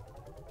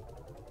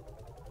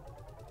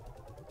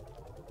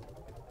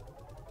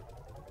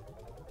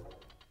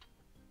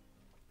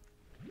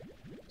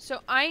 So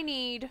I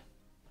need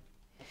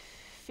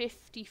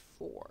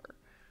 54.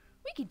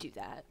 We could do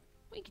that.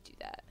 We could do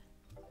that.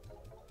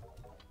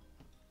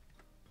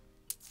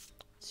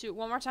 Let's do it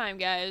one more time,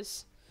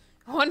 guys.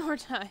 One more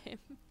time.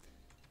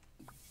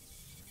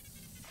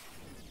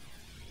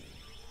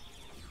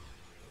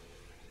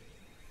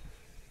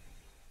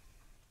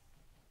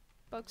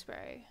 Bug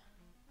spray.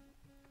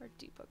 Or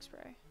deep bug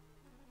spray.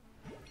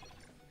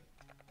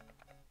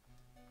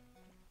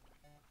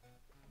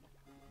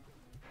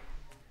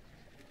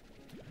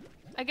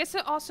 I guess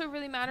it also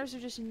really matters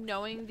of just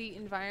knowing the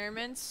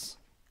environments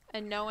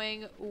and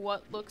knowing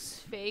what looks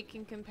fake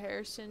in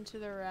comparison to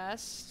the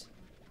rest.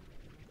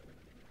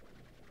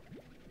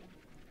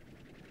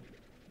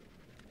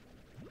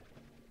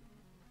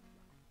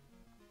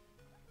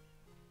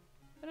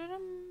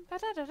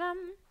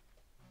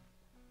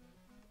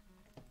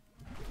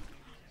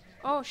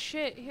 Oh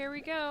shit, here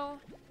we go.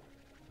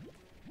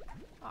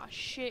 Oh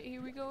shit,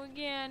 here we go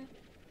again.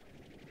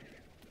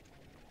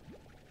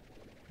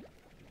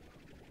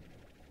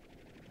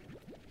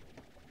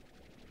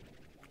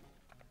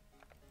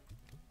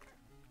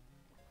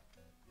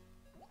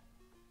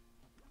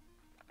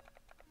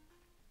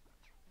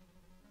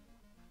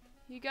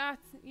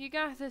 You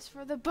got this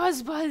for the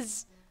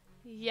buzz.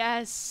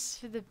 Yes,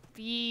 for the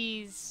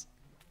bees.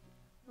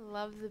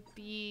 Love the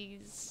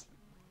bees.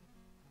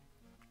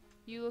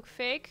 You look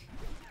fake,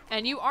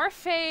 and you are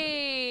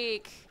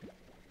fake.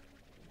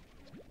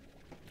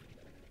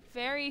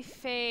 Very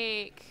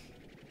fake.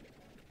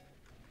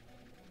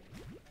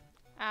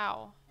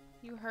 Ow,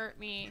 you hurt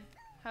me.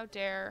 How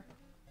dare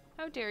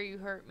you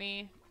hurt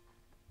me?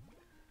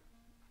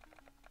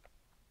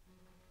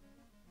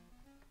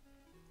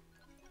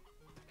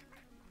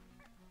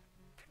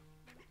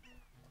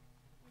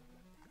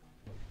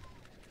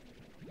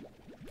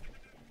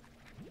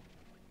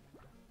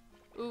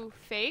 Ooh,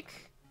 fake.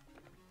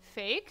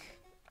 Fake.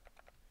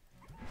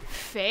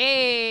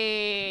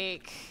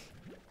 Fake.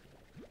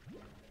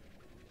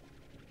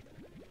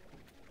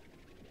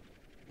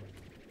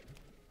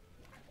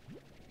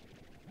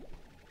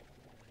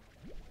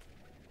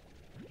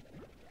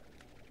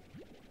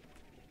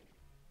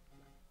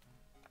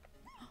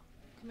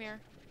 Come here.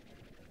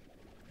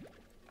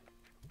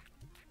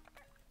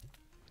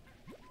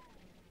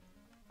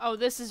 Oh,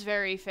 this is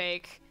very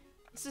fake.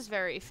 This is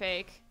very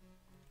fake.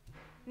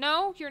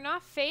 No, you're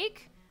not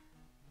fake?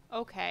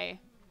 Okay.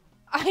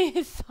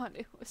 I thought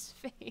it was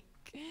fake.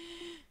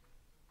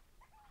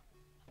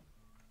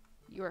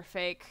 You are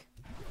fake.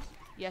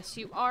 Yes,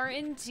 you are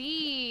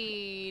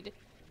indeed.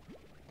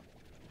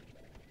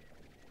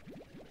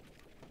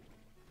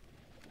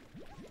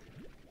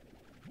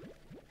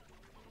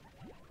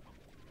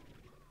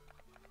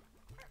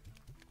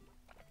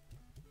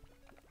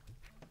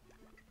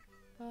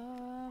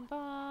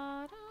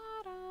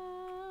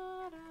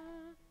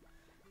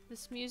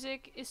 This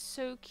music is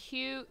so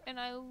cute and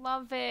I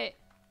love it.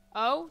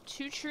 Oh,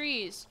 2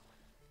 trees.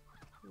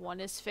 One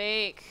is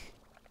fake.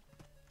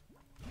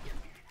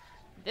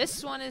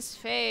 This one is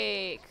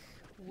fake.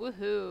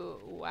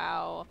 Woohoo.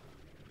 Wow.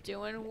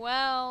 Doing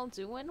well.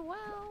 Doing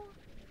well.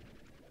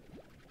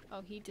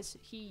 Oh, he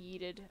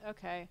yeeted.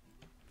 Okay.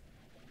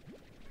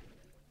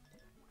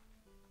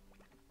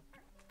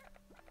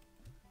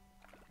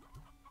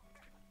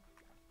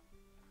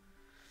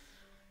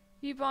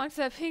 You bonked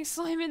that pink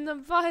slime in the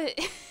butt.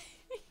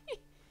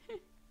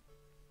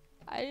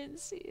 I didn't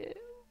see it.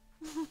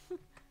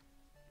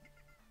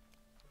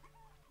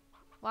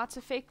 Lots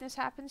of fakeness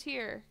happens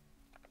here.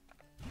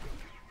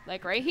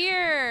 Like right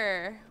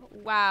here.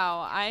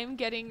 Wow, I'm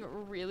getting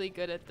really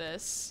good at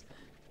this.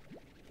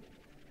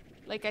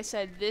 Like I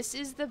said, this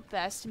is the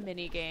best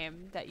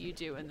minigame that you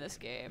do in this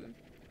game.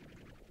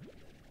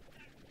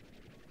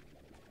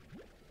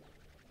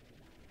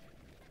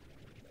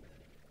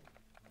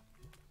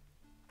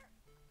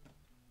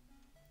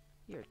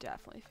 You're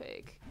definitely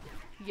fake.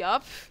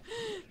 Yup.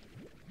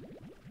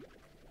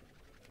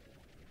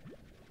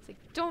 It's like,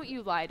 don't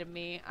you lie to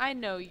me. I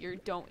know you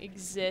don't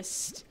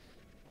exist.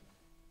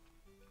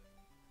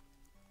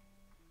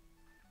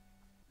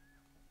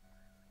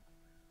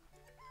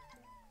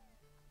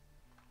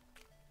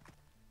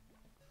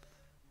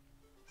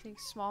 I think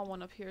small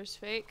one up here is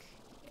fake.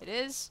 It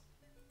is.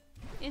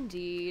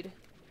 Indeed.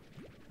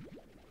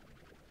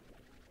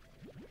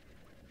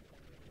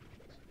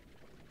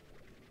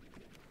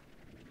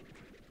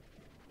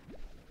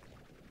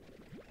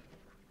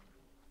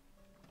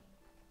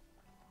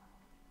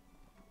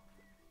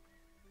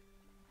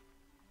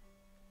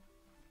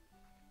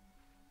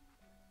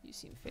 You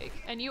seem fake.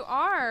 And you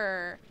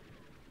are!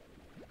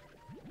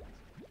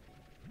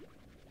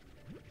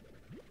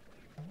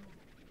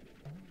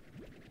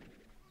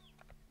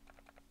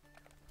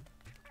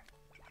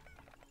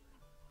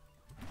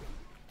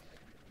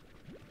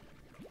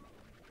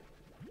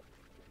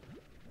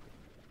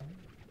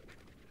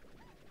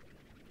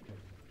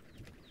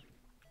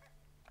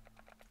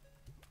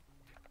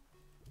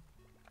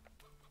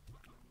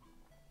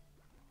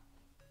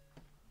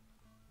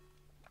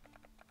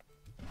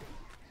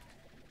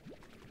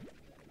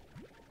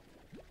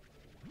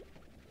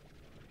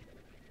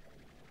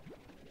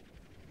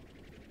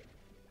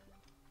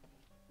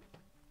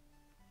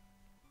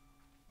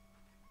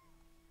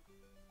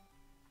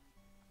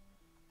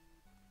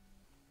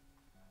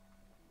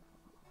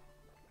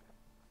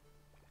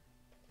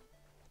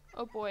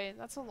 Oh boy,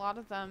 that's a lot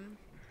of them.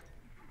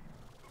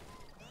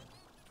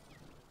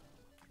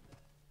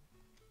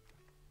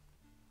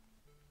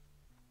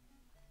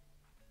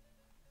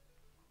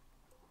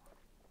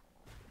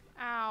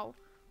 Ow.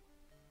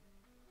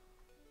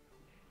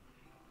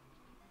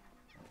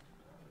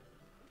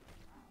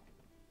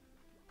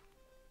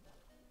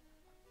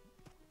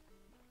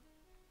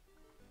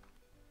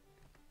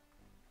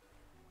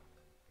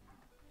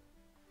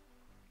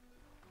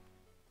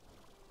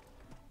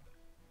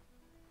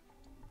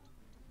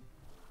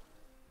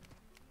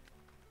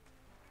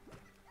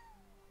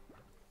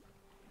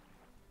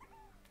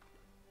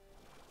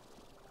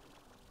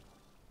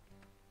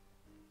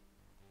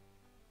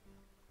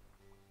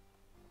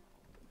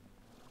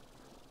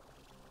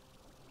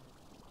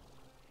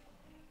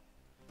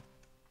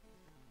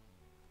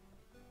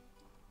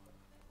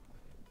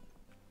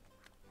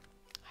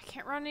 I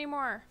can't run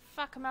anymore.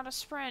 Fuck, I'm out of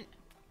sprint.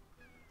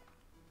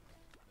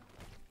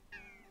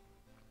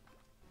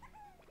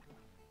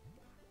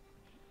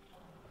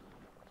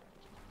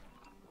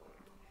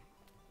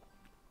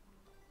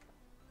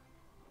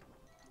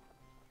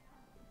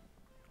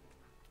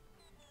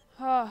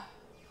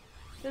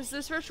 Does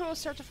this ritual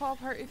start to fall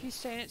apart if you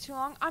stay in it too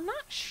long? I'm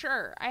not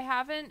sure. I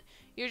haven't.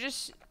 You're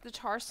just... The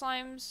tar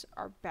slimes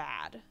are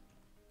bad.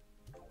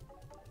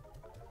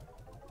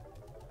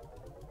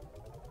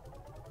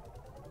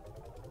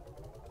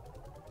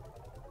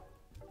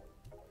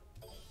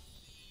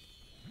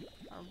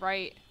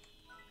 Alright.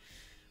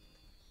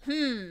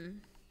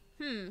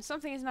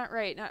 Something is not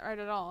right. Not right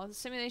at all. The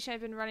simulation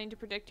I've been running to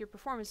predict your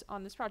performance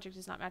on this project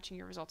is not matching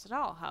your results at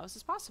all. How is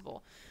this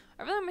possible?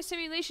 I've run my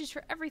simulations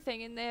for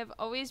everything, and they have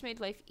always made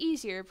life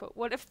easier, but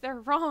what if they're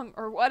wrong?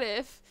 Or what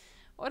if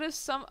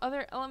some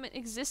other element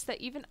exists that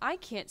even I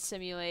can't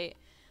simulate?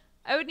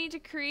 I would need to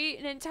create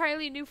an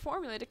entirely new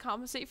formula to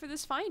compensate for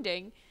this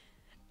finding.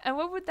 And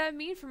what would that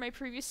mean for my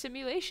previous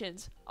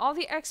simulations? All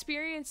the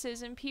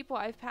experiences and people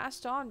I've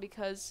passed on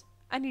because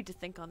I need to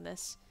think on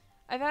this.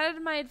 I've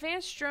added my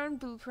advanced drone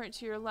blueprint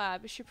to your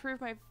lab. It should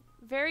prove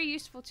very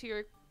useful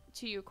to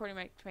you according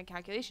to my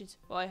calculations.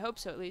 Well, I hope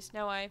so at least.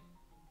 Now I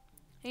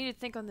need to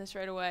think on this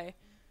right away.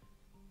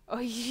 Oh,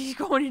 he's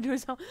going into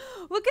his home.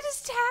 Look at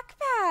his tack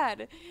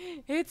pad.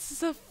 It's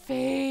the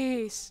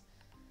face.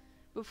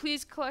 But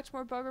please collect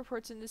more bug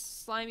reports in this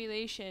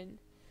slimulation.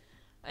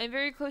 I am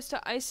very close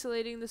to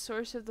isolating the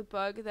source of the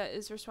bug that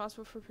is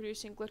responsible for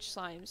producing glitch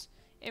slimes.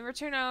 In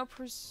return, I will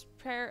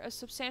prepare a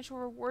substantial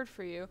reward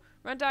for you.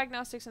 Run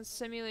diagnostics on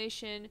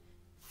simulation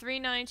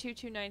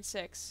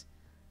 392296.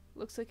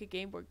 Looks like a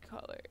Game Boy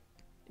Color.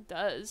 It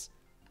does.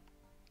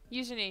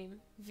 Username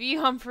V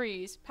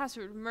Humphreys.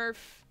 Password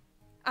Murph.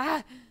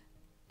 Ah!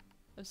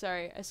 I'm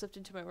sorry, I slipped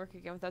into my work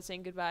again without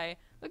saying goodbye.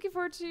 Looking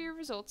forward to your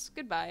results.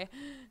 Goodbye.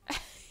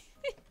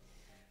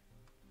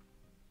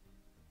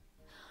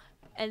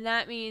 And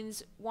that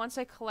means once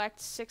I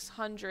collect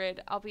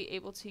 600, I'll be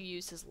able to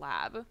use his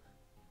lab.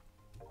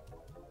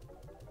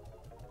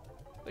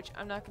 Which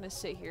I'm not going to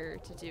sit here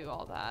to do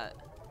all that.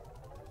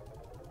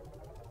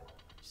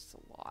 Just a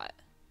lot.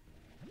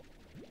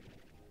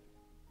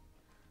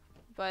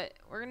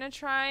 We're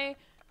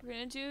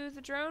gonna do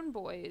the drone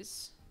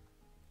boys.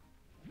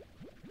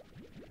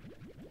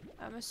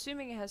 I'm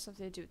assuming it has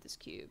something to do with this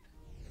cube.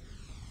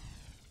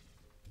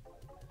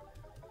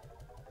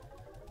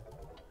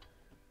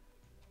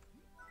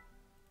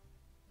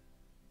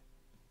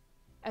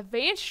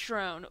 Advanced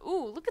drone.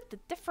 Ooh, look at the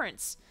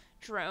difference.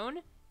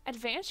 Drone,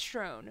 advanced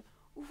drone.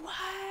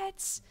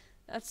 What?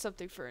 That's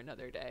something for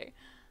another day.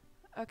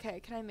 Okay,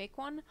 can I make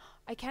one?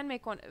 I can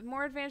make one. A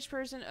more advanced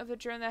version of a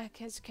drone that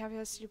has the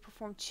capacity to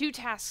perform 2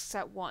 tasks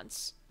at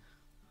once.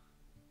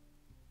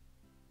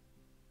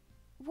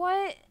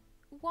 What?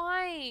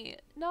 Why?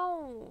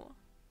 No.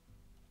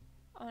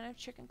 Oh, and I have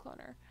chicken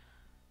cloner.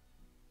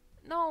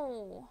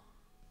 No.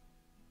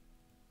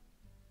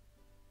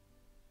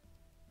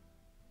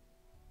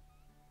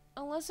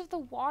 Unless if the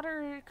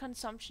water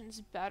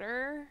consumption's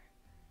better.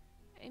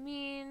 I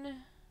mean...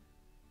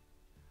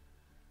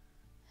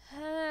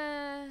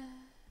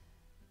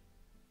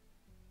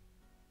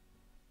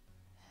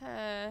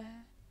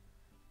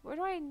 Where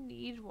do I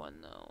need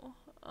one though?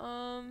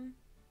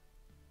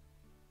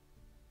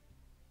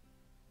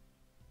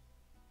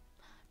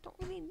 Don't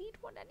really need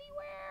one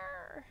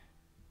anywhere.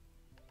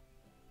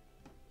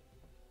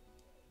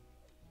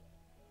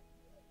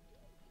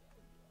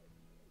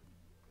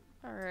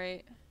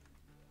 Alright.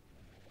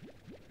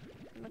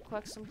 I'm gonna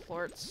collect some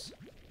plorts.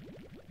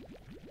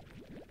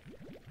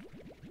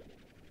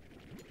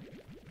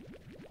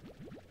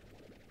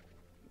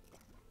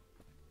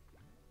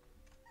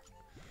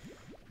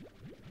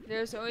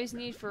 There's always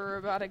need for a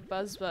robotic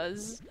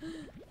buzz.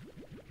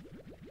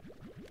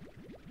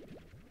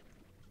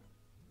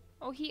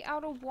 Oh, he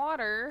out of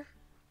water.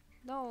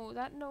 No,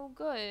 that no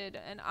good.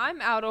 And I'm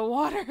out of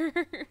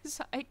water,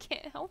 so I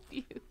can't help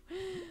you.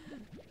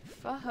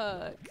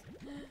 Fuck.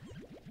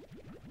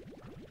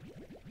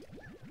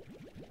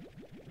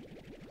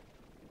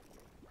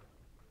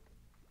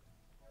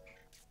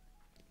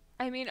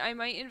 I mean, I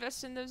might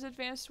invest in those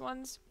advanced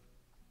ones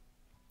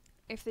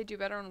if they do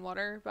better on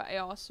water, but I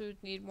also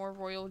need more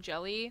royal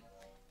jelly.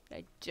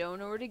 I don't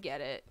know where to get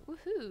it.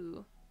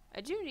 Woohoo!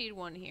 I do need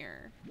one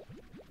here.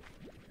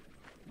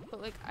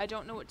 But, like, I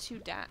don't know what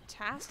 2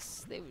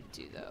 tasks they would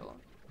do, though.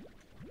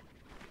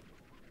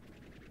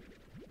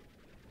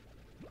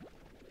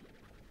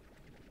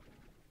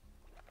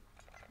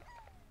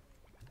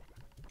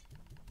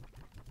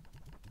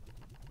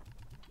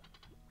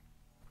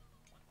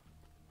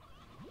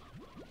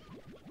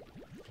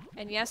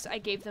 And yes, I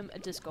gave them a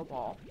disco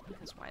ball,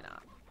 because why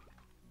not?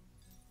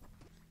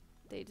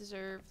 They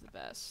deserve the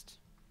best.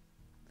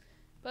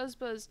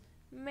 Buzz,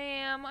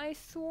 ma'am, I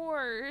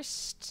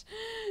thirst.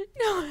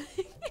 No,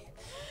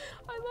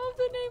 I love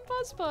the name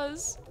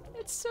Buzz.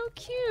 It's so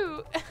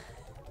cute.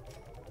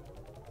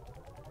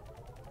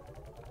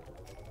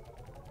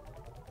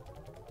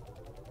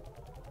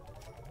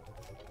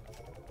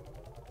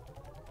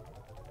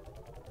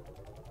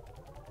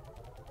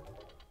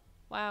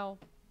 Wow.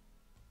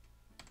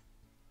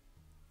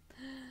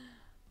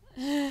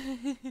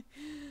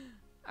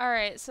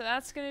 Alright, so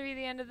that's gonna be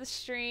the end of the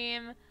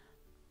stream.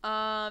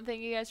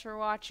 Thank you guys for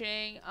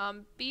watching.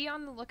 Be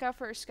on the lookout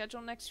for our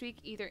schedule next week,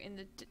 either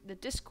in the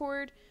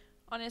Discord,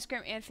 on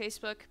Instagram, and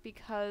Facebook,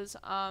 because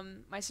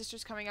my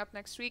sister's coming up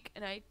next week,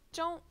 and I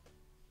don't...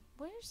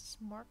 Where's this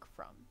mark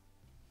from?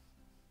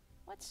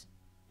 What?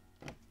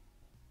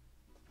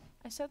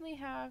 I suddenly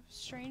have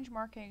strange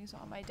markings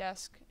on my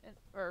desk,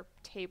 or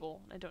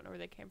table. I don't know where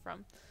they came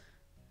from.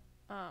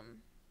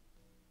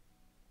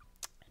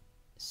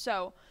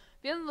 So,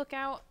 be on the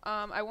lookout.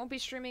 I won't be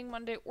streaming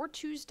Monday or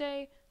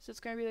Tuesday, so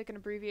it's going to be like an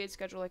abbreviated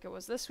schedule like it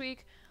was this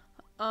week.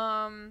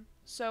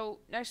 So,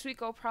 next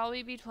week I'll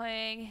probably be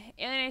playing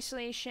Alien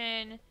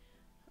Isolation,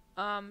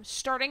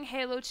 starting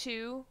Halo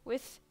 2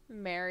 with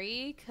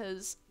Mary,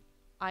 because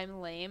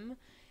I'm lame,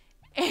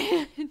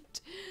 and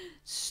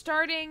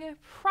starting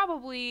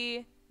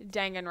probably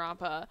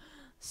Danganronpa.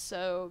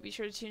 So, be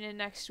sure to tune in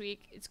next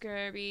week. It's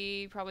going to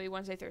be probably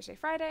Wednesday, Thursday,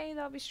 Friday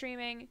that I'll be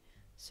streaming.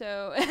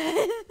 So,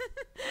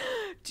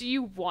 do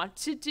you want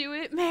to do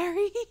it,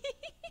 Mary?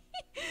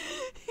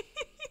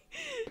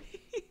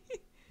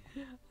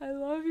 I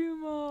love you,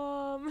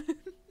 Mom.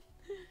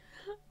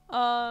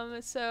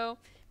 So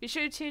be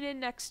sure to tune in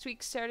next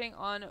week starting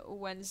on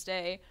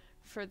Wednesday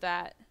for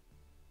that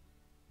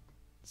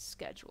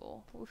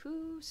schedule.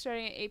 Woohoo!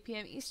 Starting at 8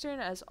 p.m. Eastern,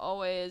 as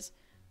always.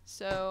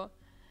 So,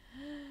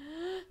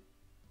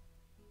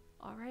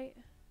 alright.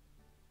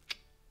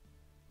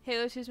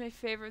 Halo 2 is my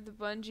favorite of the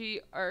Bungie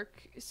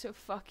arc, so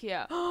fuck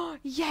yeah.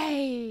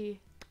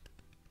 Yay!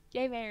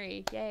 Yay,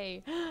 Mary.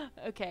 Yay.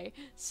 Okay,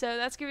 so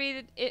that's gonna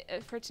be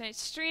it for tonight's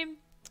stream.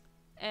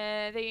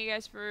 And thank you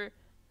guys for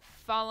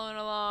following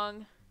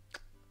along.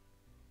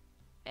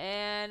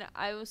 And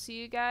I will see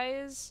you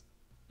guys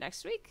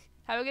next week.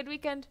 Have a good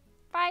weekend.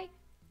 Bye!